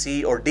B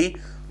C اور D،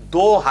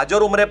 2 حج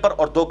اور عمرے پر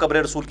اور 2 قبر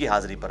رسول کی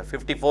حاضری پر.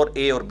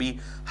 54A اور B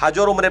حج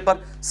اور عمرے پر،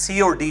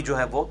 C اور D جو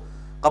ہے وہ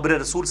قبر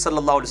رسول صلی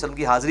اللہ علیہ وسلم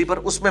کی حاضری پر.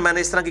 اس میں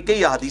نے اس طرح کی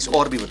کئی احادیث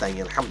اور بھی بتائی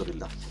ہیں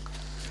الحمدللہ.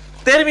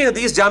 13ویں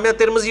حدیث جامعہ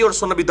ترمذی اور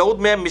سنن ابی داؤد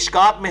میں،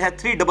 مشکات میں ہے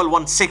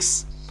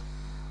 3116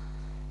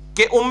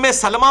 کہ ام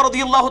سلمہ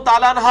رضی اللہ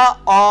تعالیٰ عنہ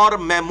اور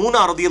میمونہ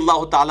رضی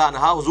اللہ تعالیٰ عنہ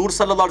حضور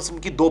صلی اللہ علیہ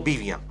وسلم کی 2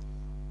 بیویاں،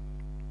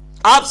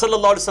 آپ صلی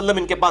اللہ علیہ وسلم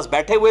ان کے پاس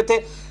بیٹھے ہوئے تھے.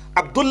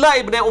 عبداللہ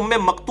ابن ام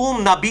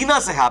مکتوم نابینا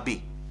صحابی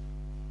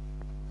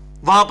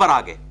وہاں پر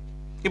آگے،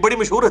 یہ بڑی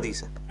مشہور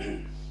حدیث ہے.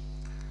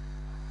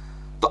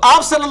 تو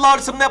آپ صلی اللہ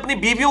علیہ وسلم نے اپنی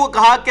بیویوں کو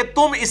کہا کہ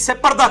تم اس سے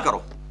پردہ کرو،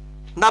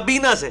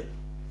 نابینا سے.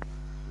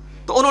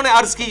 تو انہوں نے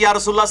عرض کی یا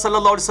رسول اللہ صلی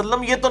اللہ علیہ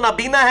وسلم یہ تو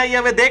نابینا ہے، یہ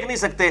ہمیں دیکھ نہیں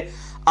سکتے.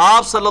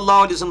 آپ صلی اللہ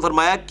علیہ وسلم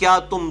فرمایا کیا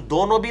تم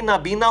دونوں بھی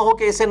نابینا ہو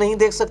کہ اسے نہیں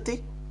دیکھ سکتی؟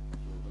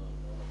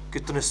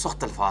 کتنے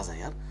سخت الفاظ ہیں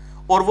یار.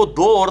 اور وہ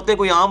 2 عورتیں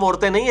کوئی عام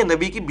عورتیں نہیں ہیں،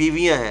 نبی کی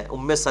بیویاں ہیں،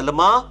 ام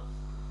سلمہ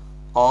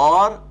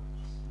اور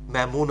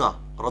میمونہ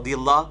رضی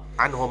اللہ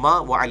عنہما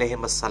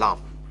وعلیہم السلام.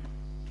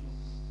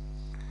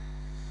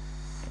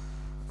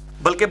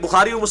 بلکہ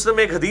بخاری اور مسلم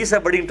میں ایک حدیث ہے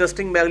بڑی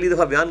انٹرسٹنگ، میں اگلی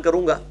دفعہ بیان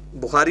کروں گا.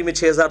 بخاری میں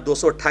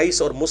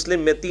 6228 اور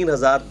مسلم میں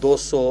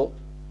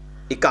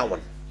 3251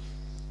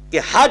 کہ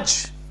حج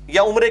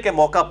یا عمرے کے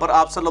موقع پر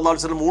آپ صلی اللہ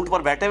علیہ وسلم اونٹ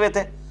پر بیٹھے ہوئے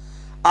تھے.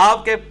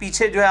 آپ کے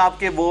پیچھے جو ہے آپ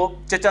کے وہ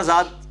چچا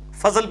زاد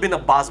فضل بن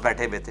عباس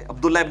بیٹھے ہوئے تھے،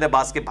 عبداللہ ابن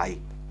عباس کے بھائی،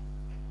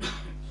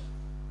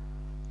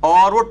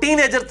 اور وہ ٹین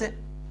ایجر تھے.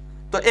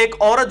 تو ایک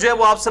عورت جو ہے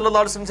وہ آپ صلی اللہ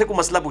علیہ وسلم سے کوئی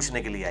مسئلہ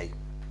پوچھنے کے لیے آئی.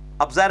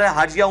 اب ظاہر ہے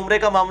حج یا عمرے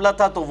کا معاملہ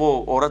تھا تو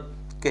وہ عورت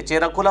کے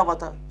چہرہ کھلا ہوا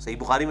تھا. صحیح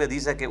بخاری میں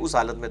حدیث ہے کہ اس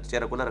حالت میں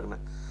چہرہ کھلا رکھنا.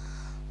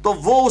 تو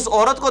وہ اس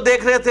عورت کو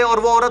دیکھ رہے تھے اور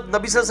وہ عورت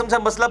نبی صلی اللہ علیہ وسلم سے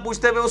مسئلہ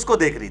پوچھتے ہوئے اس کو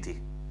دیکھ رہی تھی.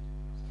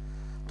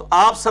 تو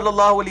آپ صلی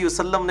اللہ علیہ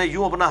وسلم نے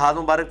یوں اپنا ہاتھ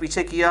مبارک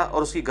پیچھے کیا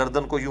اور اس کی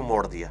گردن کو یوں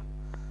موڑ دیا.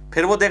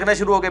 پھر وہ دیکھنا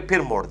شروع ہو گئے، پھر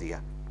موڑ دیا.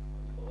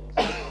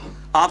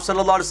 آپ صلی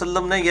اللہ علیہ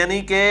وسلم نے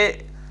یعنی کہ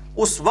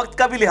اس وقت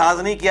کا بھی لحاظ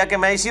نہیں کیا کہ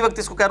میں اسی وقت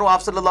اس کو کہہ رہا ہوں.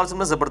 آپ صلی اللہ علیہ وسلم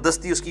نے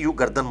زبردستی اس کی یوں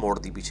گردن موڑ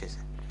دی پیچھے سے.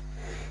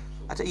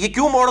 اچھا یہ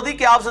کیوں موڑ دی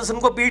کہ آپ صلی اللہ علیہ وسلم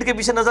کو پیٹھ کے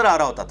پیچھے نظر آ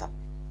رہا ہوتا تھا،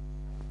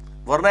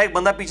 ورنہ ایک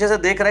بندہ پیچھے سے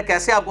دیکھ رہا ہے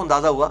کیسے آپ کو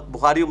اندازہ ہوا؟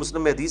 بخاری و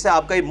مسلم میں حدیث ہے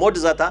آپ کا یہ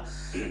معجزہ تھا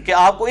کہ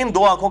آپ کو ان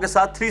 2 آنکھوں کے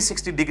ساتھ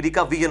 360 ڈگری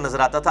کا ویژن نظر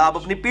آتا تھا. آپ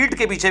اپنی پیٹھ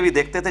کے پیچھے بھی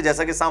دیکھتے تھے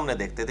جیسا کہ سامنے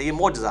دیکھتے تھے. یہ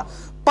معجزہ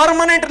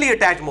پرماننٹلی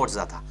اٹیچ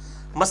معجزہ تھا.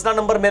 مسئلہ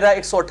نمبر میرا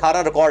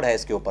 118 ریکارڈ ہے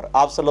اس کے اوپر.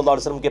 آپ صلی اللہ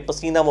علیہ وسلم کے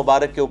پسینہ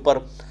مبارک کے اوپر،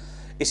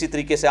 اسی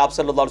طریقے سے آپ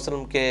صلی اللہ علیہ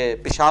وسلم کے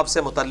پیشاب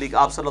سے متعلق،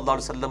 آپ صلی اللہ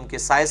علیہ وسلم کے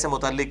سائے سے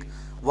متعلق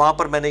وہاں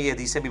پر میں نے یہ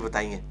حدیثیں بھی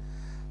بتائی ہیں.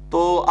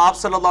 تو آپ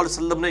صلی اللہ علیہ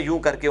وسلم نے یوں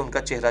کر کے ان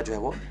کا چہرہ جو ہے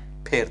وہ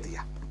پھیر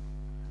دیا.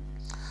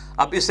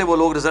 اب اس سے وہ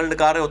لوگ رزلٹ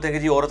نکال رہے ہوتے ہیں کہ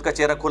جی عورت کا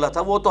چہرہ کھلا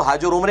تھا. وہ تو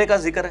حج اور عمرے کا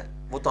ذکر ہے،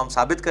 وہ تو ہم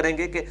ثابت کریں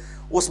گے کہ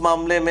اس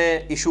معاملے میں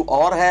ایشو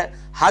اور ہے،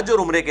 حج اور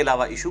عمرے کے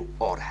علاوہ ایشو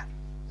اور ہے.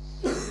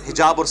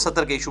 حجاب اور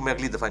ستر کے ایشو میں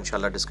اگلی دفعہ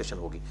انشاءاللہ ڈسکشن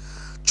ہوگی.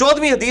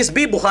 14ویں حدیث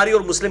بھی بخاری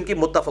اور مسلم کی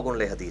متفق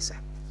علیہ حدیث ہے،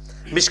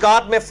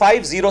 مشکات میں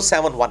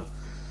 5071.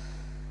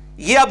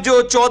 یہ اب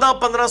جو 14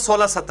 15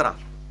 16 17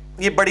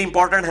 یہ بڑی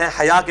امپورٹنٹ ہے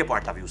حیا کے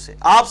پوائنٹ آف ویو سے.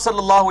 آپ صلی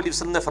اللہ علیہ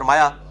وسلم نے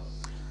فرمایا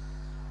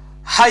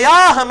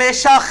حیا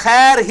ہمیشہ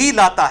خیر ہی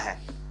لاتا ہے،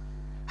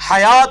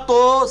 حیا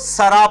تو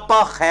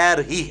سراپا خیر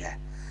ہی ہے،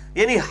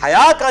 یعنی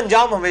حیا کا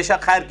انجام ہمیشہ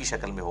خیر کی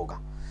شکل میں ہوگا،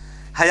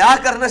 حیا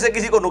کرنے سے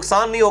کسی کو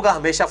نقصان نہیں ہوگا،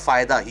 ہمیشہ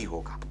فائدہ ہی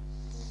ہوگا۔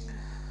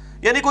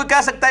 یعنی کوئی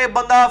کہہ سکتا ہے یہ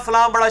بندہ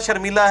فلاں بڑا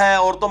شرمیلا ہے،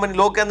 عورتوں میں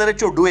لوگ کہتے ہیں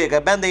چڈوئے گا،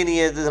 بہندے ہی نہیں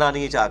ہے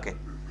زنانی چاہ کے۔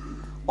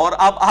 اور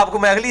اب آپ کو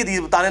میں اگلی حدیث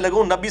بتانے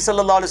لگوں، نبی صلی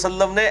اللہ علیہ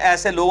وسلم نے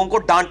ایسے لوگوں کو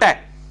ڈانٹا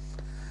ہے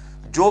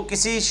جو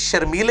کسی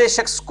شرمیلے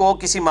شخص کو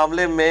کسی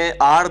معاملے میں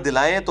آڑ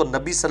دلائیں، تو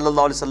نبی صلی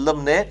اللہ علیہ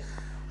وسلم نے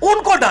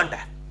ان کو ڈانٹا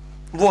ہے۔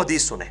 وہ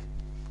حدیث سنیں،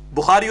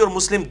 بخاری اور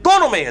مسلم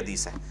دونوں میں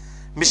حدیث ہے،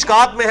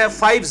 مشکات میں ہے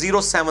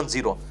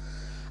 5070۔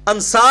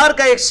 انصار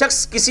کا ایک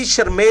شخص کسی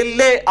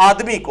شرمیلے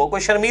آدمی کو،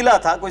 کوئی شرمیلا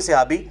تھا، کوئی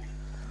صحابی،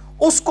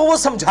 اس کو وہ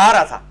سمجھا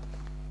رہا تھا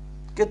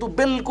کہ تو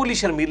بالکل ہی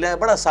شرمیلا ہے،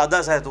 بڑا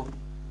سادہ سا ہے تو،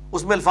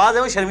 اس میں الفاظ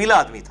ہے وہ شرمیلا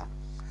آدمی تھا۔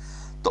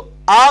 تو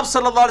آپ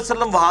صلی اللہ علیہ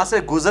وسلم وہاں سے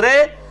گزرے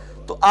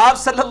تو آپ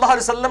صلی اللہ علیہ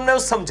وسلم نے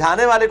اس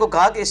سمجھانے والے کو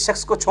کہا کہ اس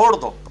شخص کو چھوڑ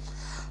دو،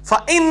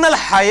 فَإِنَّ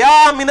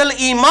الْحَيَاءَ مِنَ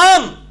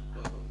الْإِيمَانِ،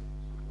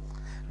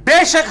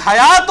 بے شک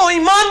حیا تو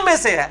ایمان میں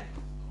سے ہے،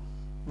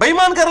 بے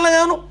ایمان کر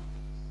لگا انہوں۔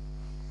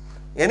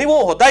 یعنی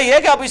وہ ہوتا ہی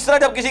ہے کہ آپ اس طرح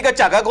جب کسی کا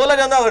چاکا کھولا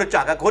جاتا ہے اور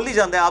چاکا کھول ہی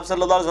جاتا ہے، آپ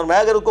صلی اللہ علیہ وسلم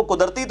اگر اس کو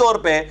قدرتی طور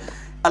پہ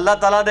اللہ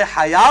تعالیٰ نے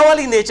حیا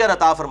والی نیچر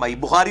عطا فرمائی،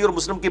 بخاری اور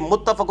مسلم کی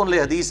متفق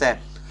علیہ حدیث ہے،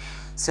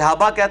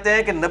 صحابہ کہتے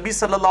ہیں کہ نبی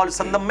صلی اللہ علیہ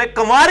وسلم میں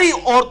کنواری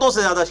عورتوں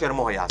سے زیادہ شرم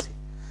و حیا تھی،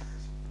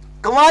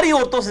 کنواری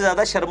عورتوں سے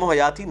زیادہ شرم و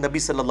حیا تھی نبی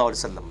صلی اللہ علیہ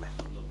وسلم میں۔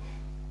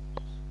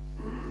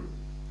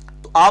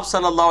 تو آپ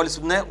صلی اللہ علیہ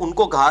وسلم نے ان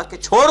کو کہا کہ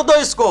چھوڑ دو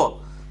اس کو،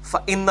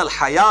 فَإِنَّ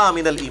الْحَيَاءَ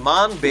مِنَ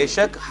الْإِيمَانِ، بے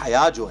شک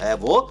حیا جو ہے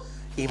وہ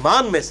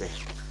ایمان میں سے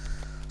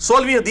ہے۔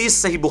 16ویں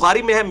حدیث صحیح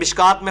بخاری میں ہے،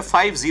 مشکات میں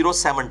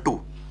 5072۔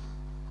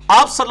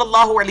 آپ صلی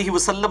اللہ علیہ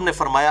وسلم نے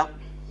فرمایا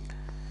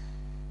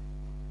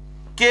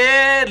کہ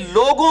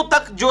لوگوں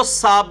تک جو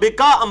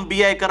سابقہ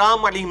انبیاء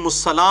کرام علیہم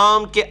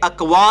السلام کے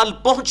اقوال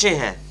پہنچے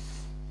ہیں،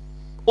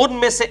 ان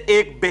میں سے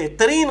ایک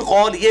بہترین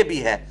قول یہ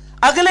بھی ہے،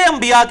 اگلے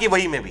انبیاء کی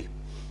وحی میں بھی،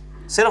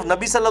 صرف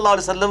نبی صلی اللہ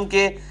علیہ وسلم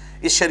کے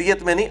اس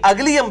شریعت میں نہیں،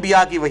 اگلی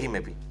انبیاء کی وحی میں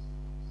بھی۔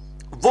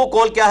 وہ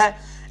قول کیا ہے؟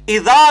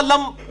 اذا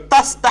لم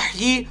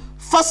تستحی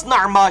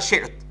فاصنع ما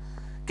شئت،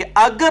 کہ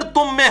اگر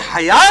تم میں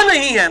حیا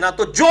نہیں ہے نا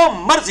تو جو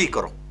مرضی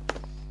کرو۔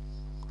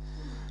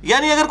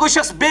 یعنی اگر کوئی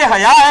شخص بے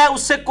حیا ہے،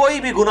 اس سے کوئی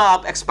بھی گناہ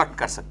آپ ایکسپیکٹ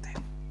کر سکتے ہیں۔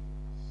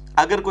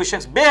 اگر کوئی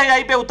شخص بے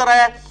حیائی پہ اتر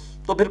آیا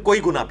ہے تو پھر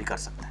کوئی گناہ بھی کر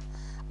سکتا ہے۔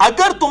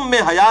 اگر تم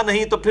میں حیا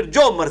نہیں تو پھر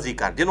جو مرضی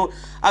کر، جنہوں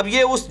اب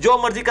یہ اس جو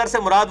مرضی کر سے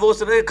مراد وہ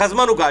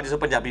خزمہ نو کھا، جسے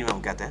پنجابی میں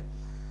ہم کہتے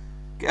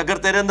ہیں کہ اگر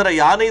تیرے اندر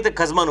حیا نہیں تو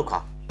خزمہ نو کھا،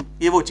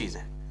 یہ وہ چیز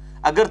ہے۔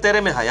 اگر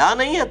تیرے میں حیا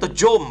نہیں ہے تو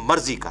جو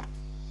مرضی کر۔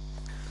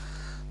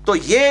 تو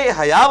یہ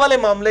حیا والے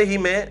معاملے ہی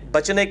میں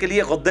بچنے کے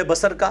لیے غض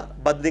بصر کا،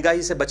 بد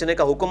نگاہی سے بچنے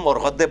کا حکم، اور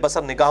غض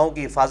بصر نگاہوں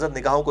کی حفاظت،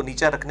 نگاہوں کو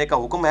نیچا رکھنے کا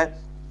حکم ہے۔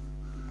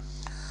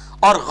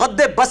 اور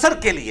غض بصر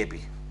کے لیے بھی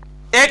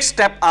ایک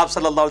سٹیپ آپ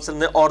صلی اللہ علیہ وسلم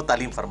نے اور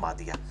تعلیم فرما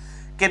دیا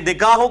کہ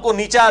نگاہوں کو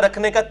نیچا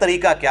رکھنے کا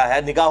طریقہ کیا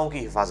ہے، نگاہوں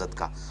کی حفاظت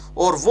کا،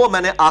 اور وہ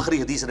میں نے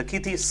آخری حدیث رکھی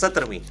تھی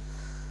 17ویں۔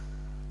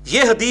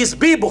 یہ حدیث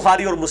بھی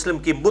بخاری اور مسلم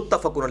کی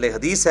متفق علیہ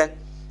حدیث ہے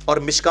اور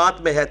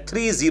مشکات میں ہے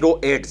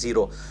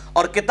 3080،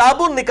 اور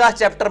کتاب النکاح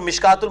چیپٹر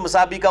مشکات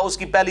المصابیح کا اس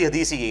کی پہلی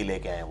حدیث ہی یہی لے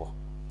کے آئے ہیں۔ وہ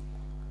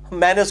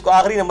میں نے اس کو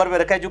آخری نمبر پہ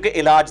رکھا ہے کیونکہ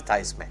علاج تھا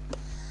اس میں،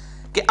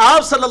 کہ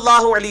آپ صلی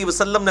اللہ علیہ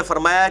وسلم نے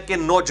فرمایا کہ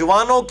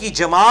نوجوانوں کی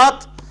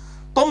جماعت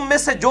تم میں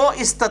سے جو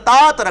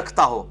استطاعت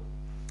رکھتا ہو،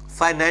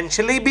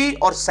 فائنینشلی بھی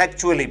اور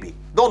سیکچولی بھی،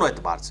 دونوں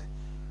اعتبار سے،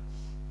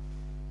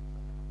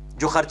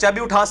 جو خرچہ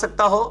بھی اٹھا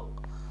سکتا ہو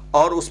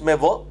اور اس میں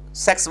وہ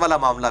سیکس والا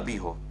معاملہ بھی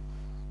ہو،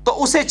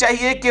 تو اسے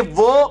چاہیے کہ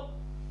وہ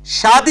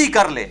شادی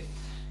کر لے،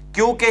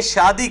 کیونکہ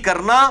شادی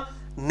کرنا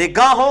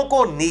نگاہوں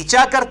کو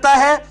نیچا کرتا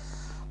ہے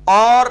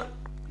اور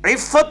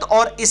عفت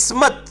اور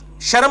عصمت،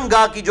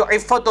 شرمگاہ کی جو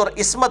عفت اور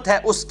عصمت ہے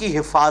اس کی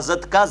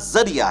حفاظت کا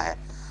ذریعہ ہے۔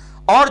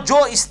 اور جو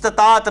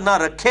استطاعت نہ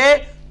رکھے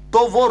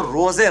تو وہ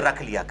روزے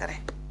رکھ لیا کرے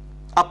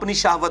اپنی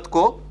شہوت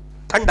کو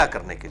ٹھنڈا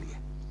کرنے کے لیے۔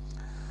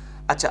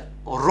 اچھا،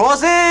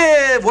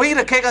 روزے وہی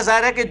رکھے گا،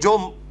 ظاہر ہے کہ جو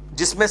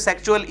جس میں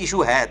سیکچول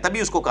ایشو ہے، تبھی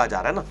اس کو کہا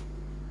جا رہا ہے نا۔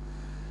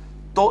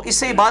 تو اس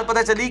سے یہ بات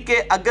پتہ چلی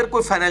کہ اگر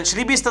کوئی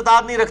فائنینشلی بھی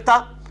استطاعت نہیں رکھتا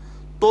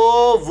تو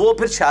وہ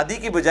پھر شادی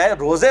کی بجائے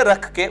روزے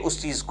رکھ کے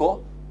اس چیز کو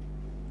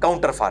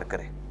کاؤنٹر فار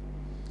کرے۔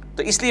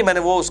 تو اس لیے میں نے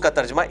وہ اس کا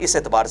ترجمہ اس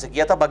اعتبار سے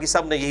کیا تھا، باقی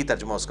سب نے یہی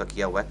ترجمہ اس کا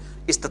کیا ہوا ہے،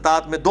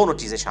 استطاعت میں دونوں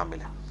چیزیں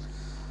شامل ہیں۔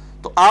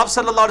 تو آپ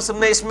صلی اللہ علیہ وسلم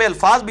نے اس میں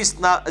الفاظ بھی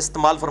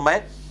استعمال فرمائے،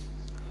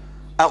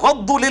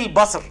 اغض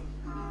للبصر،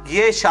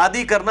 یہ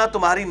شادی کرنا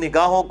تمہاری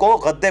نگاہوں کو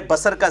غض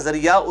بصر کا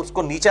ذریعہ، اس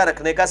کو نیچا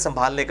رکھنے کا،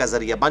 سنبھالنے کا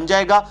ذریعہ بن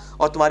جائے گا،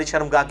 اور تمہاری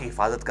شرمگاہ کی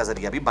حفاظت کا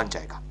ذریعہ بھی بن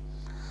جائے گا۔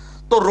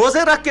 تو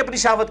روزے رکھ کے اپنی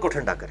شہوت کو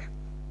ٹھنڈا کریں۔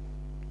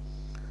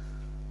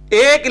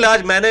 ایک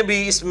علاج میں نے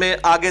بھی اس میں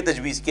آگے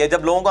تجویز کیا،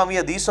 جب لوگوں کو ہم یہ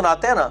حدیث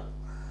سناتے ہیں نا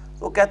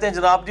تو کہتے ہیں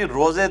جناب جی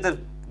روزے تے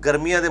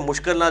گرمیاں دے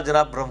مشکل نہ،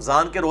 جناب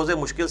رمضان کے روزے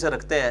مشکل سے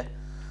رکھتے ہیں،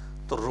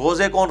 تو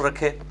روزے کون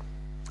رکھے؟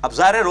 اب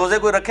ظاہر ہے روزے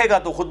کوئی رکھے گا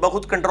تو خود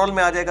بخود کنٹرول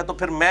میں آ جائے گا۔ تو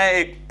پھر میں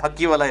ایک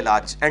پھکی والا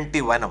علاج،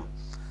 اینٹی وینم،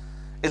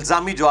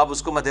 الزامی جواب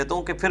اس کو میں دیتا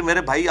ہوں کہ پھر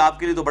میرے بھائی آپ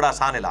کے لیے تو بڑا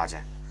آسان علاج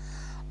ہے،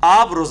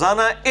 آپ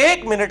روزانہ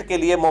 1 منٹ کے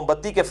لیے موم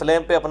بتی کے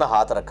فلیم پہ اپنا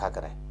ہاتھ رکھا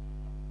کریں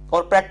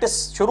اور پریکٹس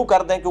شروع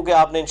کر دیں، کیونکہ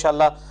آپ نے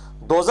انشاءاللہ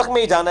دوزخ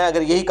میں ہی جانا ہے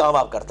اگر یہی کام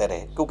آپ کرتے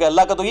رہے، کیونکہ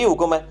اللہ کا تو یہی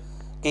حکم ہے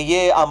کہ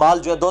یہ اعمال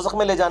جو ہے دوزخ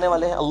میں لے جانے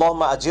والے ہیں۔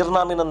 اللہم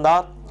اجرنا من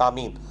النار،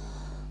 آمین۔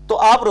 تو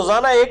آپ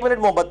روزانہ 1 منٹ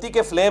موم بتی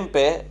کے فلیم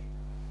پہ،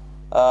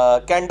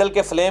 کینڈل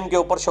کے فلیم کے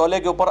اوپر، شعلے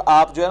کے اوپر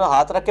آپ جو ہے نا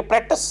ہاتھ رکھ کے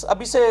پریکٹس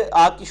ابھی سے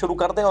آگ کی شروع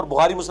کر دیں۔ اور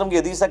بخاری مسلم کی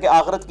حدیث ہے کہ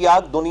آخرت کی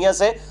آگ دنیا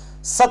سے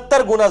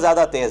 70 گنا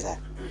زیادہ تیز ہے۔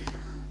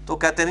 تو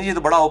کہتے ہیں جی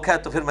تو بڑا اوکھا ہے،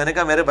 تو پھر میں نے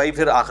کہا میرے بھائی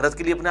پھر آخرت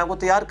کے لیے اپنے آپ کو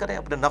تیار کریں،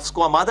 اپنے نفس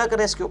کو آمادہ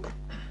کریں اس کے اوپر۔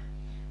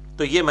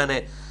 تو یہ میں نے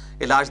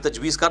علاج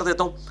تجویز کر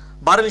دیتا ہوں۔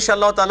 بہرحال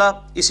انشاءاللہ تعالیٰ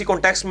اسی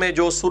کانٹیکسٹ میں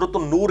جو سورۃ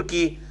النور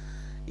کی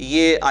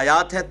یہ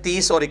آیات ہیں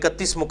 30 اور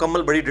 31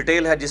 مکمل بڑی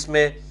ڈیٹیل ہے، جس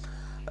میں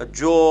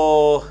جو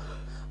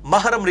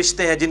محرم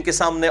رشتے ہیں جن کے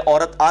سامنے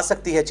عورت آ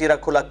سکتی ہے چہرہ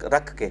کھلا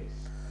رکھ کے،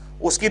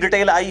 اس کی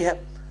ڈیٹیل آئی ہے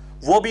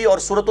وہ بھی، اور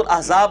سورۃ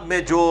الاحزاب میں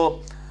جو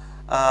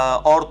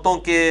عورتوں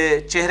کے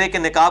چہرے کے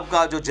نقاب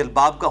کا جو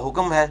جلباب کا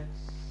حکم ہے،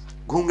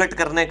 گھونگھٹ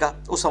کرنے کا،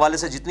 اس حوالے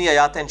سے جتنی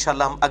آیات ہیں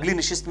انشاءاللہ ہم اگلی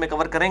نشست میں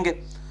کور کریں گے۔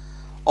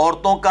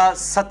 عورتوں کا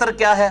ستر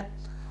کیا ہے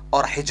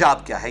اور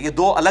حجاب کیا ہے، یہ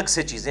 2 الگ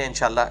سے چیزیں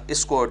انشاءاللہ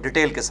اس کو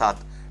ڈیٹیل کے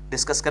ساتھ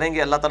ڈسکس کریں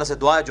گے۔ اللہ تعالیٰ سے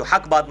دعا ہے جو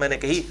حق بات میں نے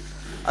کہی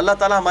اللہ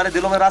تعالیٰ ہمارے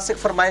دلوں میں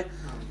راسخ فرمائے،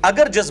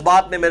 اگر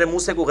جذبات میں میرے منہ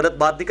سے کوئی غلط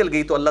بات نکل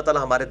گئی تو اللہ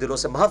تعالیٰ ہمارے دلوں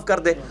سے محو کر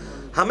دے،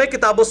 ہمیں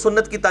کتاب و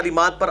سنت کی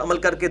تعلیمات پر عمل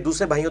کر کے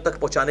دوسرے بھائیوں تک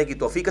پہنچانے کی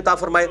توفیق عطا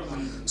فرمائے۔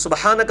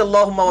 سبحانک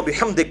اللہم و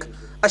بحمدک،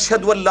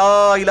 اشہد ان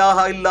لا الہ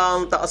الا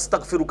انت،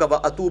 استغفرک و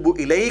اتوب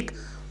الیک،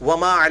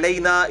 وما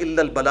علینا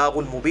الا البلاغ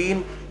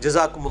المبین۔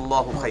 جزاکم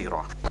اللہ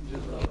خیرا۔